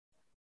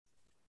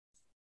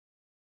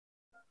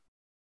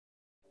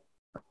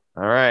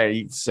 All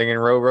right, singing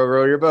 "Row, row,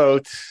 row your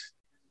boat."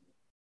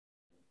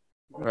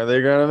 Are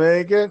they gonna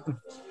make it?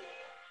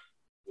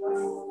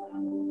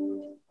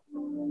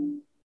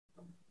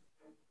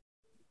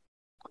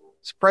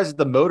 Surprised that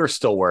the motor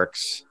still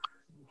works.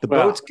 The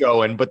boat's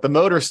going, but the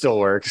motor still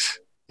works.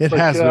 It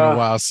has been a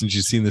while since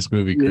you've seen this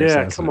movie, Chris.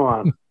 Yeah, come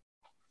on.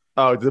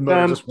 Oh, the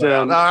motor just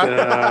went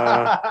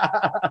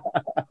out.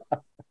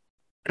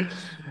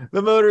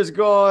 The motor's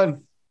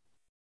gone.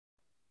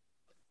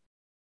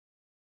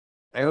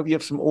 I hope you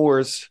have some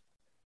oars.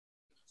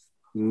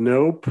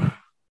 Nope.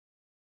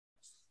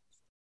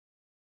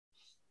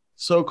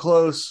 So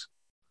close.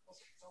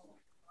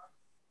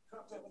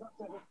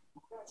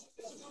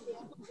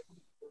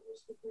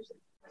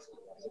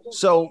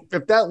 So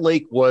if that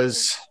lake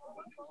was,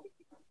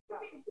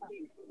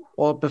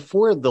 well,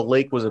 before the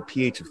lake was a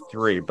pH of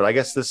 3, but I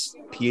guess this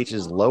pH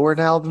is lower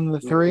now than the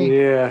 3.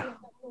 Yeah.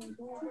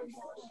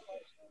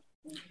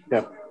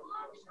 Yeah.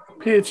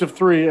 pH of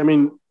 3, I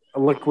mean, a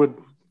liquid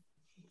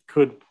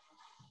could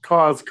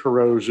cause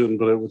corrosion,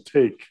 but it would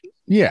take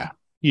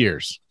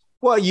years.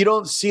 Well, you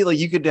don't see, like,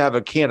 you could have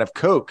a can of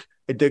Coke.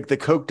 The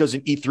Coke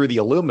doesn't eat through the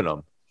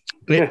aluminum.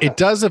 It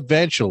does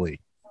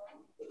eventually.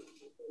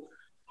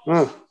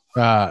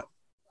 My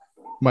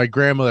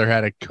grandmother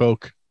had a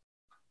Coke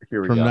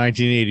from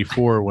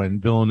 1984 when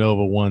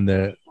Villanova won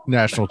the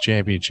national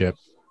championship.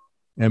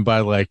 And by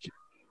like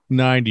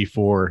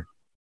 94,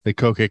 the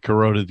Coke had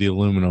corroded the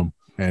aluminum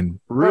and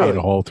cut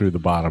a hole through the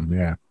bottom.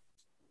 Yeah.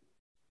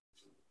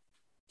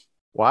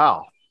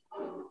 Wow.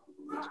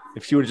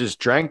 If she would have just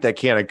drank that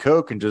can of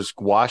Coke and just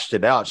washed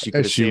it out, she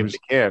could have saved the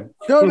can.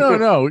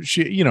 No.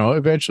 She,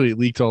 eventually it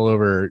leaked all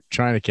over her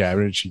china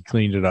cabinet and she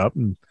cleaned it up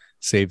and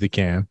saved the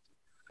can.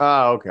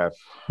 Oh, okay.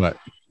 But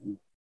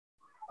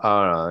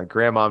I don't know.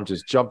 Grandmom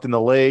just jumped in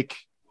the lake.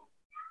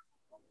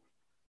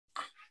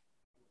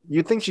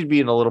 You'd think she'd be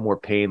in a little more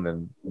pain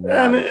than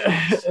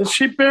that. And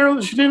she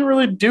didn't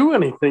really do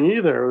anything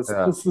either.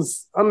 This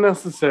is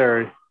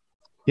unnecessary.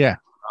 Yeah.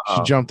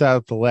 She jumped out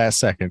at the last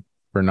second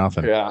for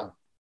nothing. Yeah.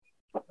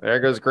 There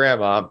goes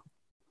Grandma.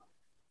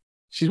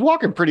 She's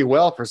walking pretty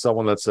well for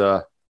someone that's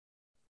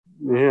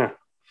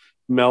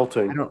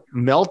melting.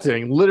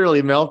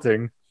 Literally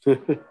melting.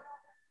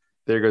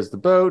 There goes the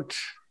boat.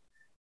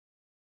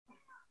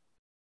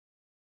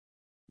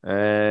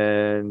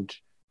 And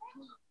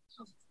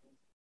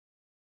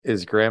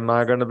is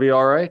Grandma going to be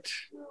all right?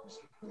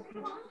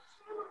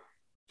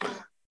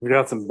 We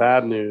got some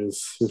bad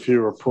news if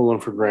you were pulling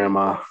for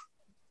Grandma.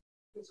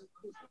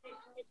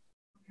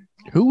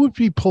 Who would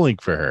be pulling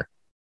for her?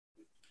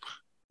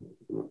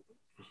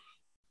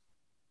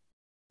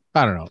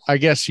 I don't know. I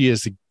guess she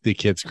is the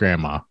kid's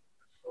grandma.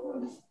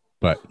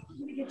 But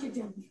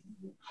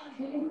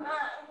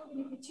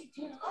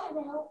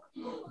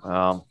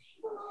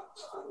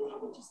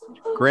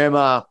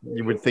Grandma,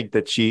 you would think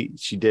that she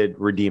did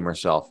redeem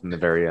herself in the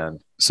very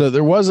end. So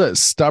there was a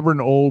stubborn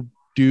old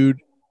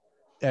dude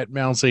at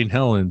Mount St.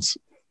 Helens.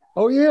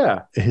 Oh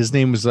yeah. His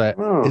name was like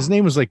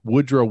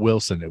Woodrow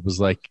Wilson. It was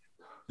like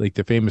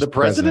the famous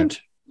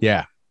president.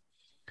 Yeah.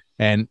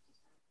 And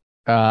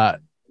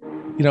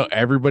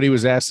everybody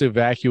was asked to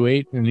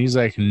evacuate and he's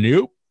like,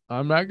 nope,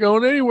 I'm not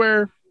going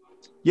anywhere.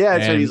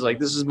 Yeah, so he's like,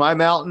 this is my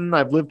mountain.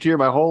 I've lived here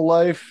my whole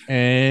life.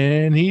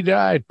 And he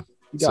died.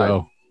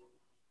 So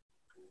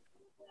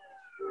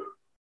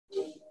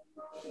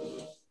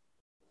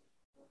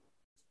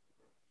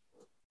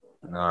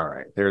all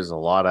right. There's a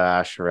lot of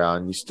ash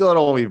around. You still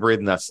don't want to be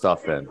breathing that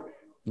stuff in.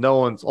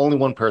 Only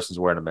one person's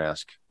wearing a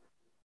mask.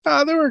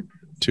 There were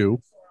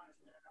 2.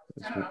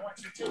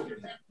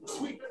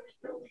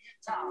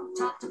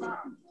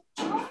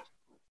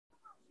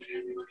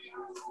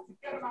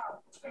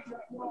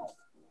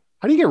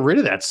 How do you get rid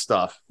of that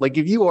stuff? Like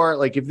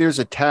if there's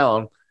a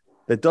town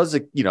that does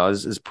it,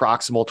 is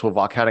proximal to a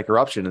volcanic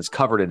eruption, is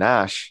covered in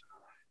ash.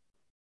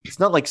 It's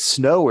not like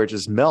snow where it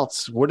just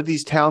melts. What do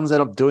these towns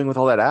end up doing with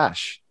all that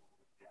ash?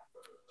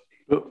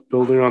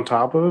 Building on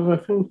top of it,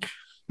 I think.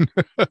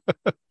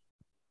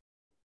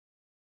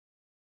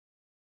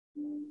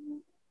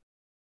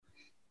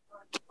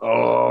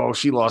 Oh,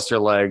 she lost her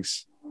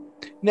legs.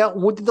 Now,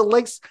 what did the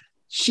legs?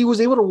 She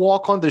was able to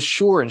walk on the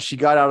shore and she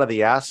got out of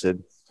the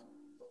acid.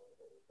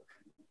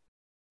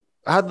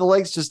 How did the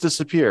legs just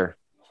disappear?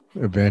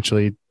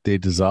 Eventually they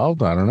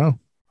dissolved. I don't know.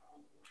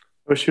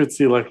 I wish you would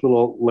see like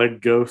little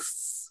leg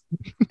ghosts.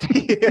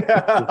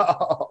 Yeah.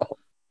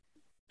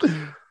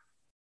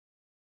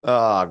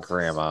 Oh,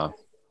 Grandma.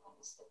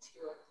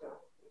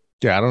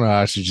 Yeah, I don't know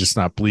how she's just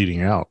not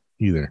bleeding out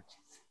either.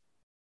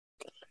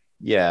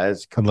 Yeah,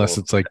 unless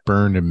it's like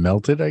burned and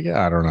melted. I guess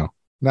I don't know.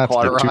 Not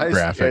to get too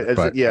graphic,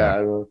 but yeah.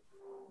 I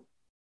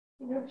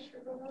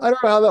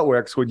don't know how that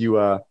works when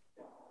you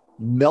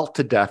melt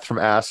to death from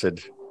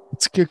acid.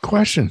 It's a good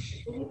question.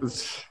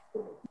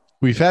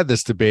 We've had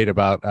this debate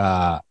about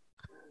the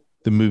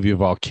movie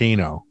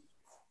Volcano.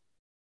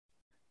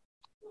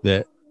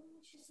 The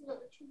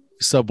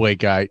subway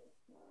guy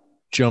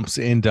jumps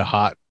into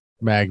hot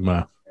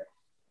magma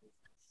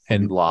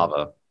and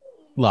lava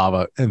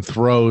and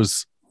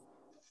throws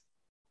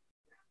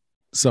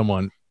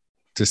someone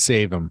to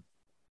save him,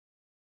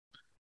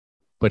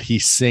 but he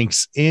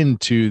sinks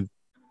into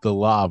the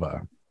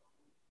lava.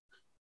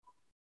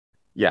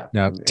 Yeah.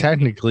 Now,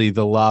 technically,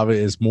 the lava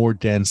is more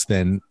dense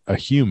than a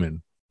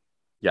human.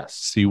 Yes.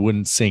 So you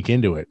wouldn't sink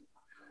into it.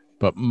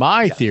 But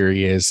my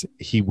theory is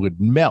he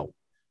would melt.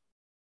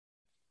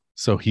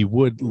 So he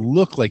would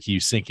look like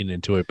he's sinking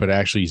into it, but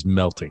actually he's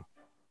melting.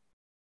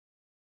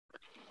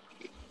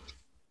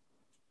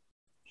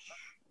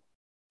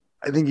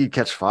 I think he'd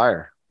catch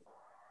fire.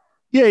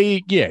 Yeah,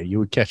 you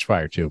would catch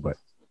fire too, but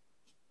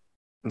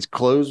it's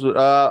closed.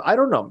 I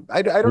don't know.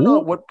 I don't know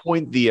at what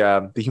point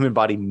the human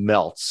body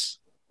melts.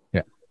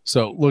 Yeah.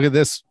 So look at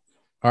this.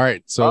 All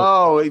right.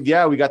 So we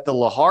got the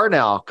lahar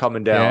now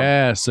coming down.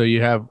 Yeah. So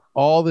you have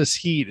all this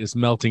heat is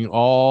melting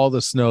all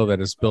the snow that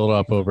has built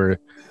up over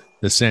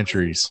the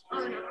centuries.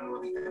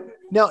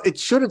 Now it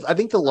should have. I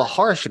think the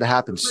lahar should have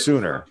happened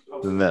sooner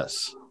than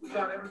this.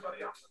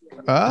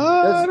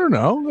 I don't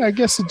know. I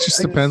guess it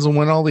just depends on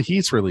when all the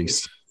heat's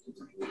released.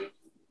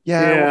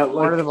 Yeah.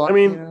 I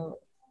mean,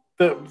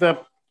 the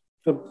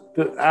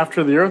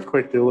after the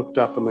earthquake, they looked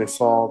up and they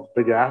saw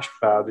the big ash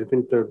cloud. Do you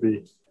think there'd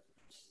be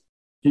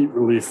heat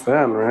release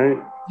then, right?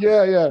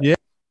 Yeah.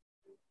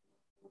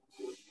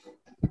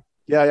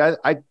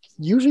 I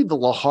usually the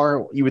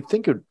lahar, you would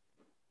think it.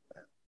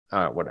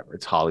 Whatever.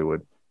 It's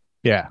Hollywood.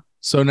 Yeah.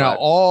 So now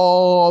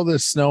all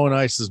this snow and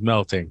ice is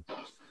melting,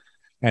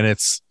 and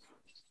it's,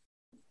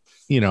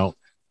 and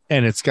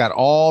it's got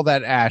all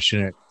that ash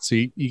in it. So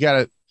you got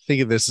to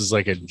think of this as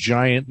like a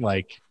giant,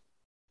 like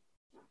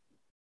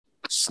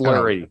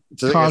slurry.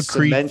 It's like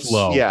concrete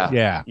flow.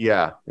 Yeah.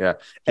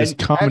 Just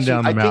coming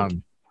down the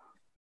mountain.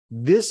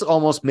 This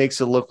almost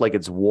makes it look like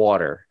it's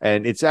water,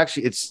 and it's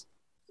actually this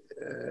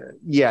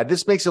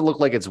makes it look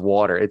like it's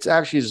water. It's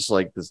actually just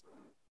like this.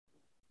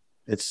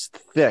 It's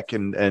thick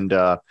and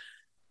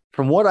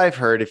from what I've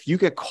heard, if you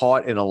get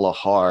caught in a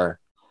lahar,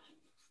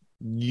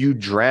 you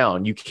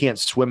drown. You can't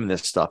swim in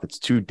this stuff. It's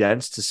too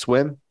dense to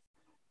swim.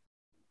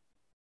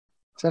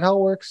 Is that how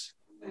it works?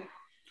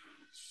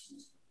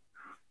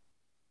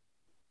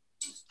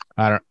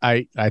 I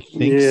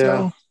think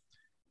so.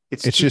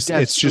 It's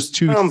just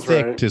too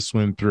thick to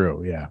swim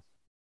through. Yeah.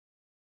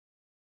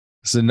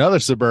 It's another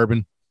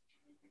Suburban.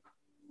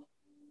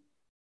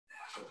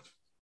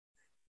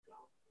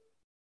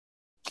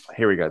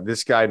 Here we go.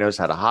 This guy knows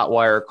how to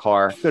hotwire a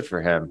car. Good for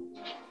him.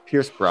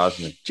 Pierce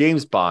Brosnan,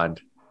 James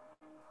Bond.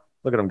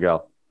 Look at him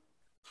go.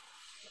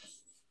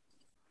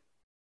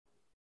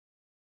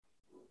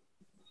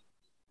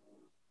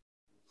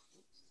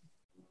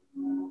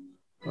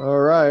 All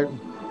right.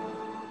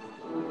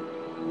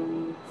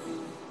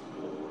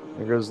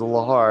 There goes the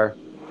lahar.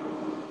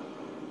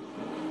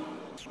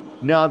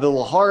 Now, the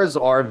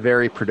lahars are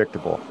very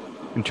predictable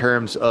in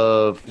terms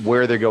of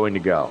where they're going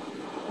to go.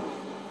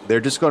 They're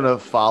just going to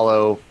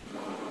follow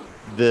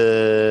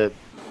the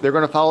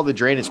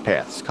drainage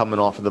paths coming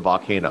off of the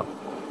volcano.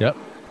 Yep.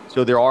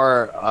 So there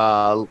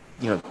are,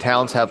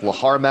 towns have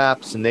lahar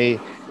maps, and they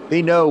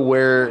know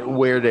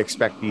where to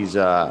expect these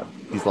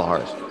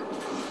lahars.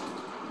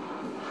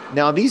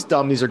 Now these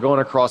dummies are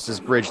going across this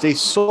bridge. They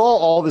saw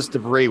all this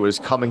debris was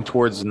coming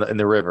towards in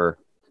the river.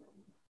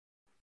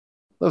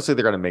 Looks like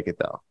they're going to make it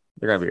though.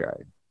 They're going to be all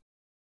right.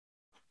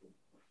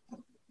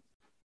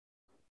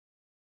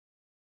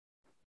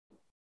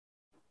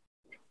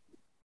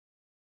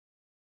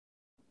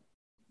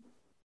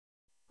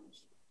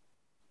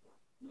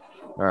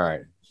 All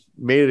right.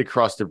 Made it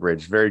across the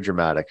bridge. Very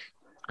dramatic.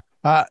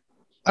 I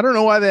don't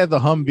know why they had the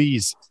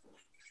Humvees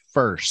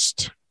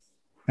first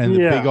and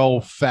the big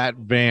old fat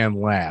van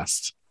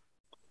last.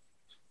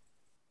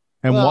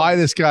 And why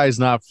this guy's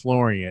not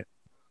flooring it.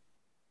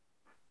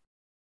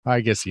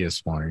 I guess he is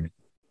flooring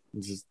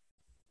it.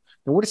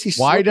 What is he?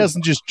 Why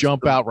doesn't just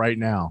jump out right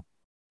now?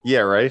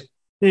 Yeah, right?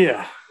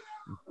 Yeah.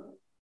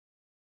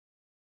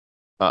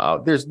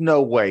 Uh-oh. There's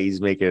no way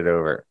he's making it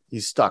over.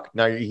 He's stuck.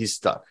 Now he's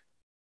stuck.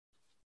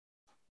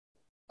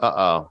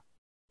 Uh-oh.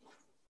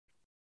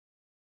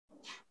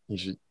 He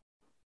should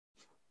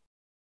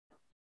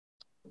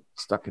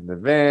stuck in the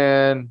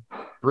van.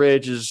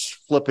 Bridge is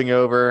flipping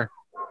over.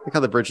 Look how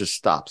the bridge just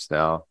stops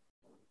now.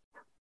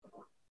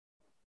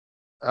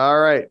 All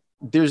right.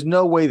 There's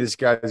no way this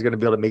guy is going to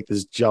be able to make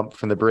this jump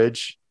from the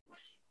bridge.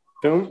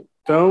 Don't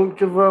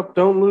give up.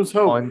 Don't lose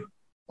hope.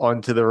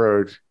 Onto the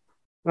road.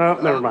 Oh,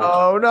 never mind.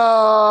 Oh,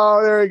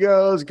 no. There he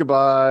goes.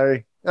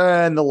 Goodbye.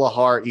 And the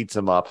lahar eats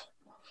him up.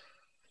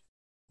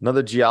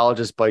 Another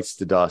geologist bites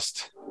the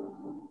dust.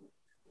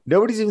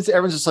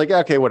 Everyone's just like,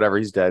 okay, whatever.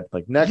 He's dead.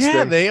 Like, next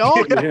thing. They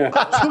all took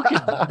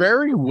it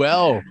very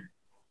well.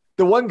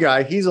 The one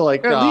guy, he's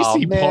like, at least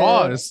he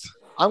paused.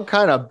 I'm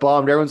kind of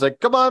bummed. Everyone's like,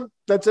 come on.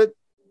 That's it.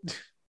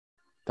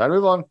 Time to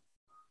move on.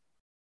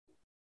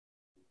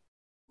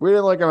 We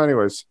didn't like him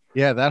anyways.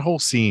 Yeah, that whole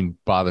scene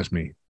bothers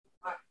me.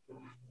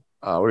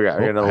 We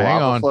got another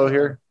lava flow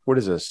here. What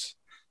is this?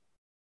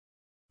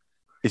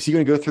 Is he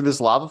going to go through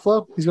this lava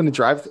flow? He's going to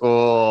drive.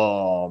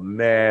 Oh,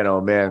 man.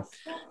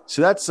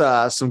 So that's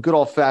some good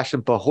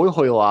old-fashioned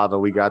Pahoehoe lava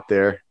we got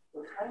there.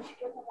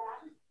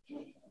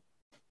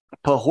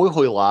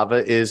 Pahoehoe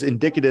lava is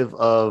indicative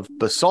of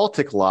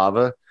basaltic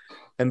lava,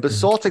 and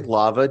basaltic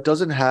lava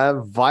doesn't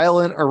have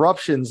violent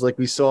eruptions like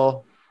we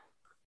saw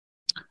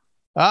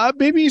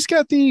Maybe he's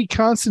got the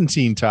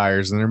Constantine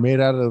tires and they're made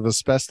out of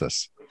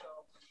asbestos.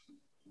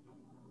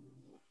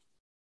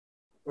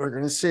 We're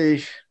going to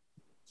see.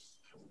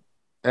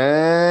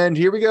 And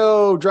here we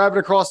go, driving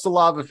across the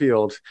lava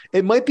field.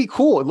 It might be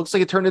cool. It looks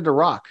like it turned into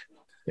rock,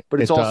 but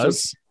it's also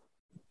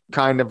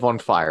kind of on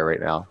fire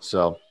right now.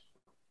 So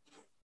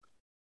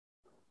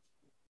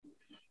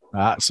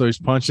he's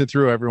punching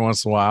through every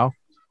once in a while.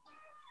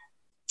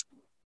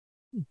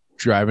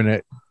 Driving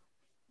it.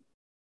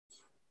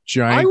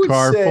 Giant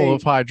car full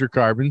of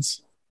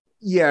hydrocarbons.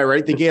 Yeah,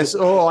 right. The gas.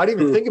 Oh, I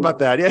didn't even think about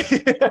that. Yeah.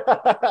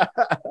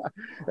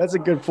 That's a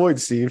good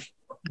point, Steve.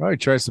 Oh, he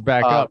tries to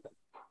back up.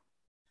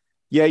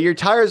 Yeah, your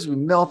tires are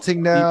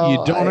melting now.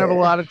 You don't have a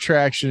lot of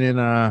traction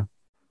in.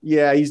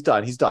 Yeah, he's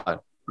done. He's done.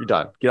 You're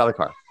done. Get out of the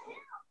car.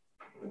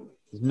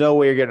 There's no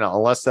way you're getting out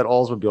unless that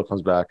Oldsmobile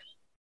comes back.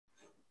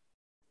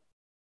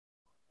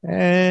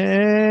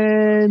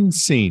 And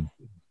scene.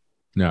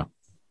 No.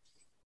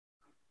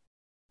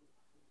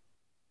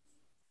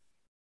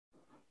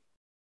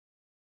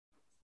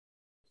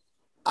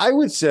 I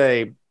would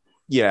say,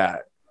 yeah,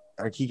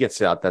 like he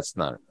gets out. That's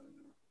not.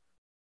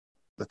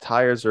 The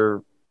tires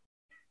are.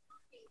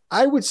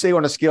 I would say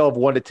on a scale of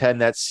 1 to 10,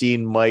 that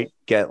scene might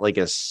get like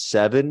a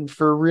 7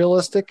 for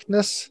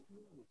realisticness.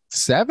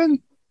 7?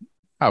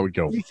 I would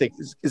go. What do you think?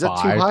 Is that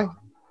too high?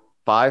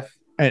 5?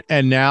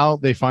 And now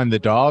they find the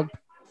dog.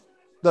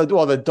 The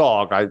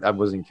dog. I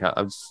wasn't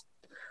counting.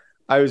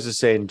 I was just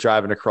saying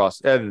driving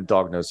across, and the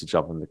dog knows to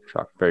jump in the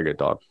truck. Very good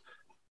dog.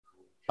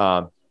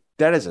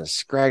 That is a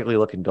scraggly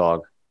looking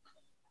dog.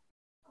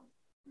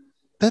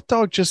 That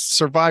dog just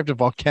survived a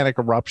volcanic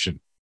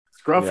eruption.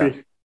 Scruffy.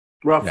 Yeah.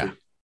 Ruffy.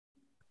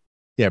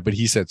 Yeah, but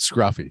he said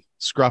scruffy.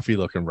 Scruffy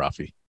looking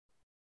roughy.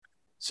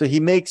 So he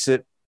makes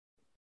it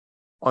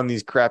on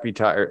these crappy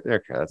tires.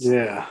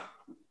 Okay,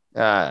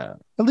 at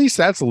least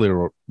that's a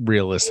little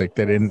realistic.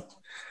 They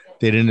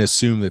didn't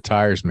assume the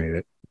tires made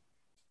it.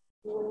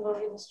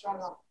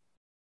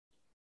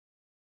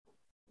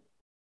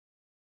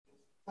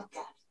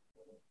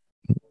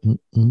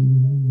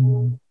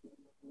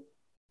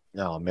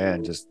 Oh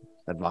man, just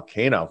that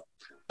volcano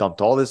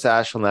dumped all this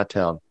ash on that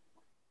town.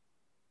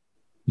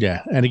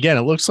 Yeah, and again,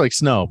 it looks like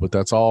snow, but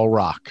that's all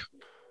rock.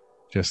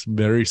 Just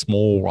very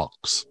small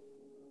rocks.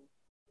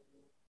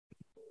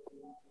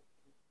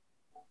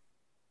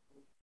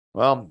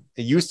 Well,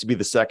 it used to be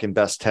the second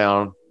best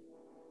town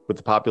with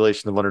a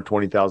population of under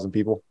 20,000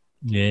 people.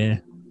 Yeah.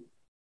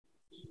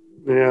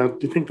 Yeah. Do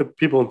you think the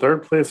people in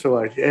third place are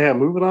like, yeah,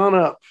 moving on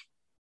up?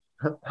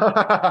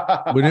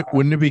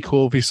 Wouldn't it be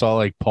cool if he saw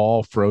like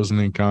Paul frozen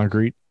in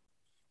concrete?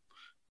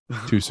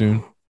 Too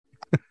soon.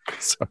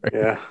 Sorry.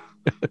 Yeah.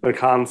 Like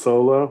Han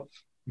Solo.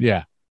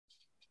 Yeah.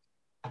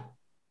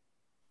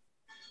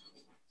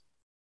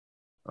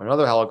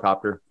 Another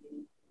helicopter.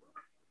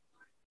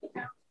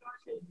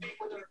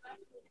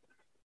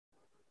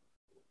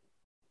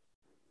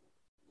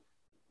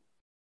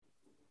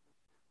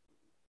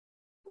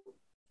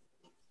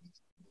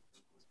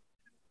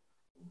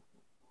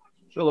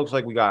 So it looks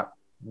like we got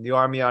the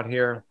army out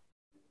here.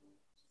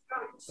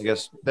 I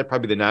guess that'd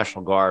probably be the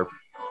National Guard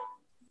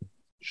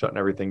shutting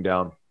everything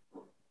down.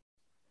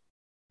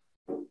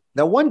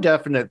 Now, one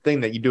definite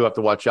thing that you do have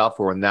to watch out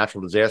for when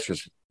natural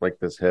disasters like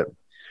this hit,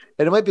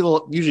 and it might be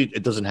usually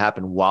it doesn't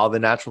happen while the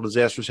natural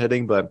disaster is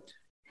hitting, but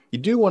you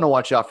do want to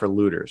watch out for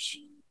looters.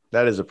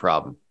 That is a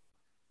problem.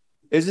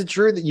 Is it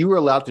true that you were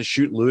allowed to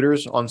shoot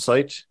looters on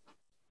site?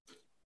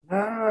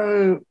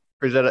 Or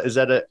is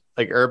that a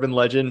like urban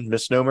legend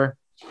misnomer?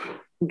 I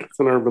think it's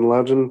an urban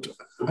legend.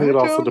 I think it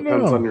also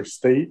depends on your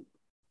state.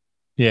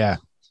 Yeah.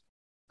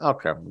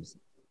 Okay.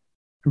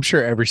 I'm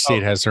sure every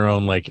state has their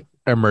own like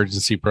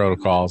emergency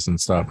protocols and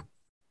stuff.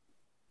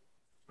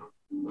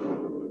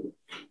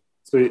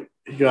 So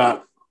he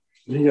got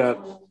the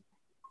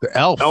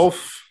elf.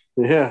 Elf.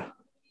 Yeah.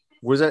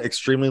 Was that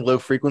extremely low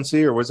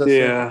frequency or was that?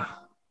 Yeah.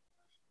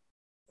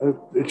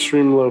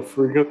 Extreme low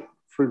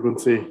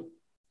frequency. It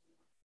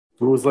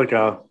was like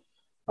a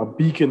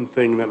beacon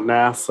thing that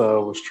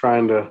NASA was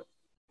trying to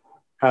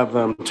have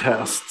them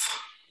test.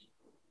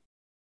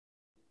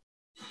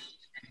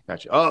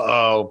 Gotcha.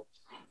 Uh-oh.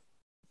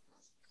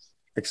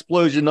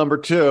 Explosion number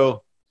 2.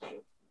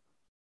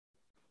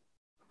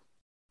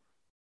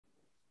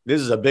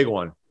 This is a big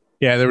one.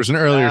 Yeah, there was an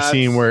earlier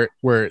scene where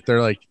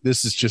they're like,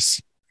 this is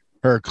just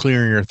her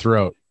clearing her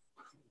throat.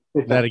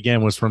 That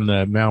again was from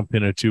the Mount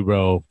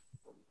Pinatubo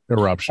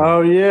eruption.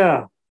 Oh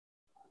yeah.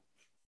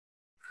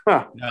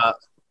 Huh.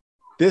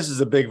 This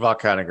is a big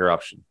volcanic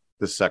eruption.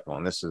 This second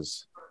one. This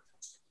is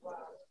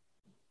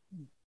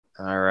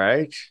all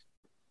right.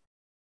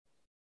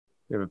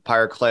 We have a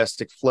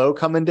pyroclastic flow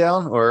coming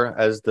down, or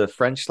as the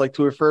French like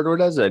to refer to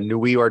it as, a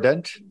nuit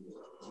ardente.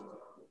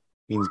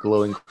 Means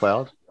glowing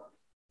cloud.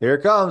 Here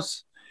it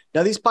comes.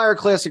 Now, these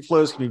pyroclastic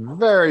flows can be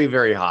very,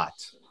 very hot.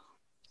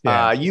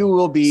 Yeah. You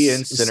will be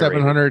incinerated.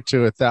 700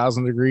 to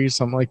 1,000 degrees,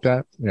 something like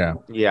that. Yeah.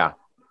 Yeah.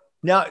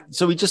 Now,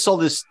 so we just saw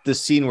this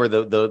scene where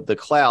the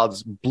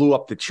clouds blew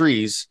up the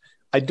trees.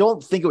 I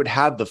don't think it would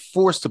have the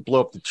force to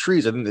blow up the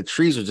trees. I think the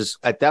trees are just,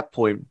 at that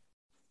point,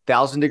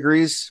 1,000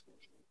 degrees,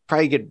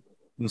 probably get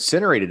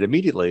incinerated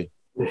immediately.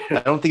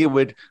 I don't think it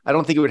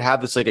would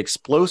have this like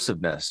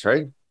explosiveness,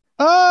 right?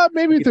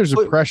 Maybe if there's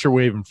a pressure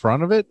wave in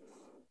front of it.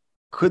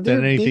 Could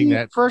there anything be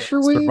that pressure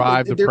wave?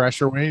 Survive the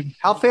pressure wave?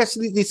 How fast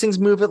do these things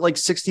move at like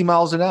 60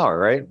 miles an hour,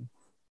 right?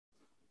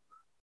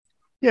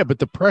 Yeah, but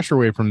the pressure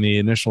wave from the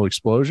initial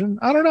explosion,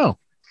 I don't know.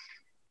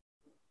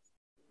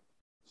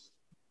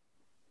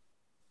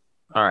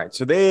 All right,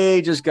 so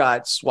they just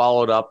got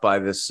swallowed up by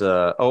this.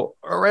 Right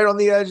on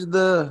the edge of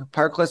the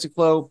pyroclastic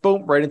flow,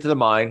 boom, right into the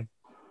mine.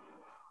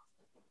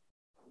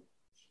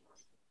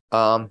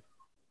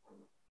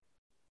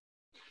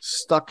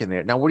 Stuck in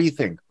there. Now, what do you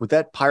think? Would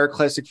that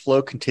pyroclastic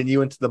flow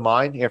continue into the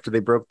mine after they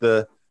broke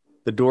the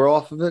door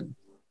off of it?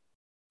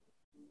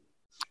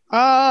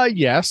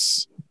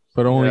 Yes,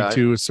 but only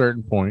to a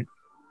certain point.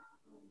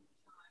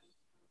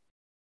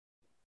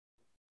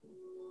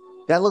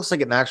 That looks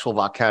like an actual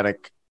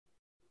volcanic.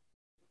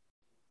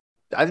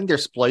 I think they're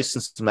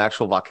splicing some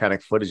actual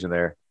volcanic footage in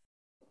there.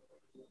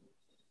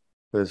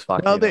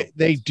 No,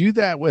 they do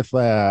that with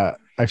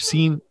I've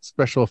seen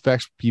special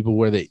effects people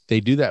where they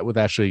do that with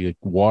actually like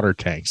water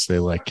tanks. They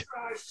like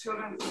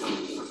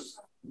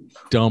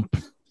dump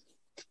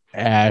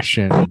ash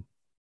and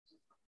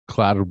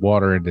clouded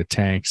water into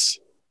tanks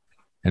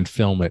and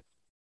film it.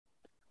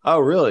 Oh,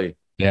 really?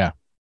 Yeah.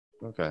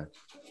 Okay.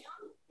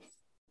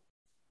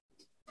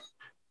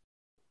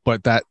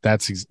 But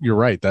that's you're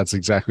right. That's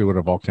exactly what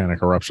a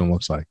volcanic eruption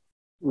looks like.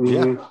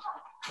 Yeah.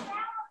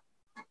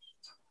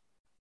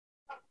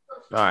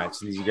 All right,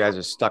 so these guys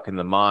are stuck in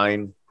the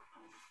mine.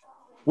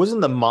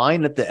 Wasn't the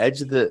mine at the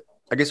edge of the...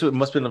 I guess it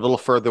must have been a little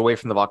further away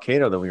from the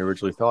volcano than we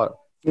originally thought.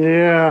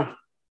 Yeah.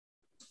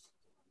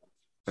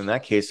 In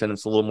that case, then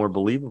it's a little more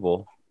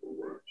believable.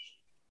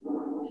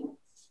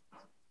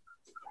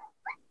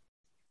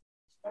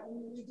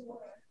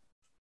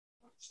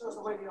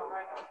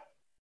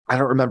 I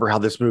don't remember how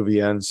this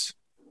movie ends.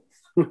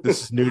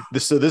 This is new.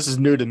 This is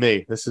new to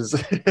me. This is...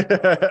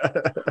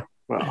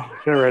 Well,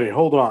 get ready.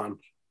 Hold on.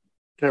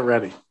 Get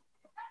ready.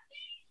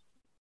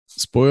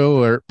 Spoiler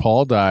alert,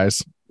 Paul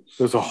dies.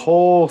 There's a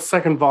whole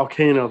second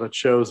volcano that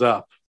shows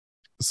up.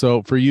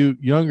 So for you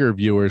younger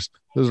viewers,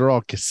 those are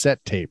all cassette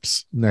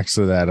tapes next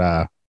to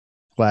that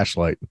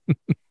flashlight.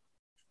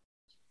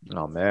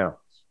 Oh, man.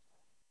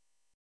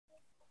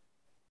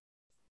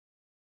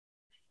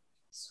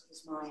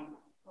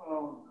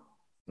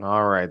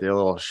 All right, they're a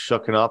little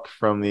shooken up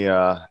from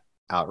the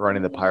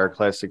outrunning the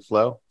pyroclastic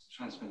flow.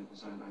 Transmitter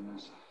designed by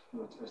NASA. We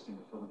were testing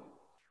the filament.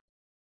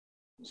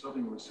 I was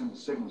hoping it would send a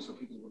signal so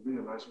people would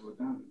realize we were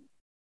down.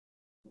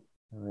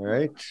 All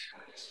right.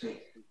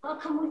 I'll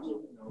come with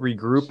you.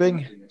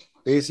 Regrouping,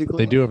 basically. But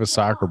they do have a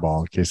soccer ball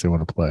in case they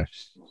want to play.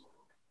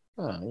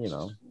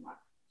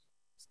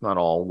 It's not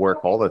all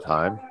work all the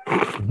time.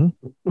 Mm-hmm.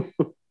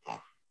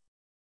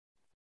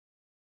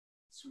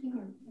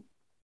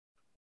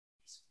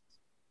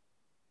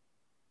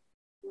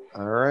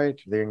 All right.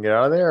 They can get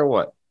out of there or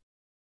what?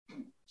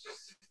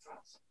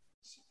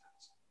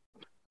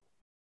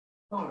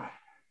 All right.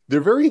 They're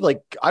very,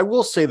 I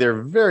will say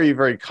they're very,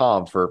 very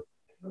calm for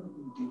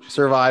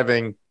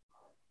surviving,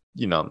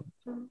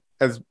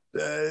 as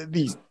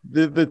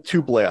the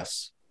two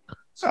blasts.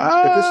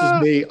 If this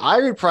is me,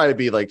 I'd probably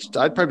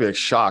be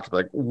shocked.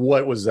 Like,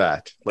 what was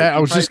that? I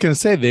was just going to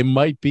say they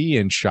might be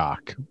in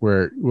shock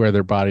where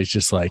their body's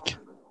just like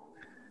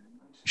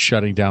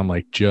shutting down,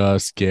 like,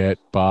 just get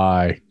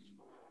by.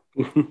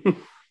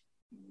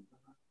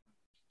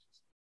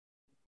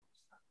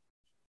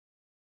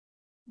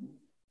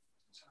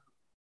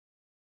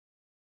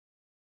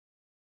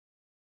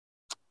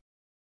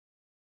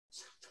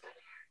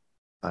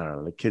 I don't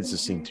know. The kids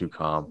just seem too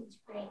calm.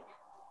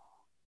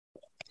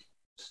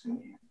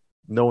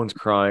 No one's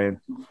crying.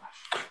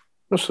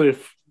 Especially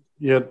if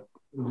you had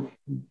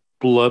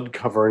blood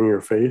covering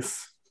your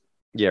face.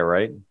 Yeah,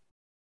 right?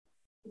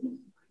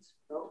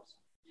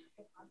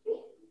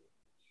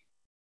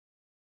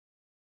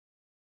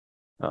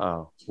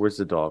 Uh-oh. Where's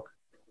the dog?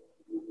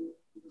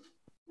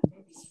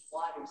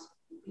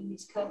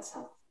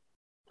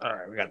 All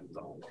right, we got the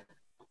dog.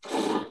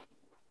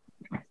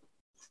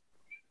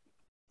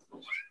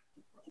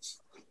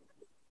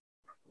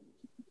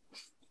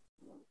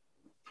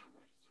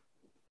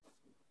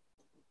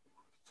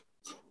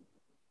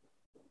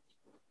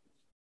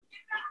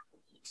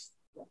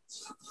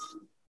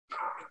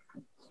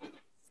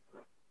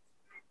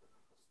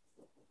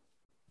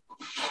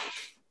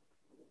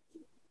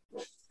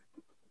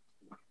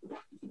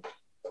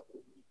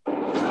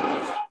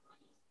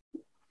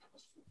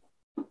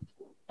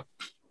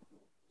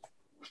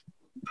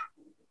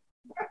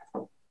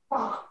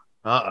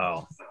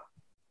 Uh-oh.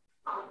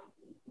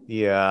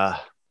 Yeah.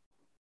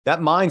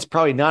 That mine's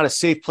probably not a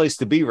safe place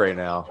to be right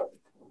now.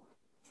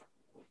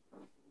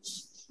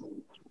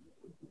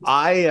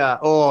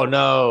 Oh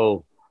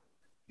no.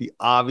 The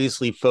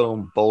obviously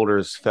foam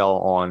boulders fell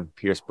on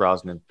Pierce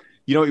Brosnan.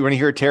 You know, when you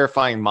hear a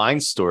terrifying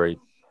mine story,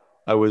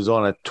 I was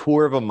on a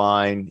tour of a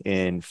mine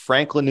in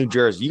Franklin, New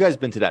Jersey. You guys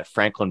been to that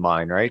Franklin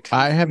mine, right?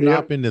 I have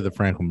not been to the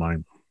Franklin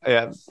mine.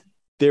 Yeah.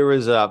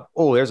 there's a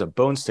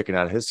bone sticking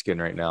out of his skin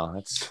right now.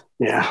 It's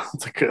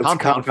a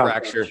compound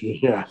fracture.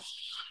 Yeah.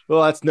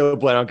 Well, that's no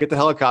bueno. Get the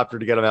helicopter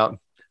to get him out.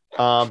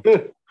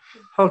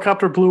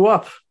 Helicopter blew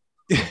up.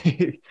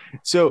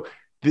 So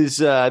this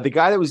the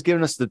guy that was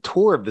giving us the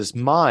tour of this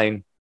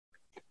mine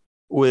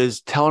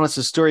was telling us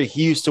a story.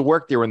 He used to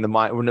work there when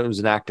it was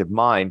an active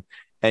mine,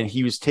 and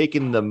he was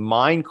taking the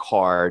mine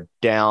car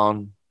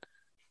down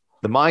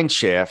the mine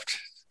shaft,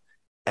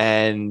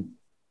 and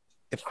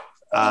if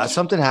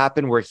something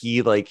happened where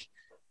he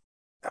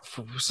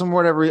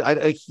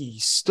he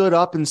stood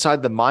up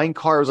inside the mine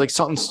car. It was like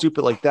something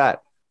stupid like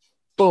that.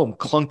 Boom,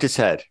 clunked his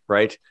head,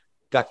 right?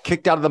 Got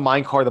kicked out of the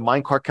mine car. The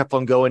mine car kept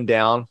on going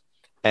down,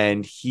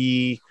 and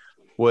he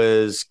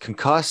was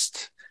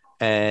concussed,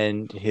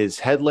 and his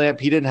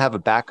headlamp, he didn't have a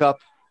backup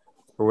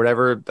or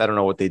whatever. I don't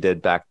know what they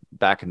did back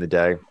in the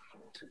day.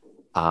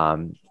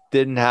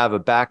 Didn't have a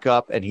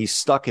backup, and he's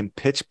stuck in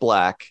pitch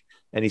black,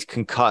 and he's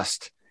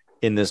concussed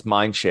in this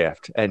mine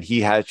shaft, and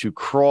he had to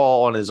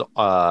crawl on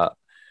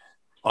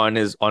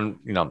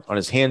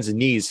his hands and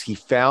knees. He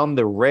found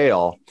the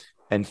rail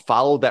and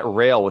followed that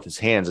rail with his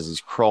hands as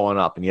he's crawling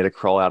up, and he had to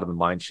crawl out of the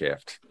mine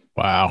shaft.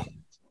 Wow.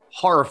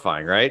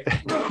 Horrifying, right?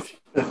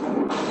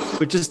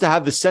 But just to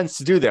have the sense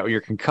to do that when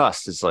you're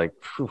concussed is like,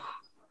 whew.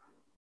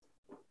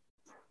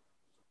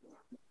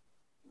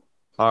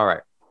 All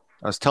right.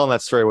 I was telling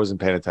that story, I wasn't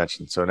paying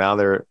attention. So now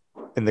they're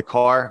in the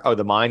car. Oh,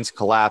 the mine's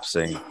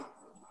collapsing.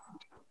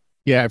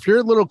 Yeah, if you're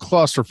a little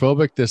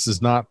claustrophobic, this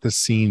is not the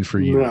scene for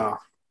you. No.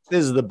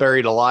 This is the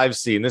buried alive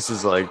scene. This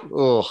is like,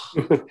 oh,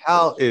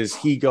 how is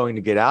he going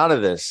to get out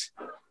of this?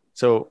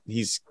 So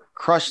he's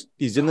crushed.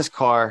 He's in this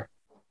car,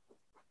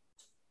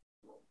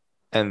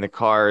 and the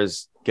car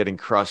is getting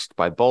crushed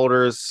by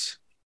boulders.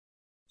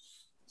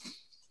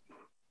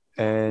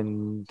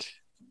 And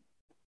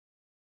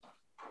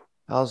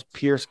how's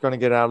Pierce going to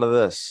get out of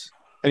this?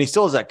 And he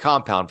still has that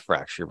compound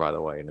fracture, by the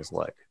way, in his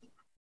leg.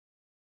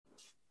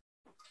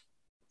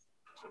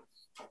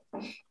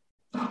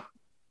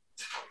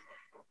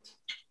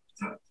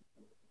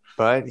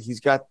 But he's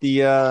got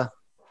the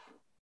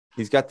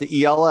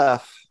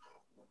ELF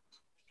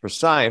for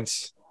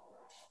science.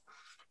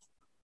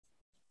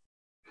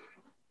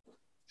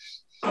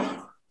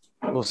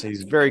 We'll see.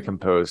 He's very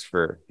composed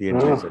for the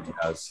injuries that he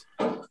has.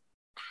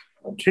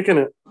 Kicking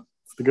it.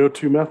 It's the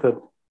go-to method.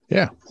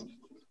 Yeah.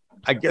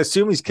 I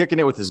assume he's kicking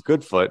it with his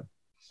good foot.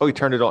 Oh, he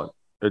turned it on.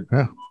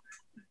 Yeah.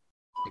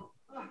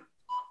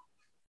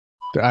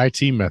 The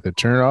IT method.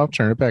 Turn it off,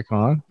 turn it back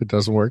on. If it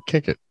doesn't work,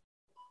 kick it.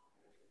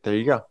 There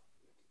you go.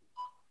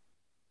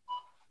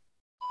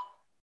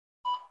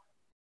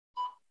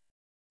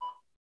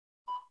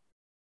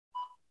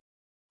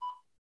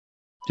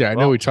 Yeah, I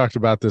know we talked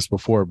about this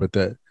before, but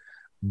the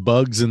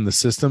bugs in the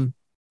system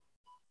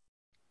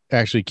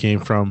actually came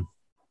from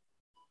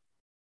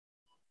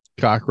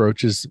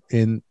cockroaches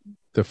in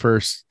the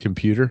first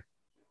computer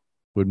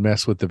would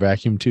mess with the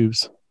vacuum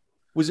tubes.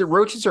 Was it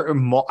roaches or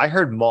I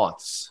heard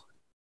moths?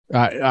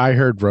 I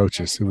heard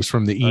roaches. It was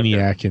from the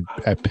ENIAC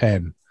at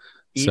Penn.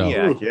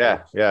 ENIAC,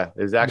 so, yeah.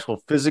 There's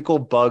actual physical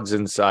bugs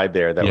inside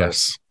there that were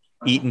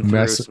eating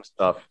through some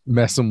stuff.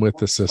 Messing with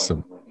the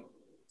system.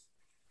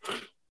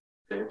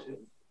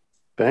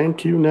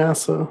 Thank you,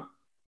 NASA.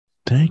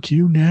 Thank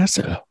you,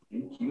 NASA.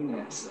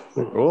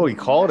 Oh, he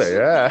called it,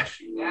 yeah.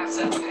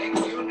 NASA, thank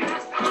you,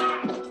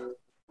 NASA.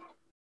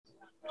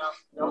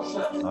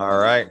 All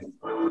right.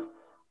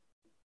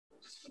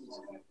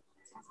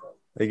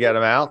 They got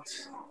him out.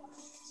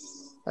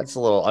 That's a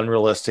little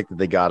unrealistic that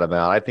they got him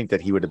out. I think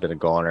that he would have been a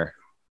goner.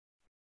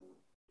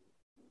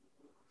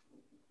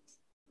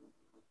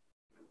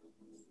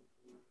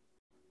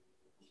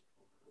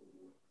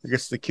 I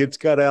guess the kids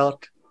got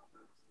out.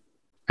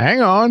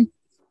 Hang on.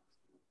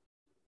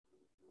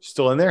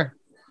 Still in there?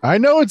 I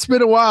know it's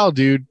been a while,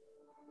 dude.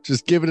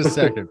 Just give it a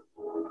second.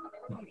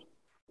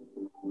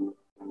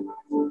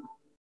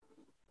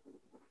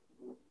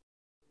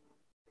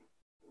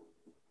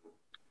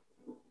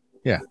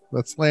 Yeah,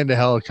 let's land a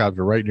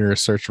helicopter right near a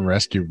search and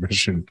rescue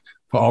mission,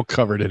 all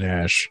covered in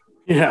ash.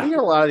 Yeah. They got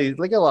a lot of these.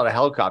 They got a lot of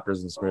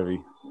helicopters in this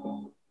movie.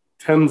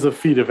 Tens of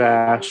feet of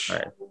ash. All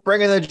right.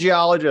 Bring in the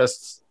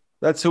geologists.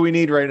 That's who we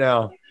need right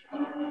now.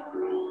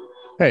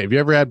 Hey, have you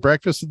ever had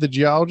breakfast with the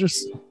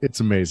geologist? It's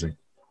amazing.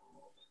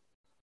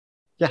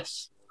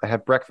 Yes, I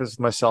have breakfast with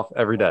myself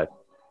every day.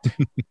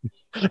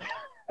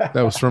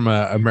 That was from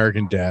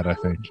American Dad, I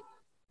think.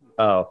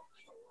 Oh.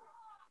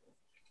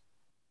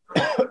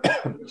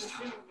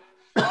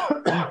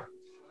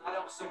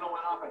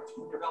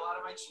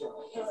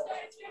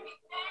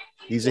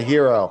 He's a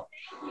hero.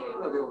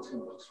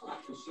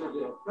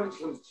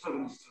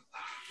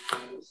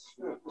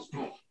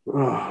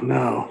 Oh,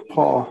 no,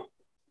 Paul.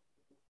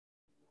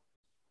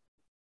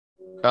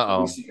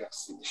 Uh-oh.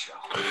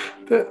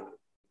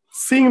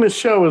 Seeing the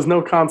show is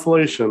no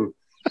consolation.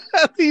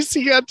 At least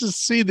he got to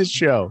see the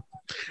show.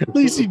 At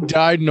least he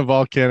died in a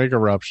volcanic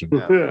eruption.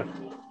 Yeah.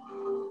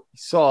 He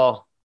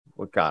saw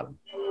what got him.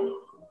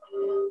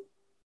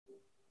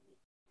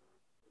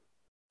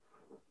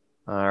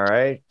 All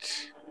right.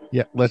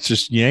 Yeah, let's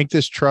just yank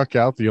this truck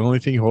out. The only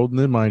thing holding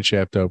the mine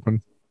shaft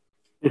open.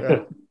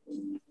 Yeah.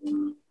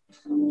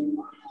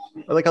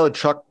 I like how the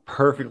truck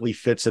perfectly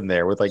fits in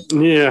there with like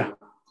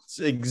it's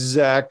the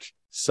exact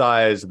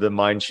size of the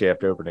mine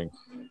shaft opening.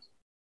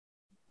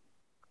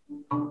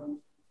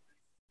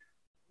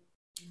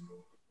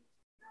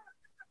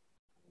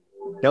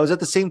 Now, is that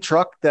the same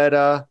truck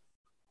that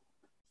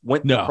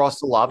went across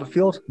the lava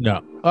field?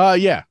 No.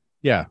 Yeah.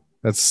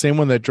 That's the same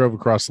one that drove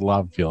across the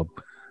lava field.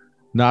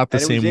 Not the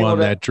same one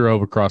that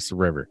drove across the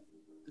river.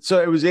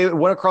 So it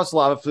went across the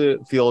lava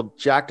field,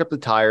 jacked up the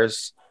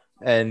tires,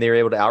 and they were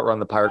able to outrun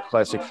the Pirate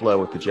Classic flow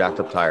with the jacked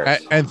up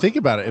tires. And think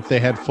about it. If they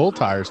had full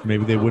tires,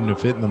 maybe they wouldn't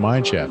have fit in the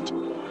mine shaft.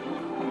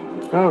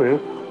 Oh, yeah.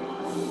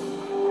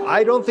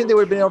 I don't think they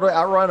would have been able to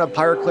outrun a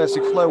Pirate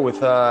Classic flow with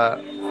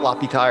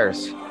floppy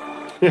tires.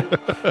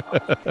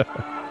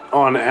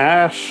 On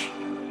ash,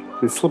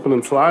 he's slipping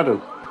and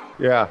sliding.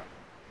 Yeah.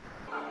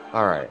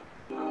 All right.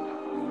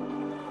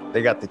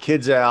 They got the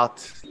kids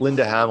out.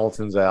 Linda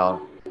Hamilton's out.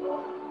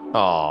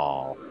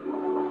 Oh.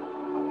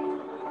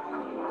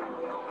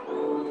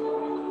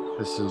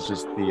 This is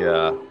just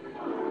the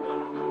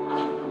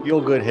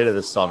feel-good hit of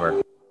the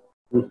summer.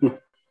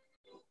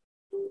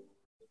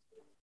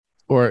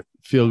 Or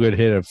feel-good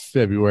hit of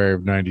February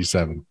of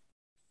 97.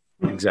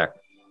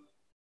 Exactly.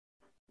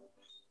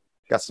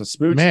 Got some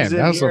smooches. Man,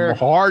 that was some here.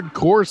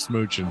 hardcore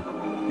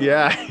smooching.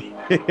 Yeah.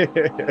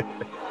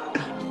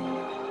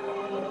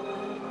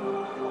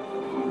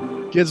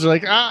 Kids are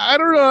like, I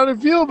don't know how to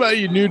feel about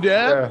you, new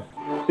dad.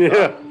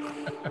 Yeah.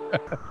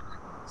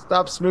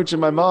 Stop smooching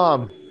my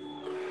mom.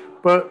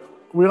 But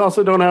we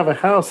also don't have a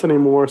house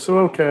anymore, so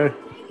okay.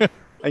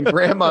 And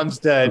grandmom's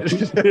dead.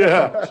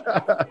 Yeah.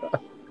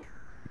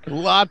 A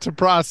lot to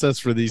process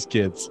for these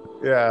kids.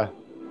 Yeah.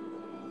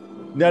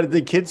 Now, did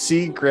the kids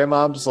see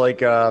grandmom's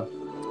like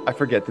I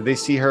forget, did they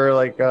see her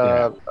like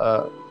her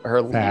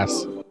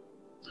pass?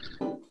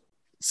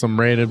 Some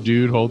random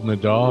dude holding a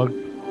dog.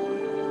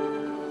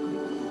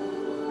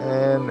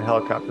 And the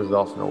helicopter's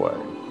off and away.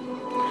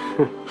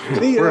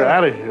 We're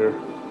out of here.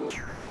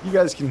 You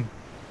guys can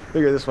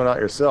figure this one out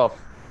yourself.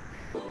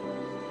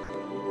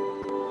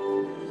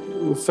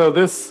 So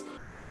this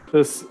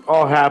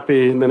all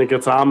happy, and then it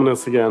gets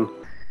ominous again.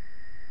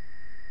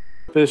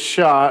 This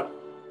shot,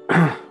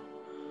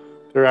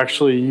 they're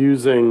actually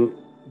using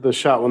the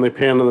shot when they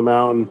pan to the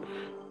mountain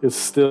is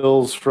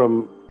stills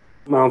from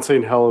Mount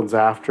St. Helens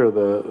after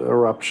the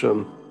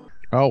eruption.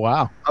 Oh,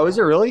 wow. Oh, is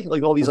it really?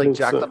 Like all these like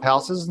jacked up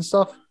houses and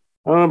stuff?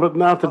 I don't know, but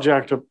not the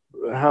jacked up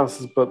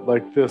houses, but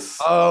like this.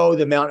 Oh,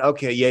 the mountain.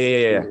 Okay,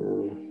 yeah.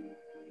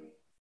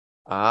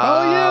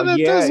 That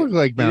does look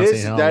like Mount St.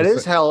 Helens. That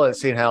is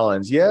St.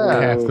 Helens. Yeah.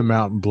 Half the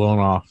mountain blown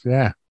off.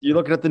 Yeah. You're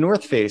looking at the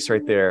north face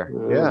right there.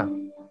 Yeah.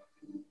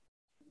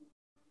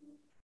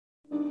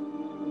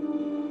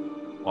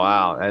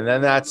 Wow. And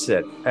then that's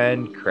it.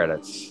 End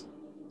credits.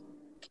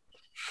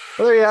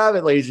 Well, there you have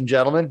it, ladies and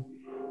gentlemen.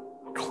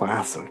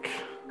 Classic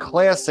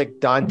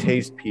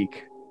Dante's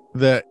Peak.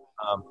 The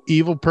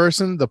evil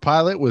person, the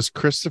pilot, was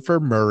Christopher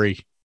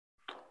Murray.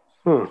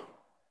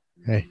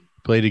 Hey,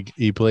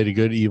 he played a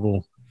good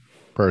evil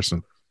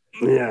person.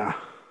 Yeah.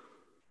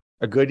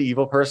 A good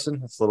evil person?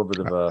 That's a little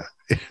bit of a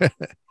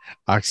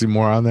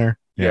oxymoron there.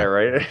 Yeah,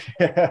 right.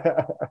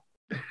 A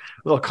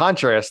little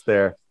contrast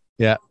there.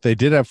 Yeah, they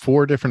did have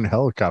 4 different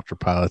helicopter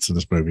pilots in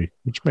this movie,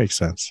 which makes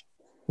sense.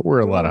 But we're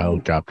a lot of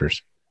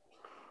helicopters.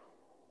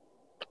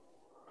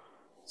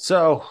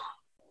 So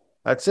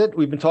that's it.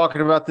 We've been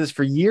talking about this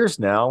for years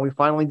now. We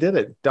finally did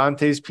it.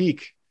 Dante's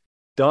Peak.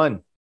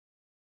 Done.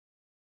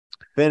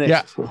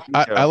 Finished. Yeah.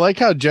 I like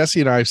how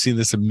Jesse and I have seen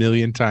this a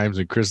million times,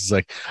 and Chris is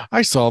like,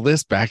 I saw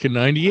this back in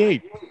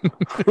 98.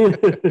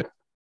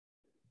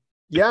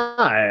 Yeah,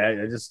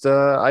 I just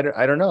I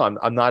don't know.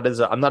 I'm not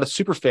a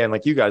super fan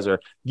like you guys are.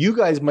 You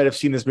guys might have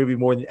seen this movie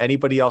more than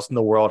anybody else in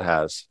the world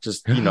has.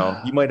 Just you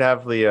might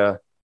have the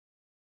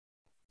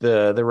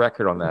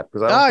record on that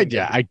because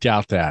I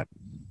doubt that.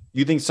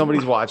 You think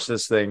somebody's watched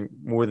this thing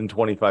more than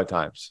 25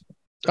 times?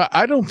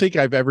 I don't think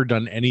I've ever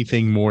done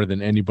anything more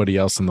than anybody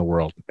else in the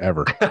world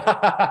ever,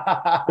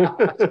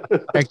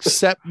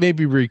 except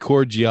maybe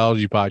record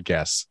geology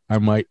podcasts. I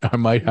might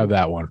have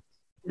that one.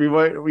 We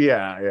might have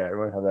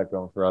that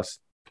going for us.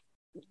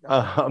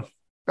 All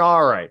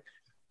right.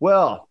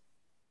 Well,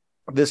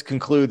 this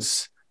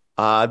concludes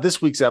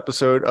this week's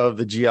episode of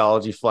the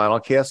Geology Flannel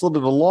Cast. A little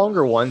bit of a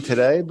longer one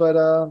today, but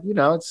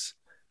it's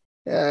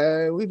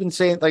we've been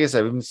saying, like I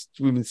said,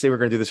 we've been saying we're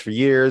going to do this for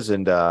years,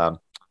 and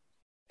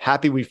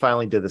happy we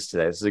finally did this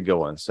today. This is a good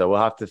one. So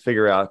we'll have to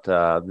figure out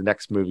the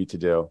next movie to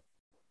do.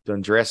 We've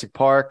done Jurassic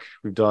Park.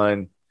 We've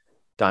done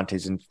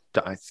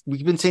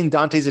we've been saying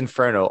Dante's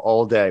Inferno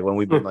all day when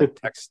we've been like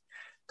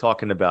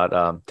talking about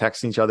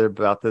texting each other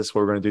about this.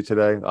 What we're going to do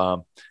today,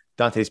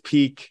 Dante's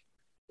Peak.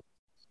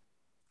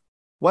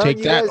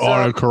 Take that,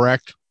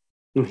 autocorrect.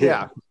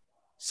 Yeah,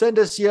 send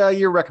us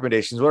your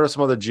recommendations. What are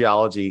some other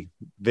geology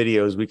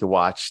videos we could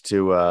watch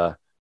to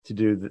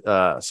do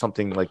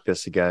something like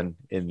this again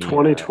in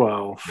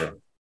 2012?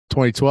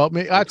 2012.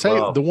 I tell you,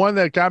 2012. the one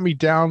that got me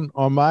down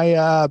on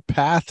my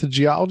path to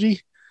geology,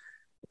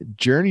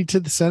 Journey to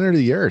the Center of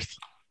the Earth.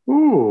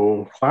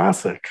 Ooh,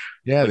 classic.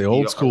 Yeah, Like the the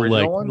old school,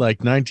 original one? like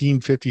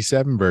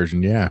 1957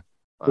 version. Yeah.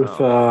 With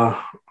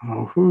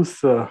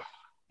who's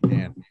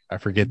Man, I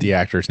forget the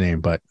actor's name,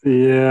 but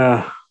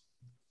yeah.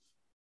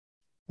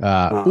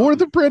 Or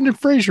the Brendan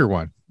Fraser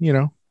one, you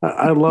know.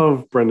 I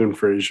love Brendan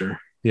Fraser.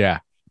 Yeah.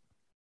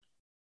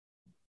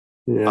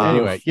 Yeah.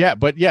 Anyway,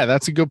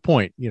 that's a good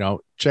point. You know,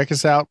 check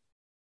us out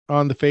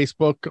on the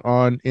Facebook,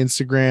 on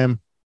Instagram.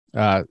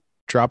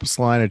 Drop us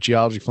a line at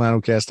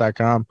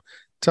geologyflannelcast.com.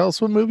 Tell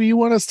us what movie you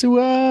want us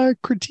to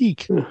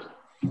critique.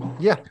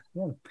 Yeah.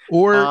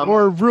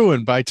 Or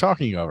ruin by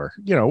talking over.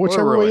 You know,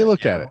 whichever way you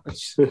look at it.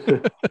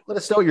 Let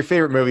us know what your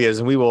favorite movie is,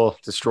 and we will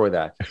destroy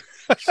that.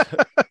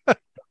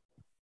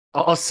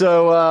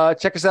 Also,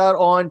 check us out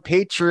on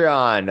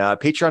Patreon,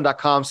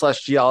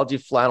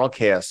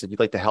 patreon.com/geologyflannelcast. If you'd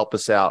like to help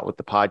us out with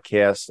the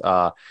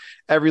podcast,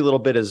 every little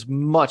bit is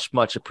much,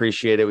 much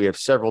appreciated. We have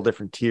several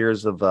different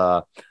tiers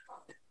of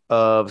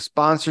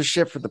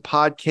sponsorship for the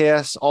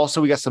podcast.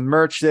 Also, we got some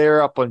merch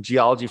there up on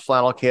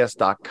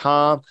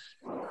geologyflannelcast.com.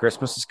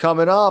 Christmas is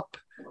coming up,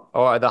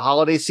 or the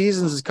holiday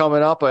seasons is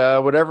coming up.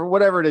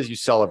 Whatever it is you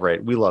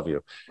celebrate, we love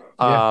you.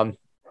 Yeah.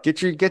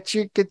 Get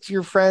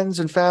your friends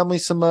and family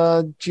some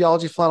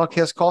Geology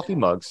Flannelcast coffee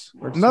mugs.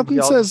 Or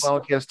Nothing says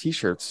Flannelcast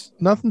t-shirts.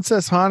 Nothing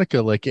says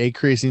Hanukkah like 8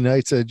 Crazy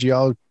Nights at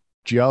Geology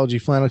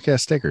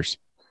Flannelcast stickers.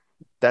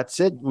 That's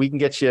it. We can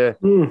get you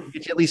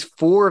at least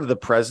 4 of the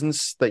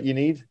presents that you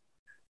need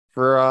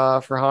for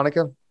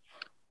Hanukkah.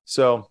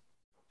 So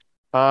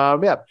all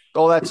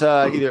that's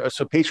either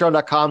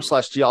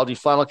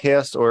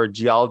patreon.com/geologyflannelcast or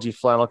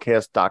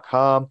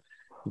geologyflannelcast.com.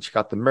 You check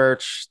out the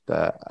merch.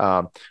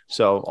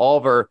 So all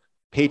of our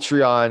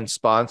Patreon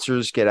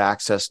sponsors get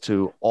access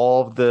to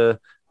all of the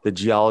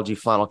Geology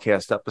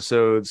Flannelcast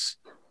episodes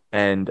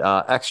and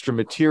extra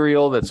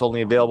material that's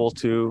only available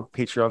to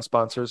Patreon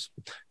sponsors.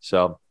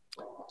 So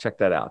check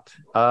that out.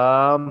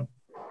 All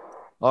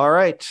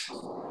right.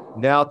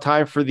 Now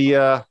time for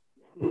the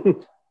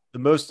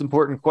most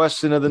important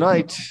question of the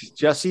night.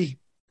 Jesse,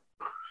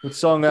 what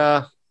song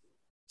you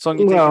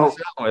taking us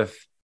out with?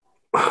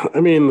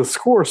 I mean, the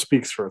score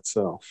speaks for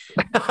itself.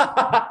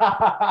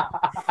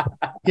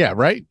 Yeah,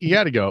 right? You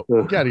got to go.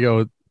 You got to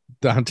go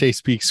Dante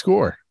Speaks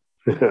score.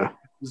 Yeah.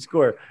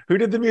 Score. Who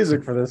did the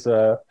music for this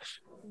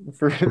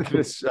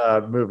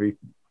movie?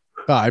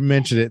 I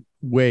mentioned it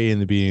way in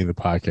the beginning of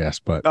the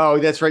podcast, but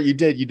that's right. You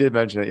did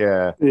mention it.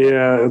 Yeah.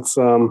 Yeah, it's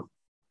I'll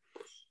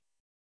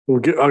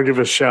give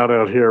a shout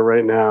out here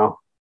right now.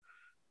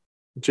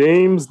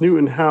 James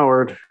Newton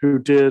Howard, who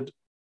did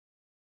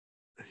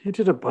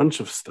a bunch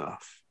of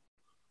stuff.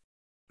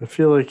 I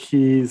feel like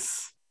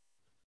he's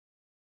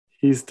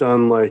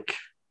done like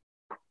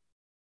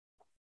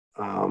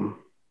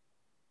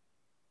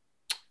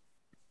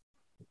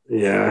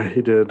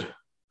he did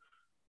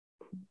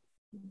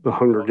The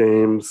Hunger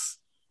Games,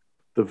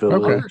 The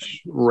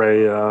Village,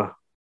 Raya,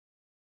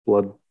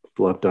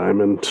 Blood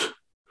Diamond.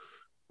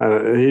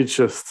 He's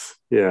just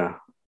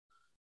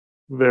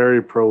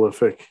very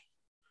prolific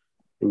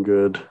and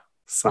good.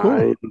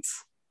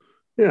 Signs.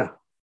 Cool. Yeah.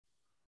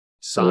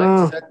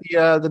 Signs. Is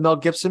that the Mel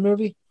Gibson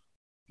movie?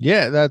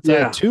 Yeah,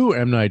 that's 2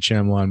 M. Night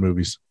Shyamalan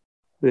movies.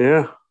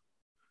 Yeah.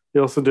 He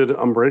also did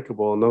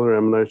Unbreakable, another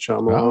M. Night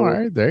Shyamalan. All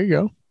right, there you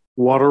go.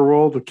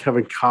 Waterworld with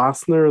Kevin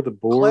Costner, the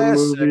Bourne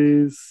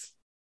movies.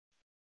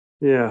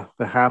 Yeah,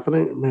 The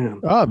Happening, man.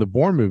 Oh, the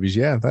Bourne movies.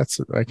 Yeah,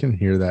 I can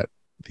hear that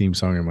theme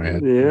song in my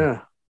head.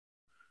 Yeah.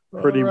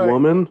 Pretty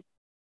Woman.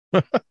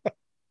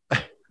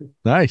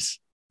 Nice.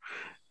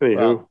 Anywho.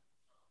 Well,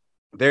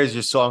 there's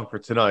your song for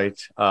tonight.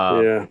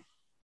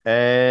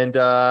 And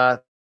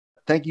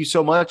thank you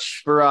so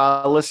much for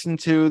listening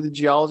to the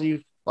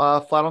Geology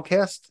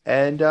Flannelcast.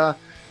 And we'll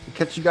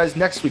catch you guys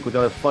next week with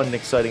another fun and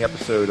exciting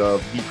episode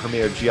of the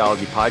premier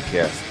Geology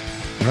podcast.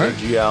 All right.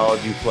 The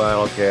Geology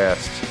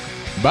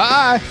Flannelcast.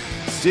 Bye.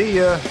 See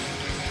ya.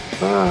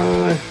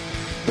 Bye.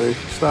 Thanks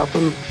for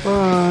stopping.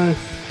 Bye.